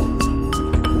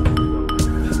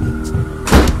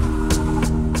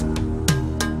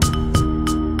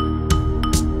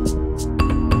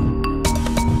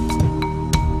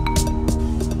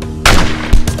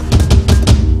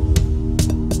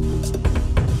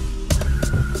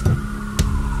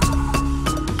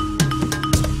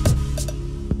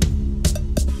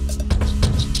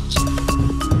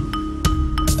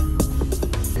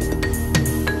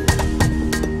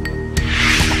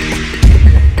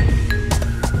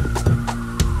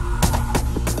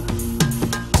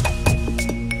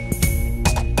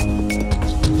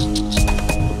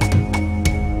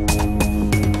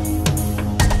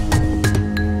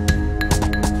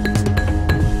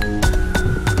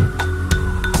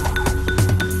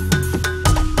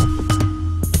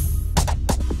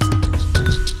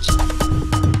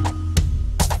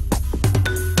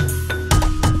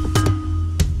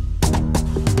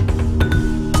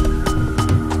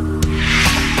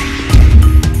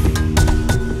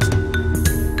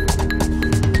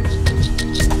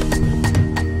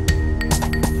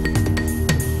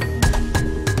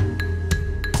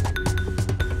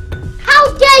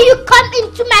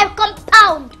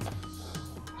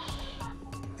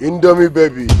 Indomie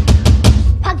baby.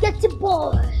 Spaghetti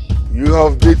boy. You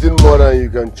have beaten more than you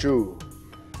can chew.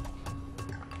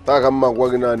 Takamma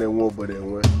gwagina ne nwo obere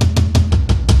nwe.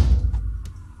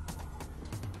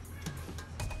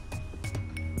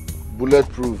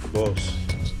 Bulletproof, boss.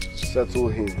 Settle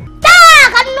him.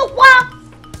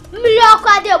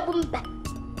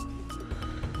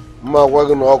 Ma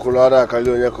gwagina okulu ara akali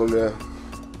onye kolu ya.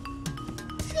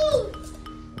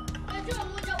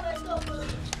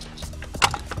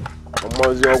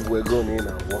 Omozi ogwu ego ni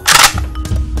na wo.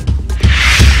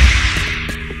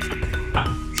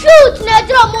 Shoot,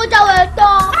 Nedro Moja will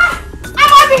talk.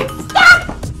 Amadi, stop!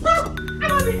 Stop!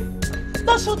 Amadi!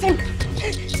 Don't shoot him.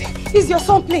 He's your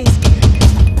son, please.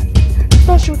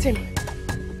 Don't shoot him.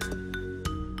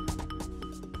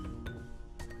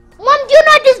 Mom, do you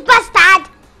know this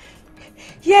bastard?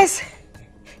 Yes,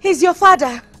 he's your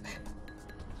father.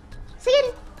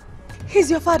 See? He's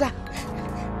your father.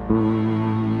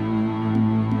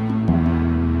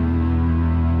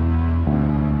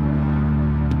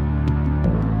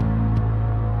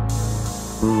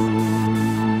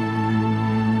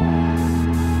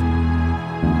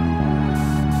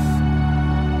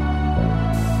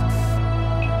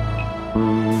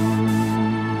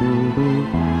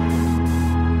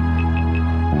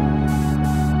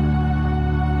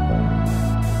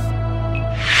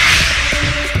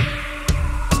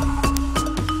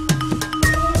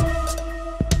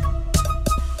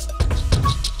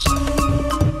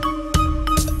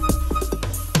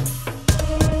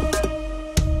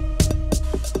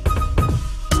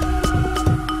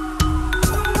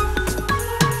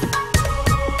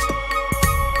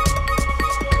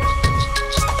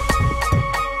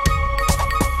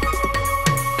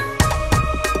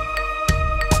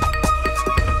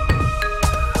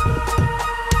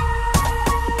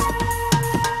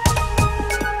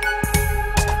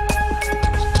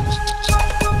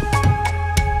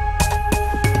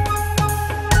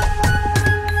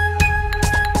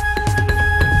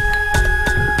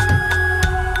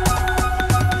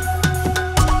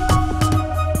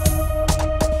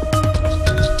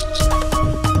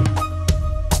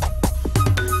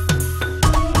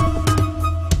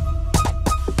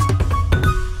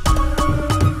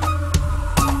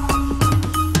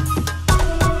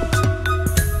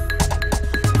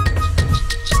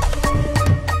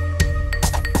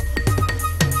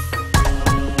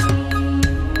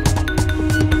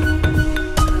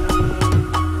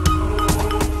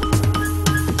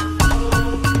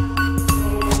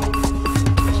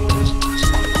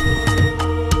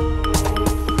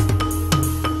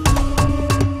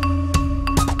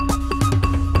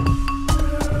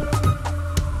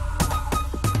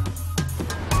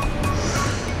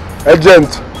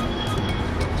 Agent,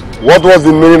 what was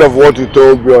the meaning of what you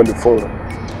told me on the phone?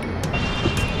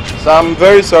 Sir, I'm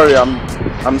very sorry.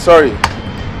 I'm sorry.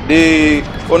 The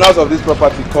owners of this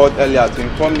property called earlier to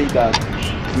inform me that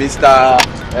Mr.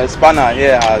 Spanner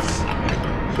here has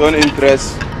shown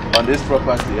interest on this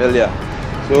property earlier.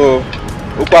 So,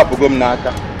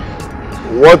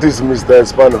 what is Mr.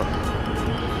 Spanner?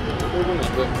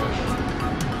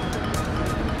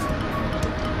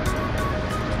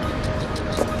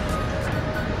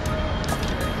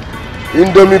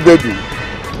 Indomie baby.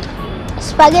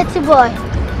 Spaghetti boy.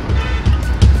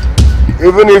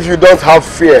 Even if you don't have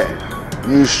fear,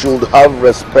 you should have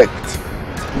respect.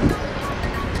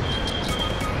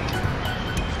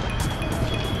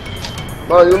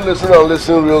 Now you listen and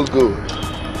listen real good.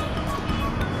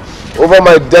 Over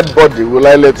my dead body, will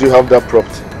I let you have that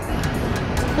property?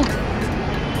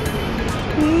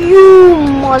 You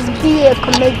must be a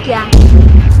comedian.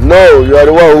 No, you are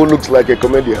the one who looks like a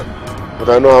comedian. But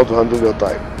I know how to handle your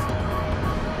type.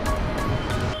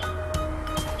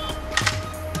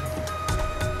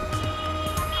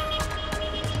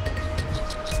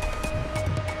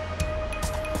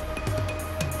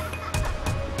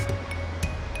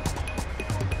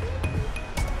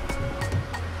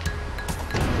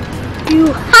 You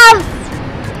have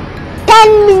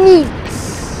 10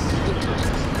 minutes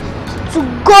to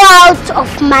go out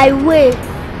of my way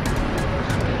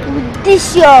with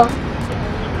this your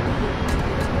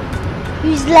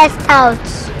useless out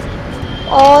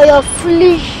or your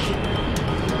foolish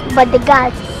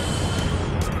bodyguards.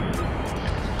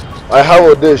 I have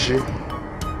Odeshi,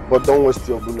 but don't waste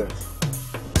your bullets.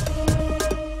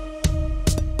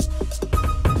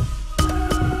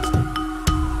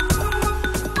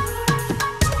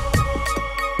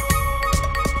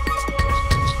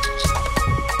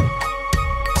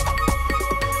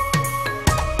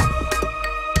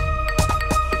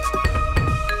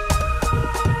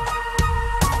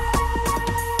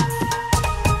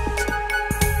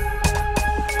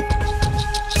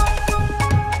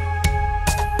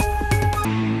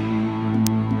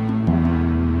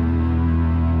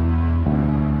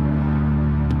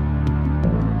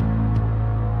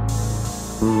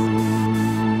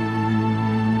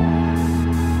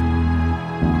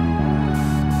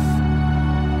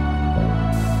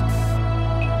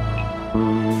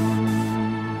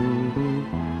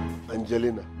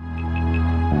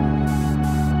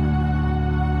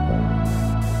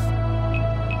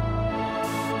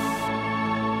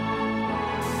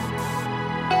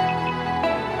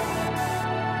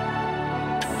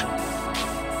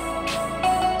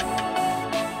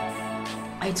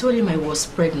 told him I was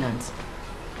pregnant.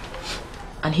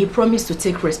 And he promised to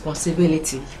take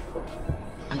responsibility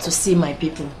and to see my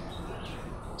people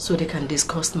so they can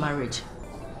discuss marriage.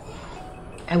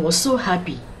 I was so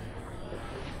happy,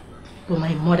 but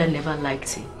my mother never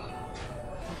liked him.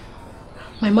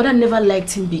 My mother never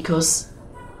liked him because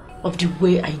of the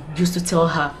way I used to tell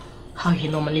her how he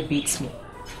normally beats me.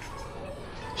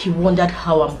 He wondered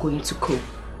how I'm going to cope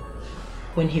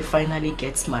when he finally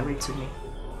gets married to me.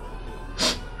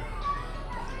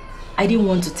 I didn't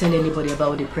want to tell anybody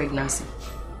about the pregnancy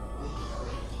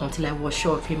until I was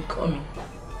sure of him coming.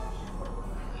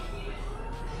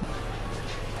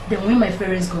 Then when my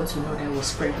parents got to know that I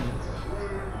was pregnant,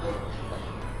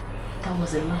 that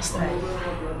was the last time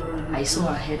I saw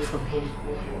or heard from him.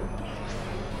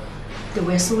 They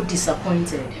were so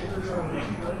disappointed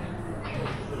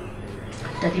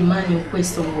that the man in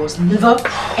question was never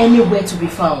anywhere to be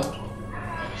found.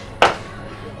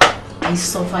 I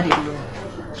suffered alone.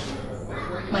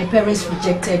 My parents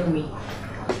rejected me.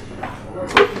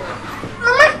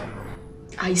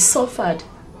 I suffered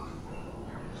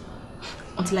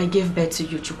until I gave birth to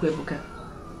you, Chukwuebuka.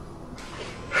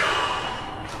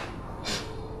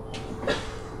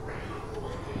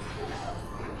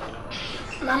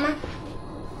 Mama,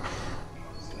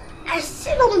 I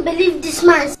still don't believe this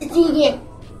man sitting here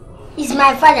is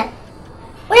my father.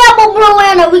 When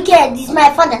you're wicked, is my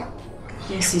father.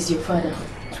 Yes, he's your father.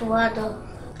 To what?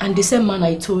 And the same man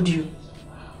I told you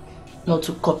not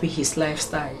to copy his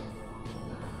lifestyle.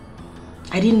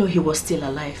 I didn't know he was still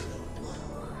alive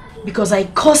because I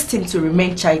caused him to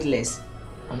remain childless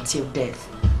until death.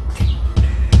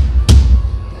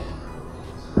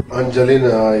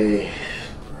 Angelina, I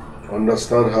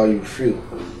understand how you feel.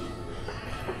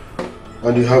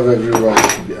 And you have every right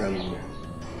to be angry.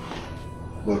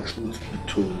 But truth be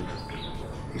told,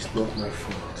 it's not my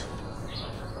fault.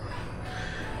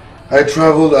 I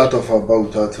traveled out of Aba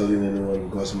without telling anyone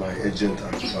because my agent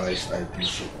advised I do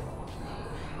so.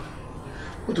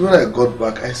 But when I got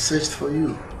back, I searched for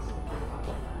you.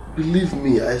 Believe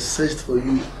me, I searched for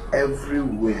you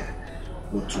everywhere,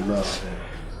 but to no avail.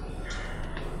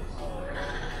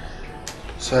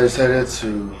 So I decided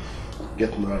to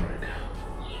get married.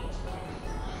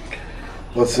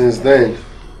 But since then,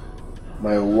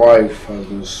 my wife has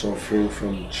been suffering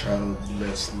from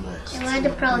childlessness. Am I the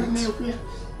proud milk?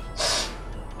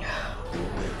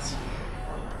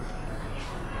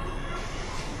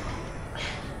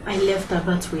 I left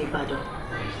Aba to Ibadan.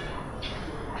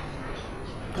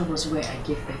 That was where I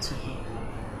gave birth to him.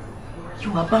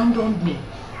 You abandoned me.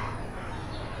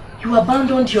 You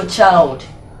abandoned your child.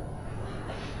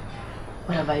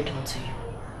 What have I done to you?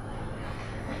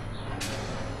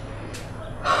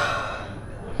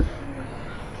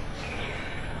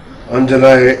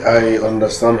 Angela, I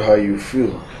understand how you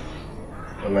feel.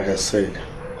 And like I said,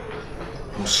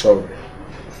 I'm sorry.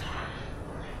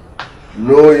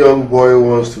 No young boy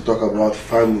wants to talk about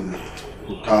family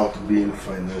without being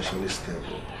financially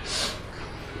stable.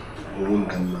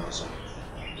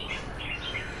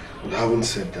 But having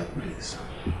said that, please,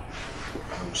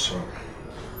 I'm sorry.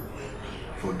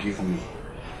 Forgive me.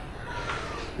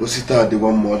 Osita the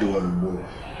one more, the one more.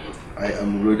 I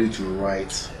am ready to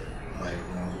right my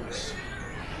wrongs.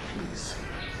 Please,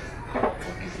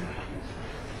 forgive me.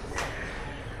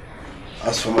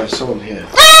 As for my son here,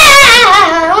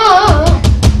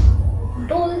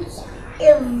 don't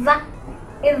ever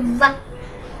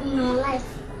in your life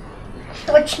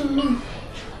touch me.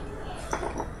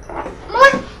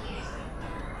 Mom,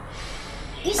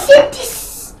 you see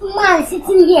this man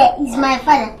sitting here is my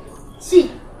father.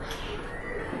 See,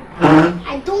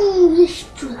 I don't wish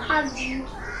to have you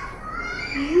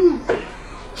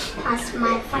as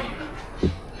my father.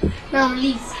 Now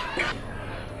leave.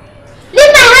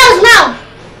 Leave my house now!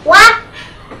 What?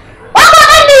 What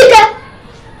about me?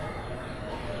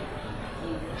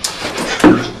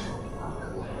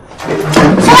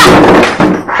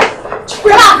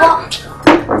 Bravo!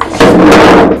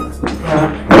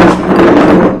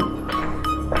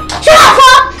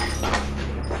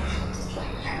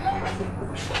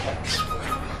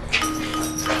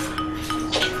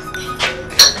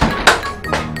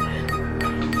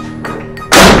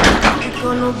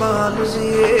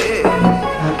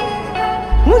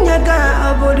 Munyaga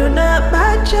abodona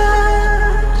bacha,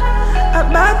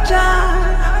 abacha,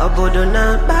 abodona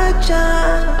bacha,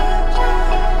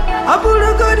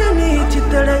 abulogode ni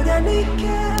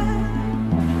chiteleganike.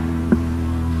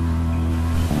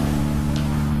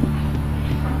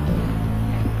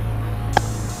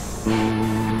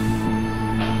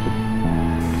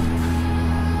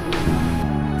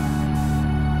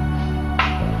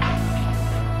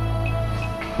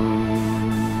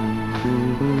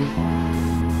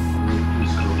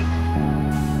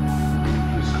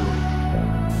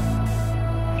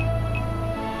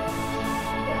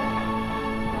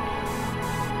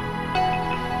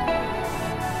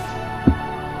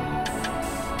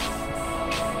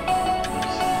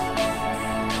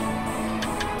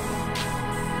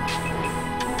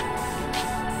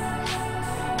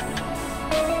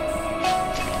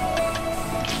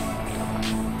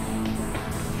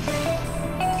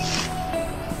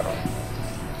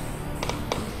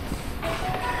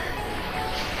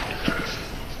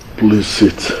 Please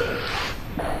sit.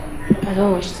 I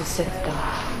don't wish to sit down.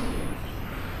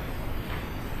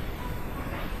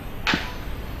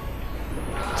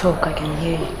 Talk, I can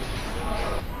hear you.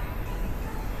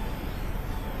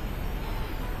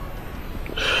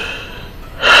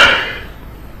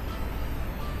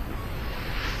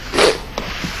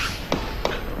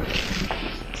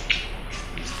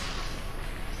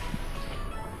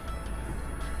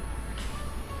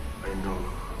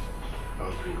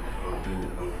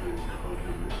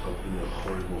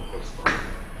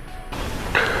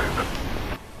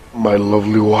 My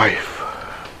lovely wife,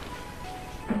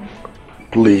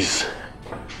 please,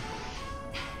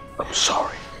 I'm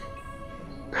sorry.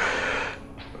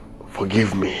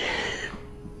 Forgive me.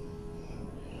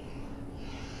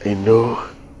 I know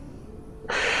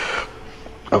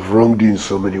I've wronged you in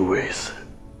so many ways.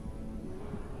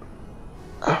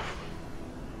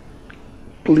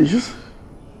 Please,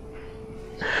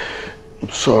 I'm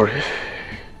sorry.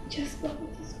 Just what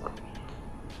is going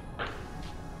on?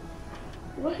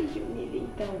 Why are you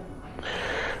kneeling down?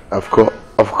 I've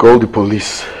called the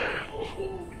police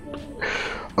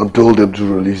and told them to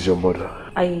release your mother.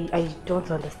 I don't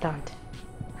understand.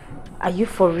 Are you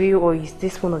for real or is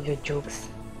this one of your jokes?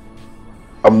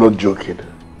 I'm not joking.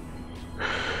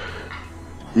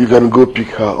 You can go pick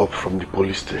her up from the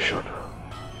police station.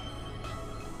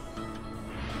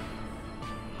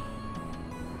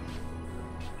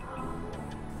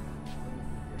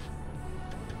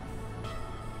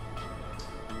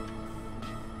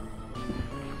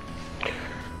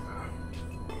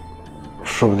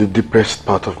 From the deepest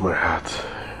part of my heart,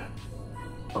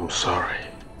 I'm sorry.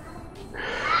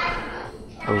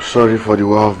 I'm sorry for the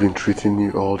way I've been treating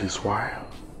you all this while.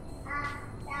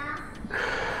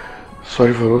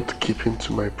 Sorry for not keeping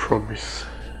to my promise.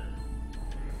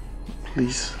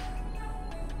 Please,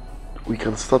 we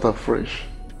can start afresh.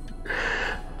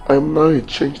 I am now a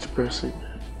changed person.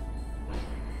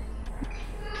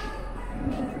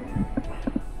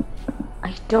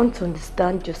 I don't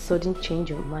understand your sudden change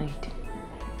of mind.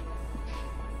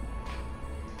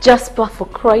 Jasper, for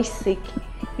Christ's sake,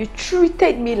 you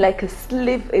treated me like a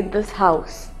slave in this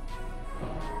house.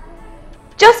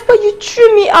 Jasper, you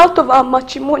threw me out of our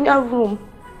matrimonial room.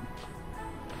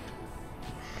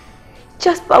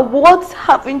 Jasper, what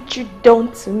haven't you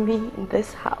done to me in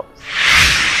this house?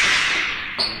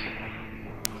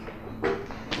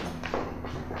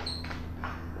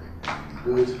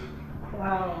 Good.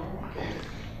 Wow.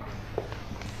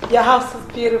 Your house is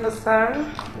beautiful,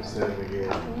 sir. Let's have it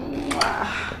again. Wow.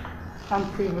 I'm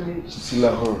privileged. Still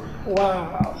at home.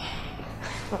 Wow.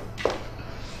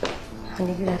 I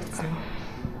neglect him.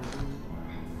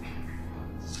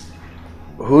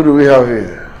 Who do we have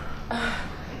here?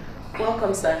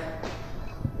 Welcome, sir.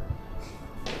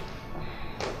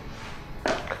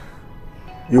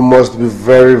 You must be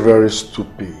very, very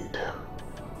stupid.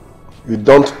 You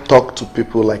don't talk to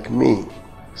people like me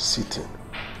sitting.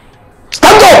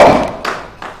 Stand up!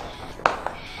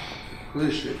 Who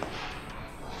is she?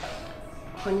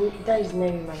 Honey, that is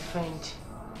Mary, my friend.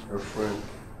 Your friend?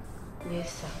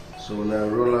 Yes, sir. So when I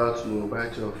roll out, you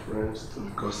invite your friends to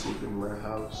gossip in my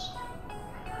house.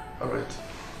 Alright,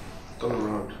 turn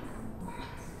around.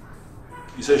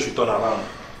 You said you should turn around.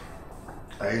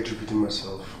 I hate repeating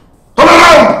myself. Turn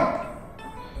around!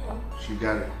 She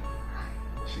got it.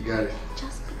 She got it.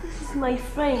 Jasper, this is my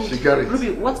friend. She got it.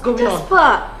 Ruby, what's going on?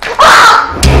 Jasper!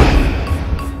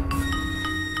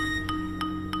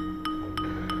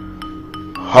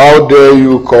 How dare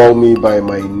you call me by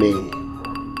my name?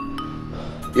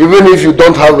 Even if you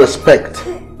don't have respect,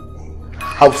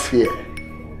 have fear.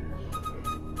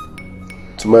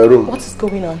 To my room. What is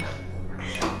going on?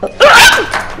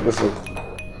 Listen.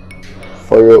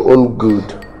 For your own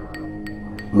good,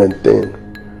 maintain.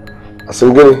 I said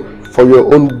again, for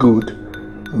your own good,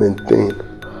 maintain.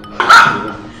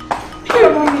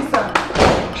 Here, mommy, sir.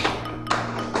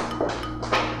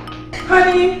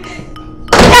 Honey.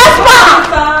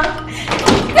 Jasper!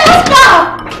 Jasper!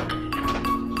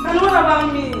 And what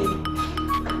about me?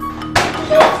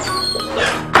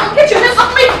 Get your hands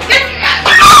off me!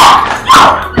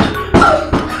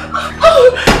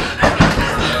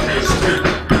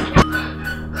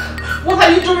 What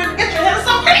are you doing? Get your hands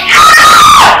off me!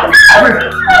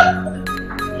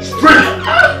 Straight!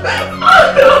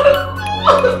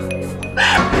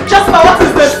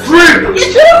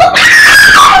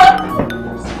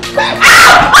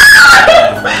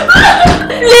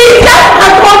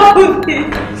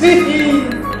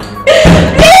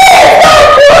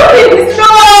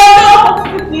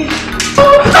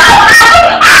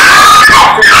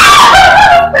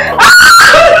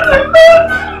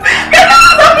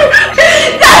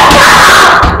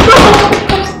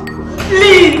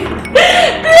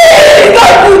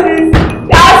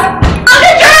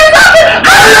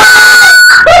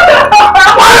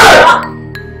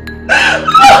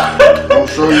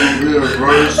 You're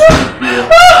very stupid.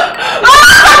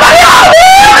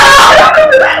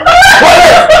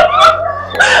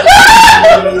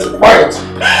 Quiet!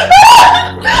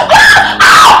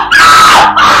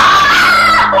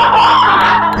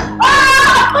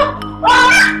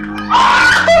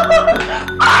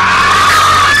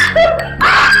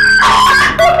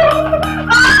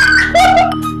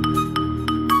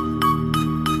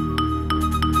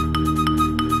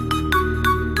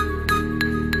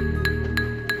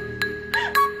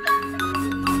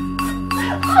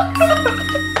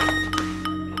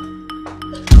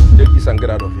 Take this and get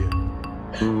out of here.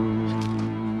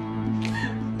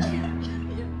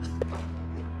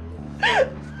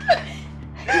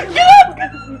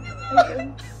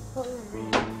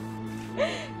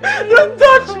 Don't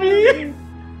touch me!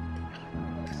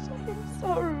 I'm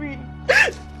sorry.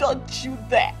 Don't you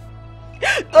dare!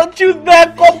 Don't you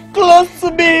dare come close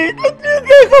to me! Don't you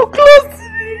dare come close to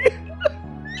me!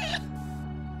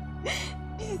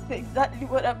 This is exactly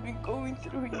what I've been going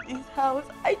through in this house.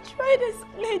 I tried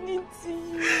explaining to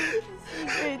you.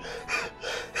 Wait.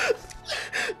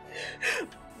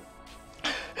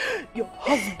 Your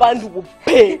husband will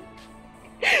pay.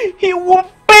 He will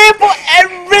pay for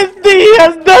everything he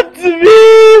has done to me.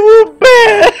 He will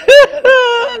pay.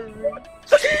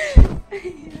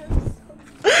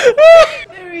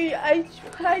 Mary, I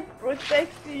tried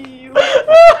protecting you. I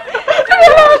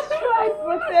tried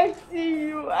protecting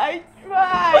you. I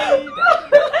tried.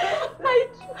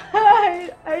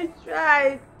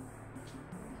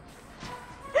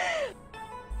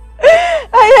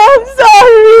 I am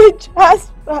sorry,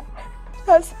 Jasper.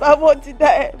 Jasper, what did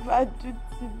I ever do to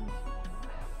you?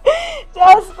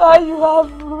 Jasper, you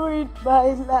have ruined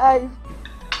my life.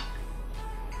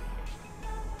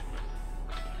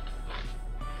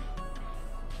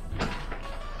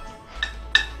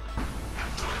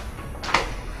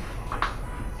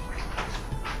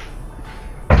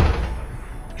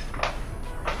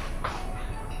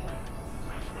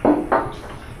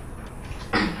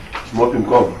 Smoke him,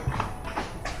 come.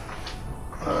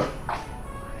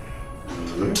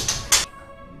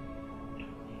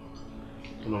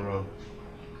 Turn around.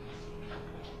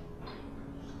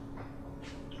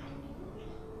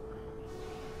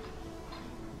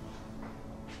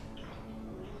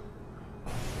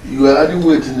 You are adding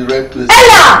weight in the right place.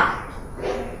 Ella!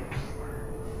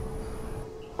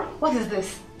 What is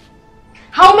this?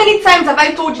 How many times have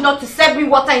I told you not to serve me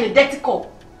water in a dirty cup?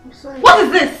 I'm sorry. What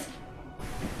is this?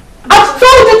 I've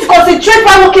told you to concentrate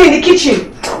while working in the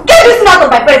kitchen. Get this thing out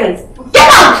of my presence. Get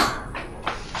out!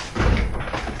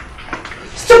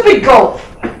 Stupid girl.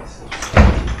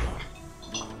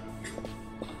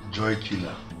 Joy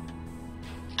killer.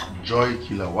 Joy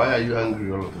killer. Why are you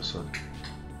angry all of a sudden?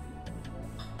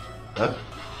 Huh?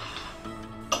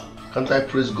 Can't I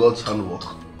praise God's handwork?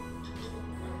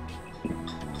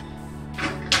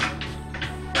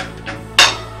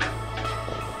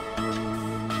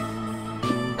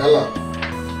 Ella.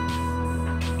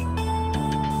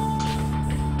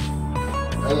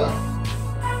 Ella.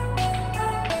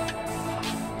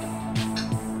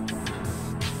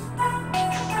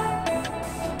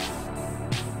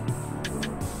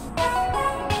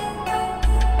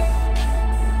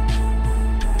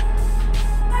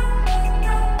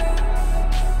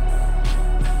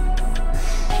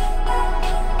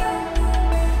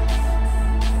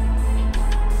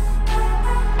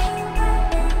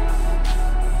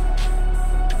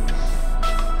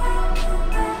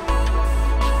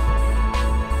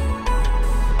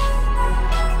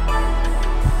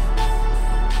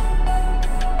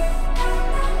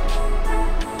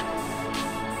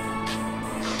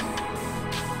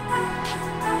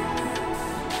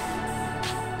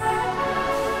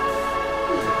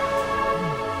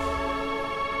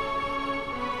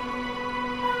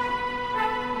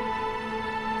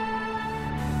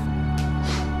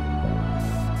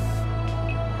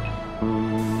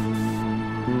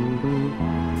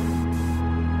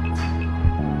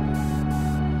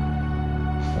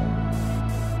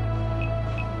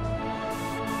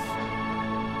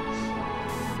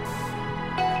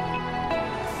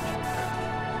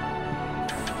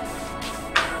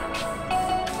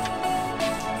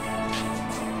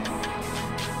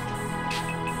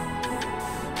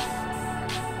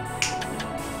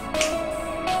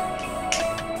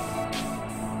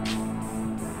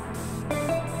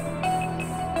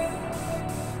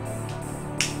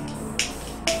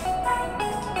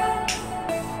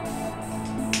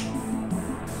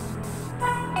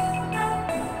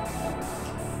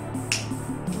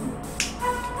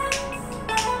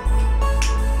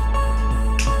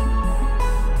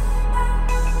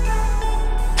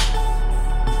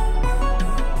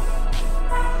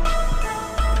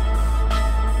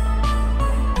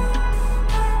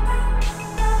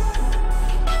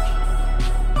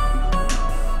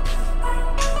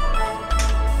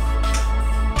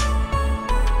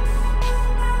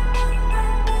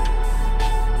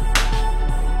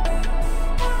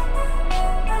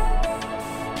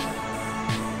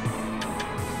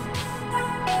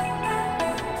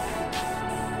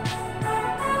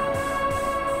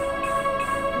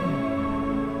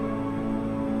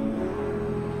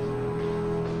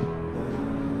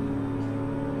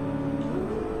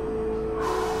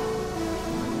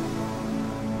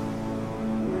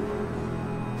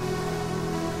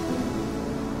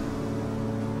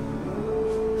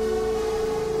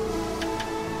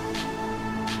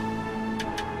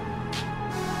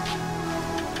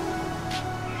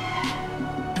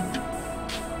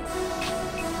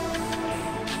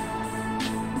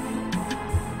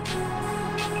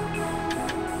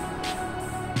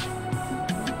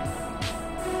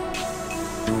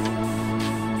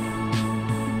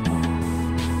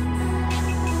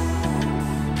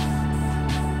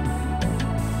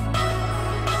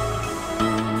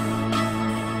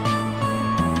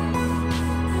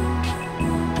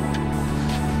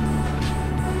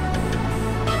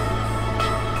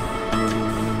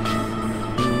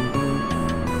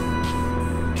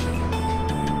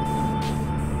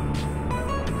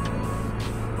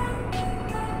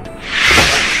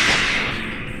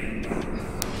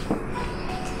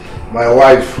 My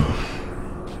wife.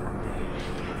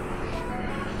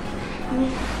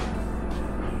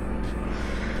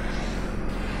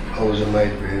 How was your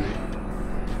night, baby?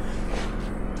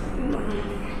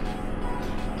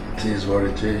 It is what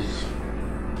it is.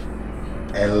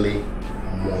 Early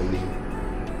morning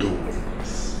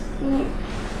doings.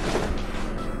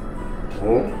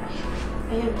 Oh?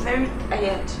 I am very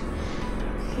tired.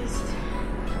 First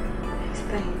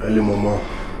time. Early mama.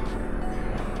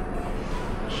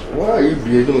 Why are you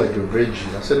behaving like a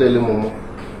virgin? I said early mama.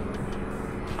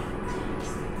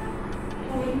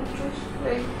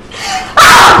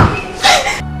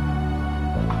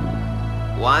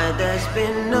 Why there's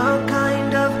been no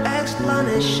kind of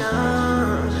explanation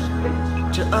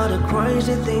to all the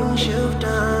crazy things you've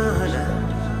done.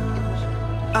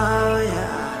 Oh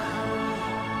yeah.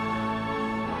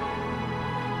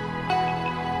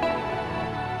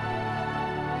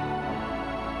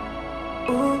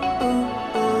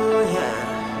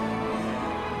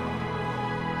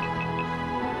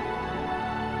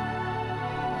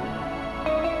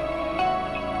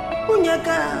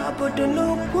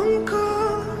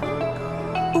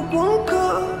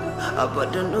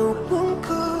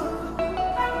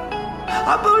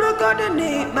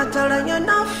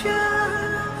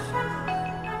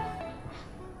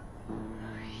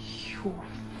 You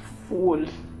fool.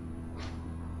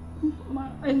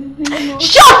 I didn't know.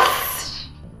 Shut up!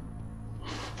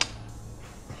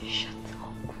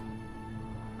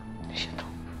 Shut up.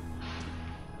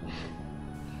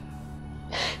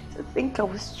 To think I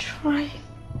was trying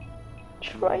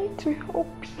to help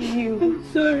you. I'm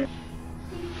sorry.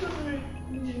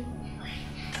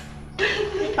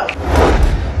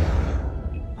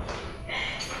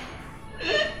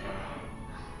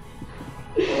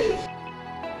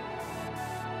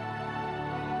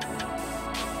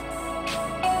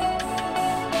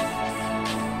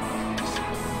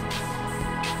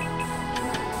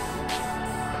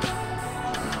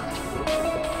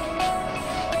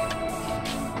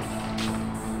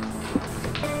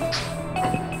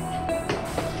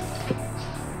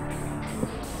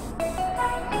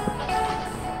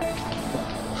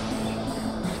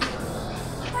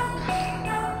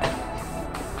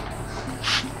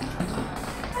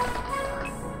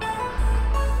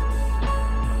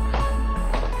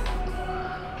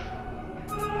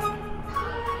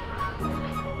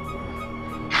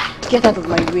 Get out of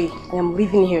my way. I am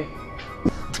leaving here.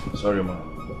 Sorry, ma'am.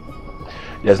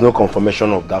 There's no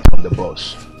confirmation of that from the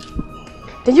boss.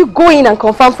 Then you go in and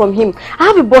confirm from him. I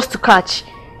have a boss to catch.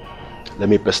 Let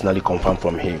me personally confirm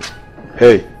from him.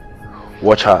 Hey,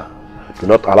 watch her. Do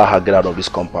not allow her to get out of this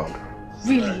compound.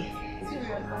 Really?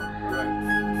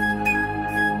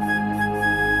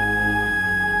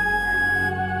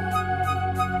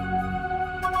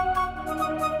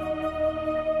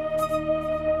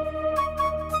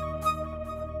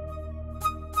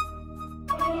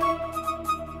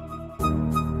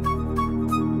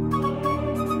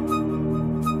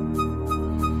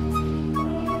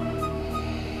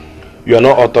 You are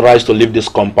not authorized to leave this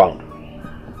compound.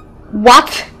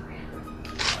 What?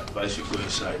 I advise you go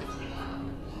inside.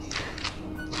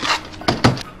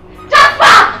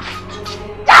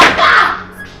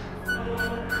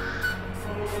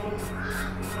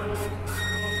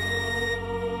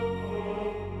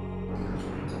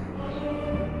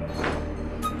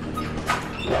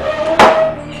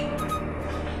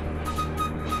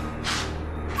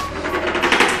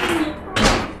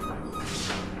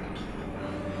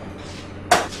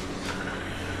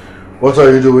 What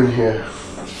are you doing here?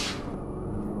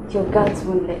 Your guards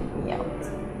won't let me out.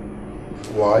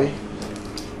 Why?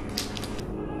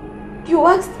 You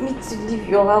asked me to leave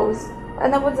your house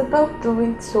and I was about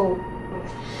doing so.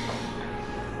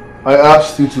 I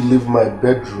asked you to leave my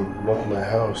bedroom, not my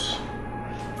house.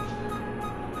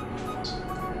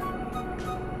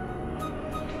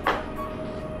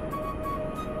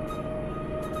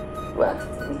 You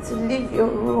asked me to leave your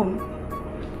room.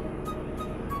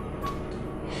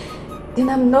 Then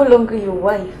I'm no longer your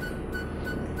wife,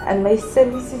 and my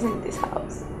services in this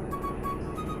house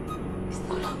is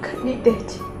no longer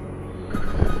needed.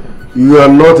 You are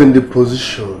not in the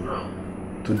position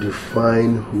to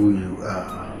define who you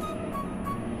are.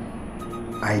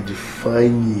 I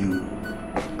define you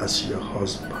as your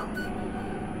husband.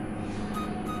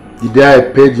 The day I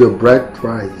paid your bride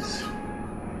price,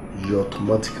 you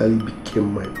automatically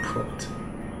became my property.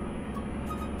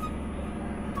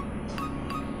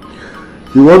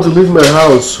 You want to leave my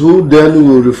house, who then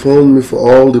will refund me for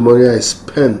all the money I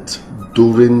spent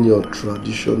during your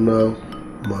traditional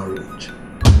marriage?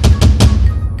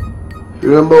 You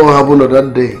remember what happened on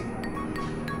that day?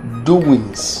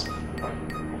 Doings,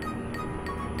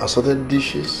 assorted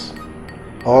dishes,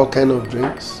 all kind of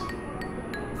drinks.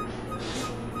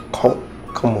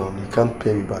 Come on, you can't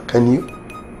pay me back, can you?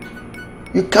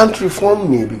 You can't refund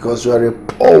me because you are a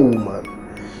poor woman.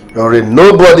 You're a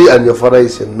nobody and your father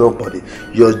is a nobody.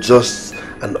 You're just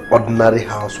an ordinary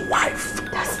housewife.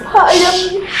 That's why I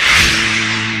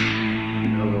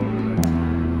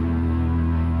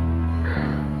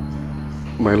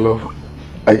am. My love,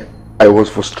 I was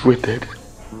frustrated.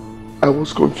 I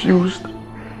was confused.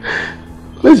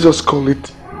 Let's just call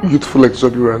it youthful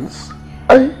exuberance.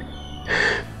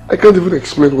 I can't even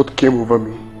explain what came over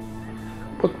me.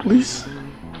 But please,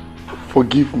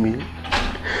 forgive me.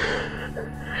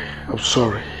 I'm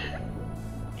sorry.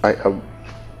 I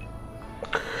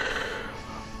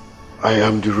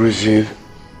am the reason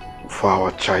for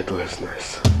our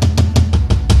childlessness.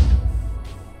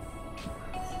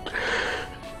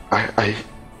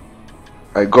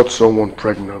 I got someone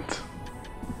pregnant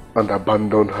and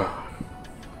abandoned her.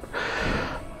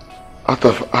 Out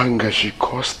of anger, she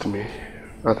cursed me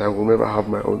that I will never have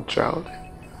my own child.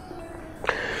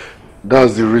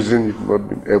 That's the reason you've not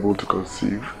been able to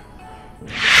conceive.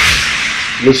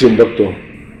 Listen, doctor,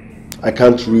 I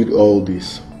can't read all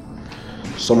this.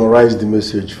 Summarize the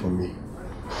message for me.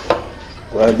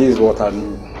 Well, this is what I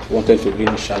wanted to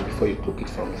really share before you took it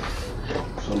from me.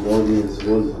 Some audience,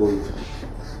 what's going to?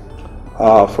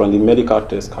 From the medical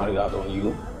test carried out on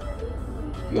you,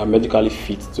 you are medically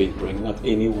fit to impregnate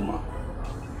any woman.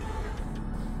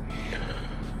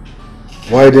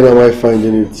 Why then am I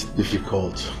finding it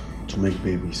difficult to make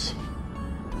babies?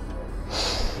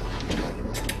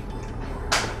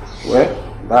 Well,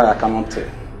 that I cannot tell.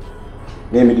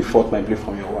 Maybe the fault might be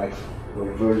from your wife.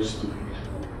 You're very stupid.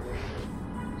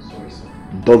 Sorry, sir.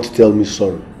 Don't tell me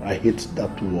sorry. I hate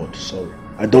that word, sorry.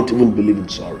 I don't even believe in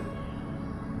sorry.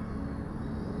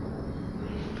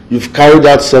 You've carried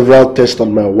out several tests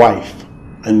on my wife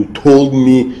and you told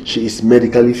me she is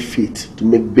medically fit to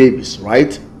make babies,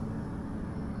 right?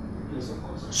 Yes, of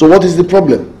course. So what is the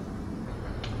problem?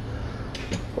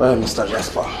 Well, Mr.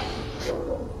 Jasper,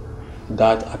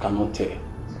 that I cannot tell.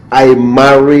 I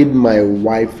married my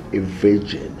wife a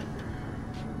virgin.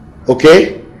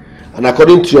 Okay? And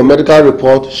according to your medical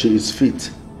report, she is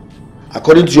fit.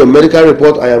 According to your medical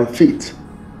report, I am fit.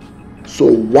 So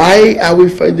why are we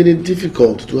finding it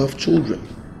difficult to have children?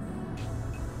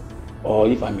 Or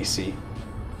if I may say,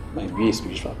 might be a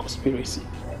spiritual conspiracy.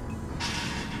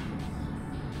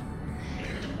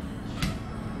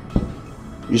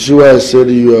 You see why I said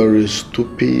you are a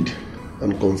stupid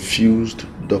and confused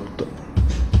doctor?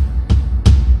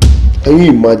 Can you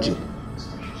imagine?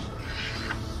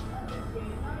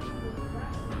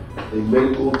 A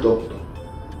medical doctor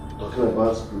talking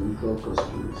about spiritual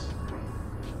conspiracy.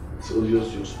 It's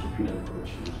obvious you're stupid and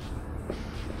confused.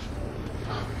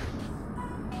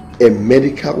 A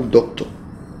medical doctor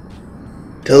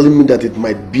telling me that it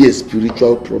might be a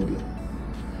spiritual problem.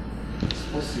 It's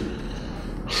possible.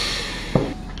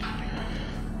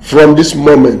 From this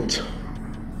moment,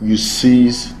 you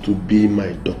cease to be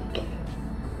my doctor.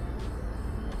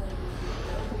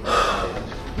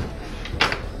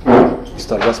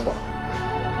 Mr. Jasper.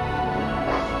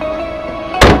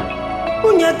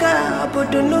 Unyaga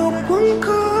abodono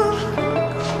punko,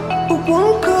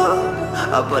 upunko,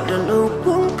 abodono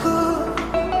punko.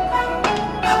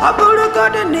 Aboroga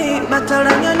deni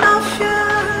mataranya nafya.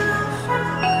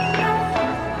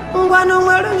 Ngwano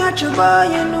weru nyachuba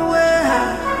yenuwe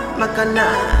makana.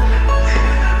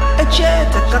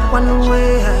 Echeta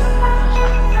kakwanuwe.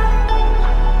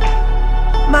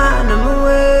 Mana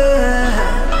muwe.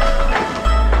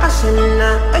 Asena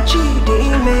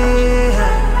echidime.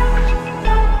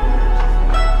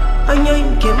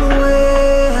 Anyam kemuwe.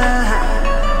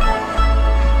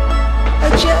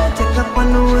 Echeta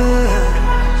kakwanuwe.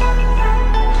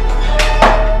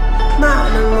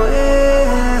 Mana muwe.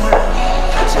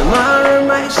 Tomorrow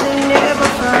might seem never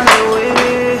far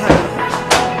away.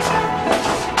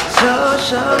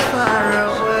 So far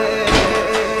away.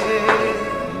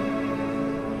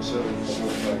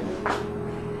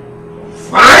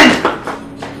 Fine!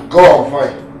 Go on,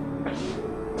 fine.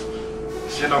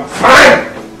 Said I'm fine!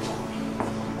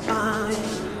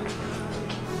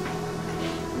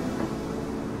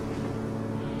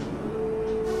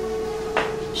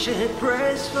 she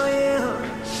prays for you.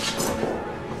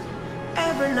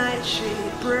 Every night she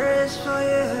prays for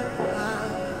you.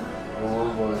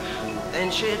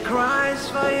 And she cries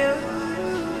for you.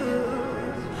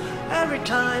 Every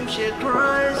time she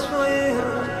cries for you.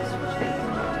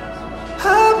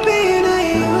 Hoping that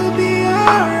you'll be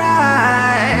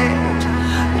alright.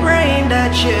 Praying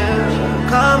that you'll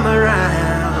come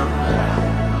around.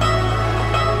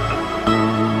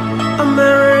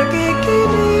 American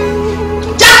kitty.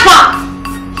 Jackpot!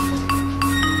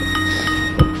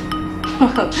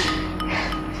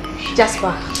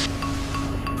 Jasper.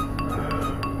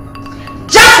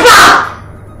 Jasper!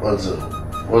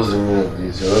 What's the meaning of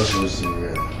this? You're not supposed to be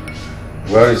here.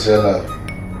 Where is Ella?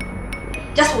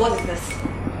 Jasper, what is this?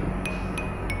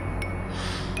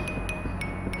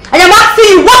 I am asking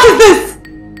you, what is this?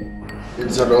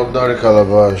 It's an ordinary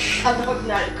calabash. An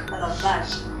ordinary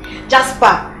calabash.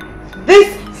 Jasper, this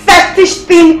fetish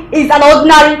thing is an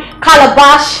ordinary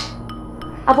calabash.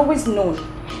 I've always known.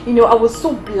 You know, I was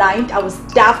so blind, I was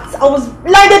daft, I was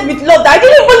blinded with love that I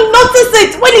didn't even notice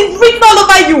it when it's written all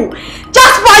over you.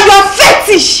 Jasper, you're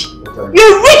fetish!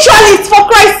 You're a ritualist, for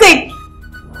Christ's sake!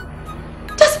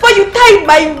 Jasper, you tied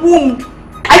my womb.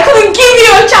 I couldn't give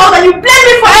you a child and you blamed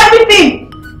me for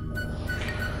everything!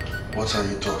 What are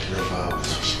you talking about?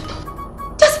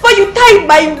 Jasper, you tied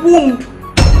my womb.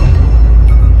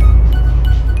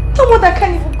 No one that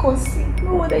can't even conceive.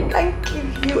 No one that can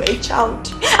give you a child.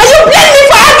 And you blame me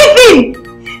for everything!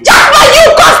 Jasper, you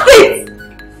caused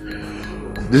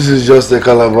it! This is just a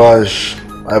calabash.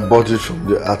 I bought it from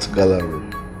the art gallery.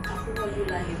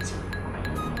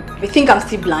 You think I'm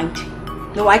still blind?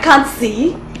 No, I can't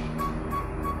see.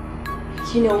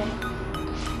 You know,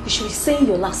 you should be saying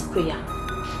your last prayer.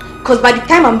 Because by the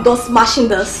time I'm done smashing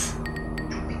this,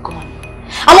 you'll be gone.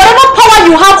 And whatever power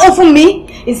you have over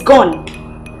me is gone.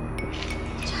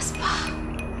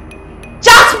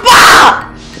 Jasper!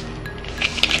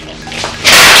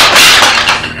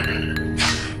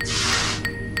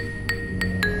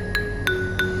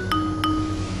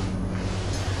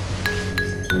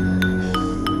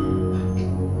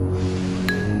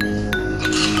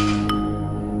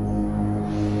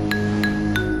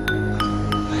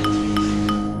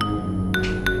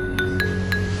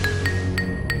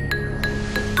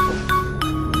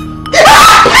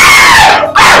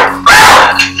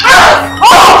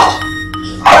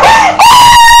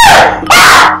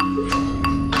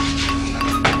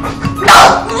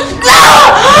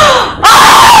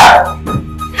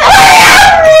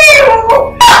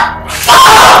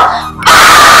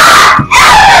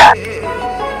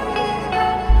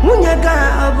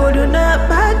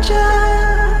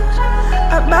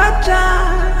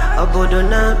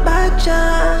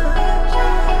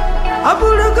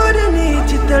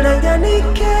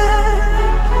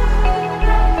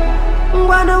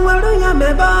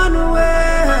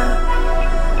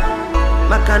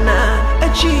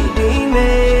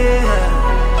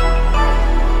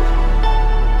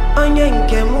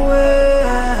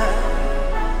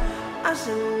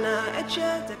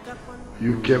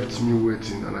 You kept me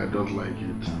waiting and I don't like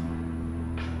it.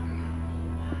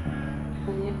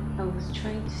 I was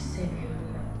trying to save you.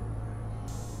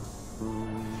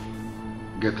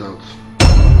 Get out.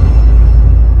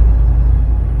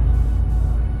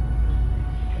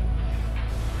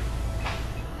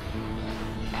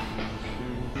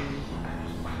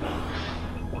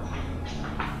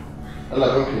 Ella,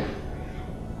 come here.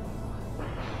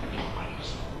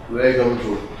 Where are you coming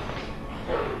from?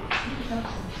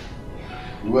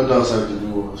 You went outside to do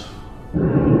what? I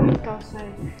went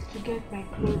outside to get my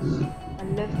clothes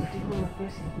and left the home of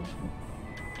yesterday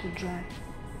to dry.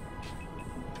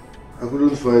 I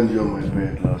couldn't find you on my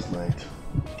bed last night.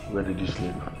 Where did you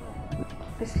sleep?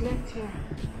 I slept here.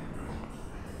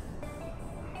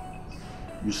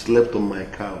 You slept on my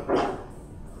couch.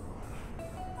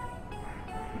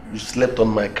 You slept on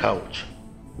my couch.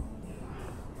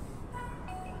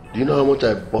 Do you know how much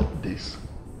I bought this?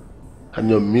 Can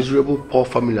your miserable poor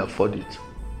family afford it?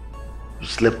 You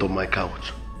slept on my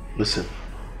couch. Listen,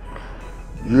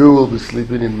 you will be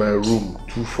sleeping in my room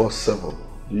 24/7.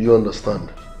 Do you understand?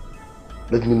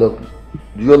 Let me know.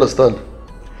 Do you understand?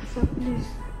 Sir, please,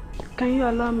 can you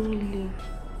allow me to leave?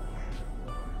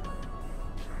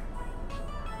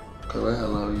 Can I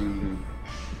allow you to leave?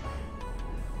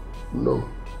 No.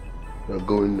 You're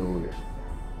going nowhere.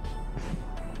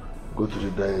 Go to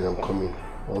the dining, I'm coming.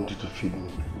 I want you to feed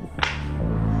me.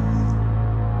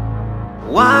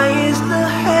 Why is the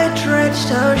hatred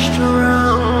so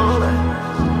strong?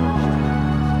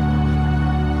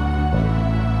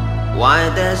 Why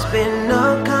there's been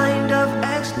no kind of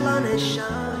explanation?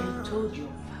 I told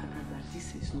your father that this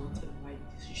is not a right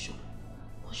decision.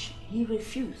 he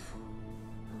refused.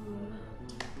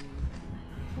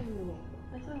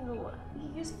 I don't know. He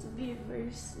used to be a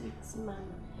very sweet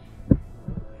man.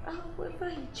 However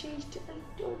he changed, I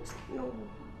don't know.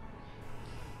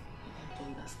 I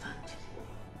don't understand.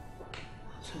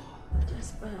 So,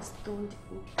 Jasper has turned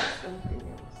into something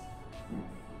else.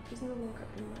 He's no longer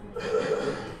a man.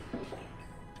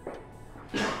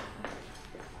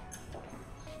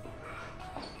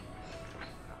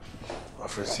 My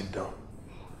friend, sit down.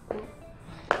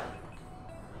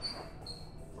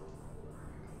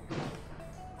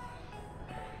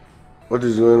 What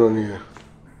is going on here?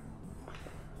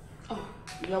 Oh,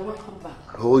 you are welcome back.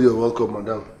 Hold your welcome,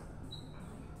 madam.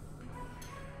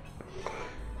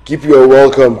 Keep your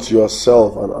welcome to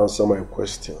yourself and answer my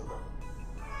question.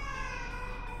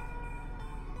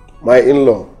 My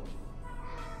in-law,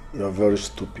 you are very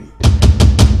stupid.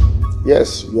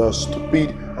 Yes, you are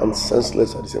stupid and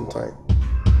senseless at the same time.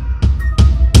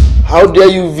 How dare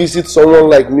you visit someone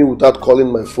like me without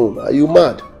calling my phone? Are you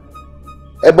mad?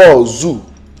 Eba zoo.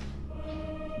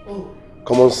 Oh.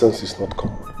 Common sense is not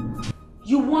common.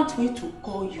 You want me to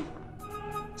call you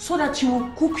so that you will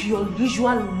cook your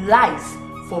usual lies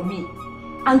for me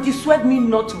and dissuade me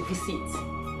not to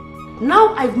visit.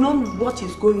 Now I've known what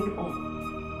is going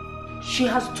on. She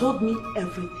has told me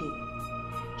everything.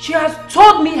 She has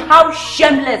told me how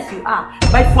shameless you are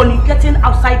by fornicating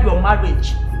outside your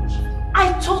marriage.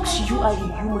 I thought you are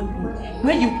a human being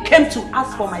when you came to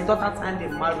ask for my daughter's hand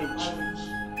in marriage.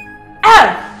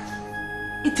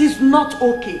 It is not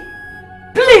okay.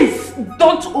 Please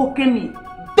don't okay me.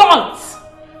 Don't!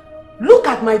 Look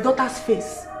at my daughter's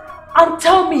face and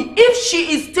tell me if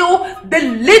she is still the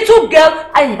little girl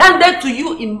I handed to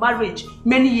you in marriage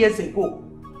many years ago.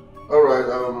 Alright,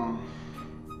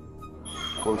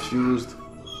 confused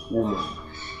woman.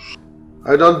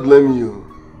 I don't blame you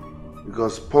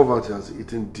because poverty has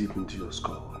eaten deep into your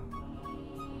skull.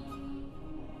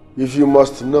 If you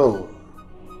must know,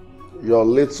 your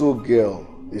little girl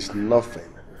is nothing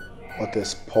but a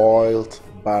spoiled,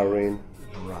 barren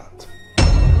brat.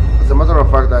 As a matter of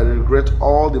fact, I regret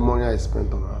all the money I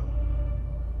spent on her.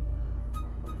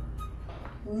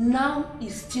 Now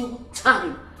is still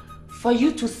time for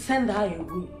you to send her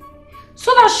away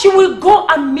so that she will go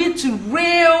and meet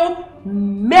real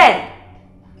men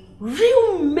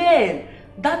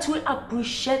that will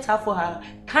appreciate her for her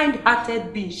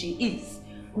kind-hearted being she is,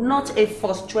 not a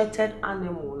frustrated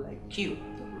animal like you.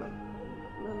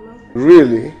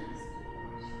 Really?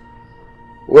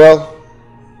 Well,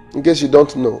 in case you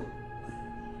don't know,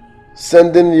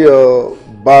 sending your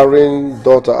barren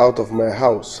daughter out of my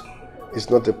house is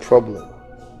not a problem.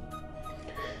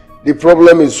 The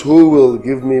problem is who will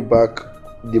give me back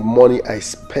the money I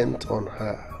spent on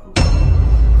her.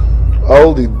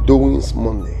 All the doings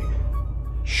money,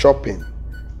 shopping,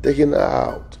 taking her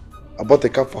out. I bought a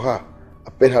car for her. I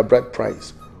paid her bride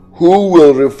price. Who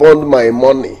will refund my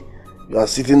money? You are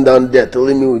sitting down there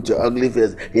telling me with your ugly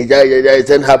face,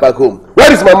 send her back home.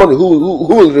 Where is my money? Who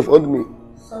will refund me?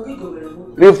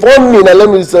 Refund me and let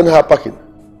me send her packing.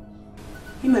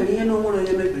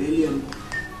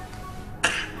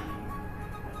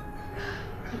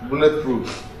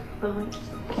 Bulletproof.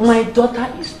 My daughter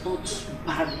is not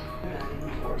barren.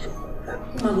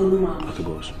 Okay,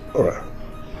 boss. Alright.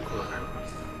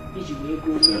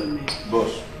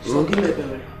 Boss. So give me a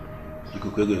berry.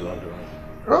 UGOCHUKWU is on the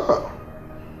run. Ah.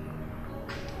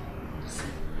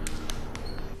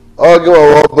 Oge ma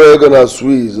wabo ego na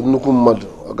Swiss, nnukwu mmadụ,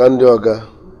 ọga ndị ọga.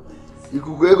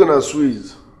 Ikuku ego na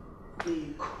Swiss.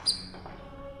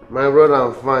 My brother,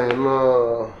 I'm fine.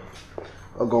 No,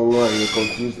 I go on. You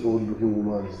confused old-looking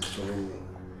woman is disturbing me.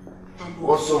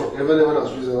 What's up? Ever never na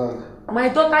Switzerland? My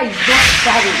daughter is not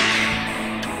barren.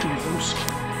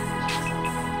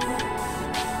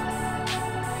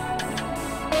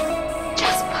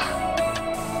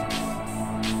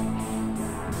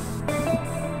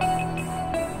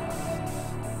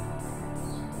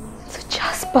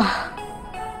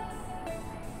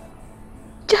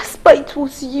 Jasper, it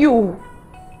was you.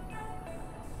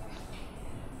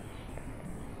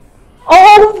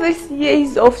 All these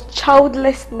years of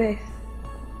childlessness.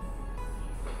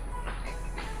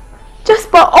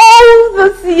 Jasper, all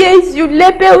those years you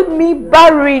labeled me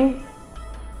barren.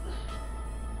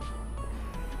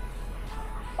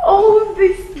 All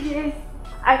these years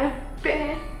I have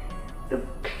bear the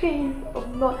pain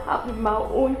of not having my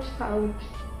own child.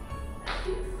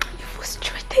 You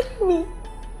frustrated me.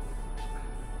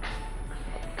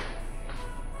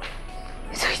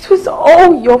 So it was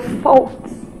all your fault.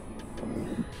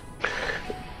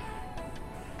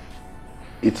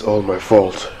 It's all my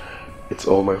fault. It's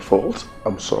all my fault.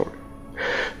 I'm sorry.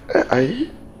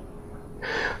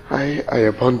 I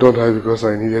abandoned her because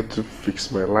I needed to fix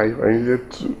my life. I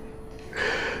needed to...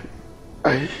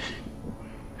 I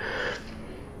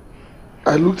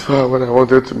looked for her when I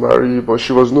wanted to marry, but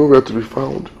she was nowhere to be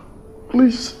found.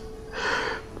 Please,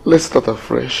 let's start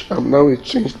afresh. I'm now a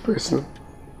changed person.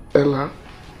 Ella,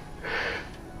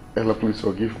 please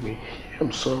forgive me.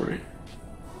 I'm sorry.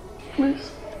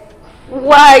 Please.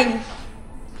 Why?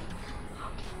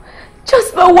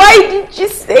 Jasper, why did you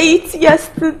say it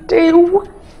yesterday? Why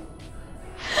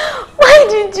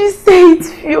did you say it a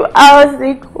few hours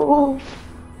ago?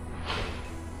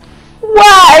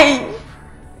 Why?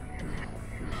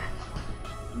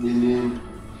 Meaning?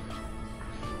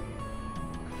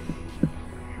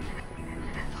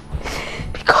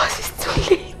 Because it's too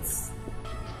late.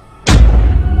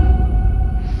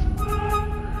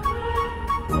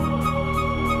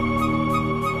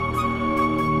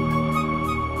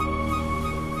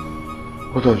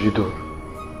 What have you done?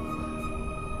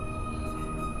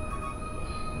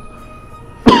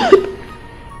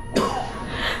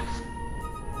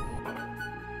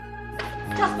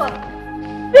 Jasper!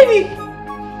 Baby!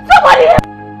 Somebody help!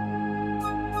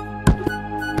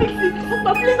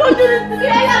 Jasper, please don't do this to me! I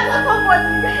am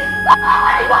somebody!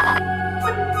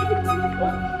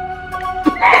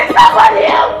 Somebody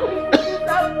help me!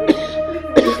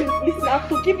 Please, I'm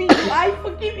forgiving you. I'm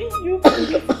forgiving you.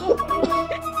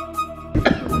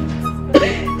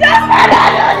 Jasper, I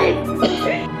don't need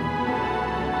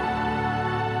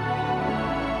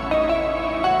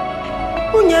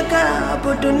Unyaka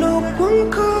abodono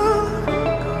kunko,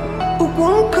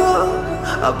 ukunko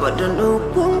abodono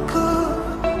kunko.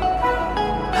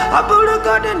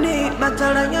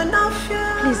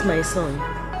 Please, my son,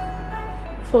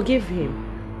 forgive him.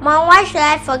 Mom, why should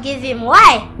I forgive him?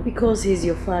 Why? Because he's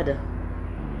your father,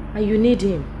 and you need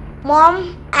him.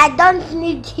 Mom, I don't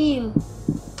need him.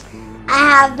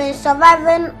 I have been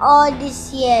surviving all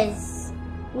these years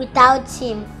without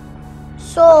him.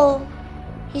 So,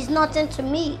 he's nothing to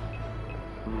me.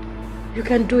 You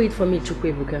can do it for me,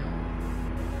 Chukwuebuka.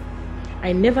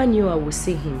 I never knew I would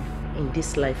see him in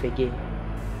this life again.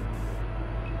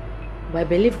 But I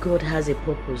believe God has a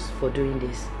purpose for doing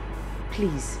this.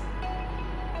 Please.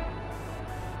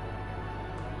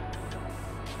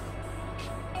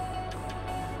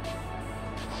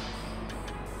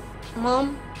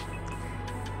 Mom,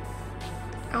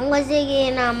 I'm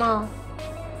again now.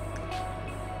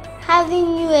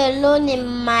 Having you alone in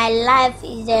my life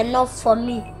is enough for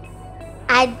me.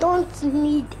 I don't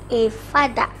need a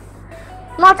father,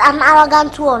 not an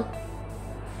arrogant one.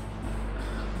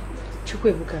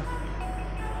 Chukwuebuka,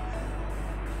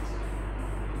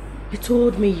 you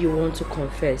told me you want to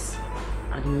confess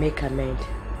and make amends.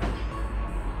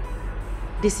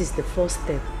 This is the first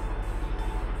step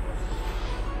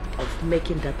of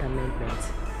making that amendment.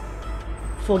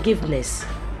 Forgiveness.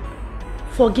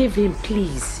 Forgive him,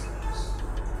 please.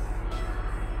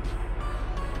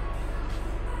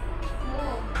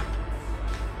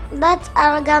 That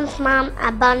arrogant man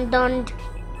abandoned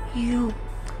you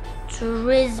to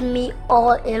raise me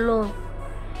all alone.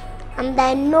 And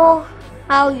I know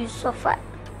how you suffered.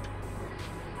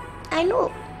 I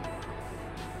know.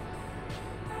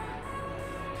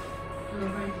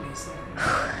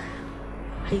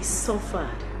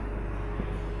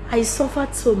 I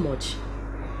suffered so much,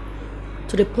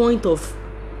 to the point of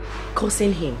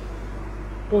cursing him.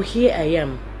 But here I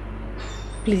am,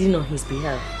 pleading on his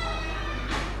behalf.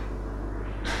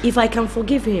 If I can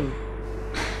forgive him,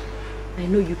 I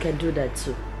know you can do that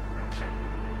too.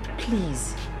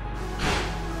 Please.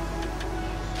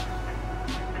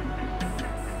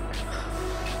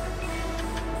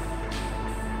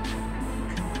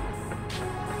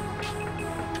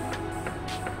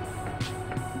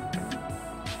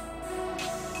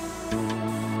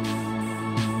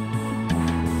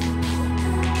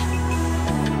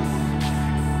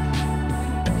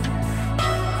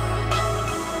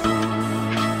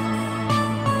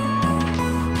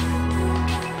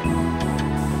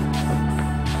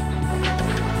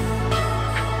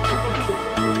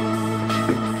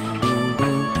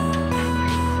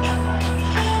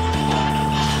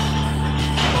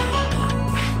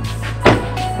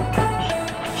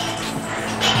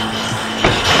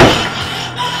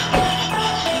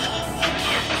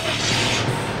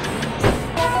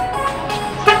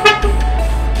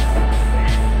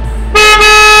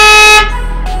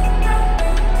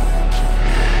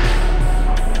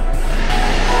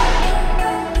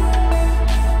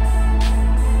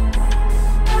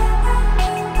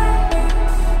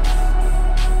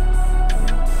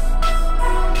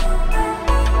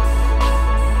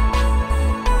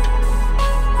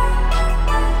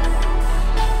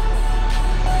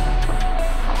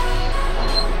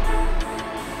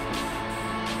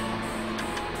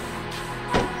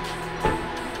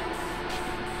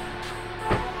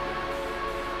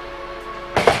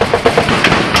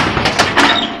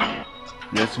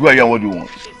 Yes, who are you and what do you want?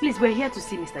 Please, we're here to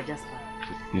see Mr. Jasper.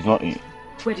 He's not in.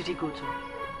 Where did he go to?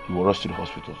 He was rushed to the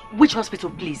hospital. Which hospital,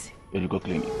 please? Medical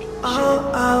clinic. Yeah.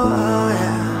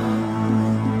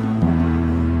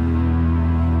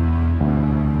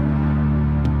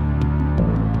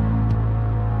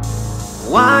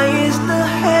 Why is the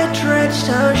hatred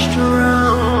so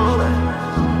strong?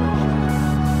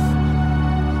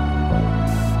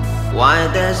 Why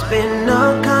there's been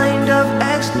no kind of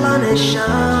explanation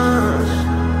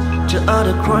to all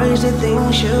the crazy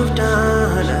things you've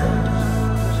done?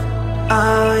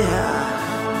 Oh yeah.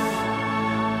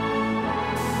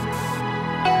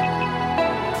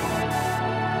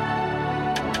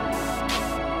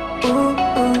 Ooh,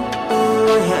 ooh,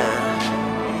 ooh, yeah.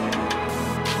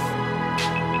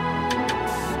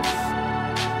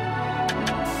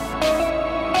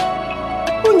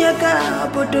 Unyaga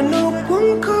abodono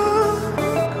kunko,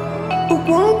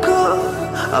 ukunko,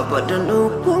 abodono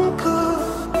kunko.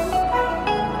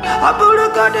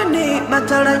 Aburugodeni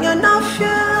mataranya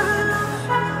nafya.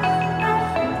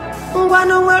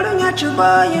 Ngwano warunya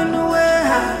chubaye nuwe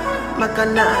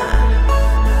makana.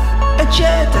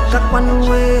 Echeta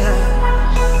kakwanuwe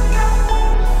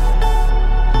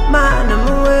mana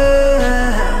muwe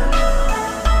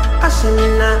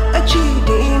asina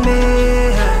echidime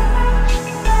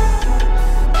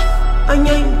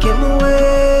anyanke muwe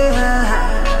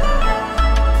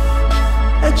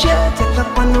echeta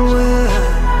kakwanuwe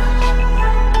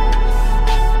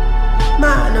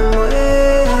mana muwe.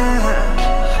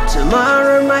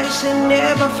 Tomorrow might seem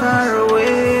never far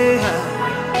away,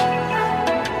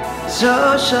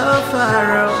 so, so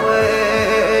far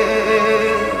away.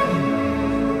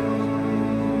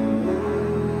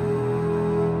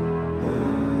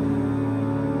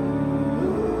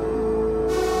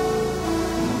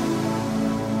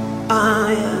 Ah,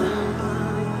 yeah.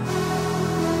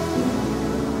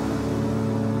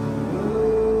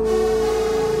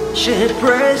 She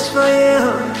prays for you.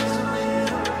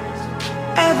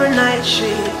 Every night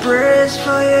she prays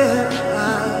for you.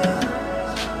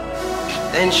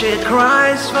 Then she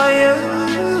cries for you.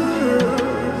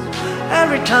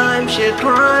 Every time she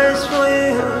cries for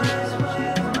you.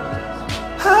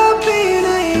 Hoping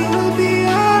that you'll be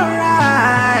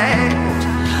alright.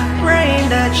 Praying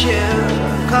that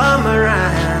you'll come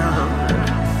around.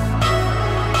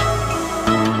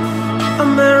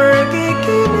 American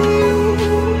Guinea.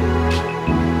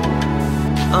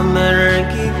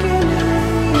 American Guinea.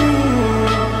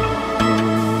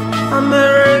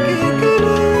 American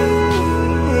Guinea.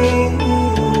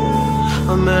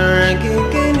 American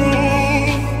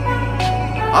Guinea.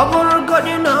 Over God,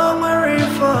 you know, worry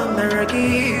for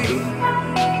American.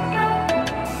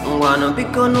 Wanna be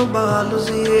gonna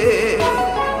baluzi.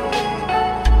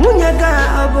 Munyaga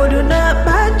abodo na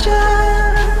bacha,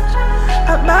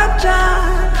 abacha,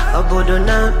 abodo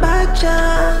na bacha.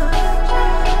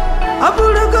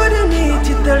 Abodo God, you need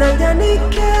to tell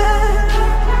Yanike.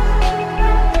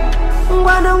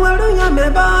 Ngwana warunya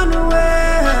mebanuwe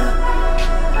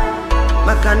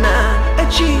makana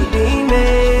echidime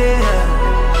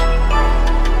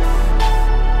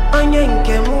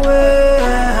anyenke muwe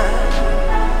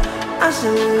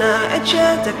asina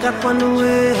echete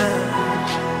kakwanuwe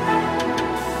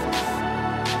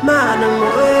mana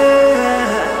muwe.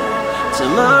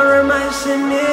 Tomorrow might seem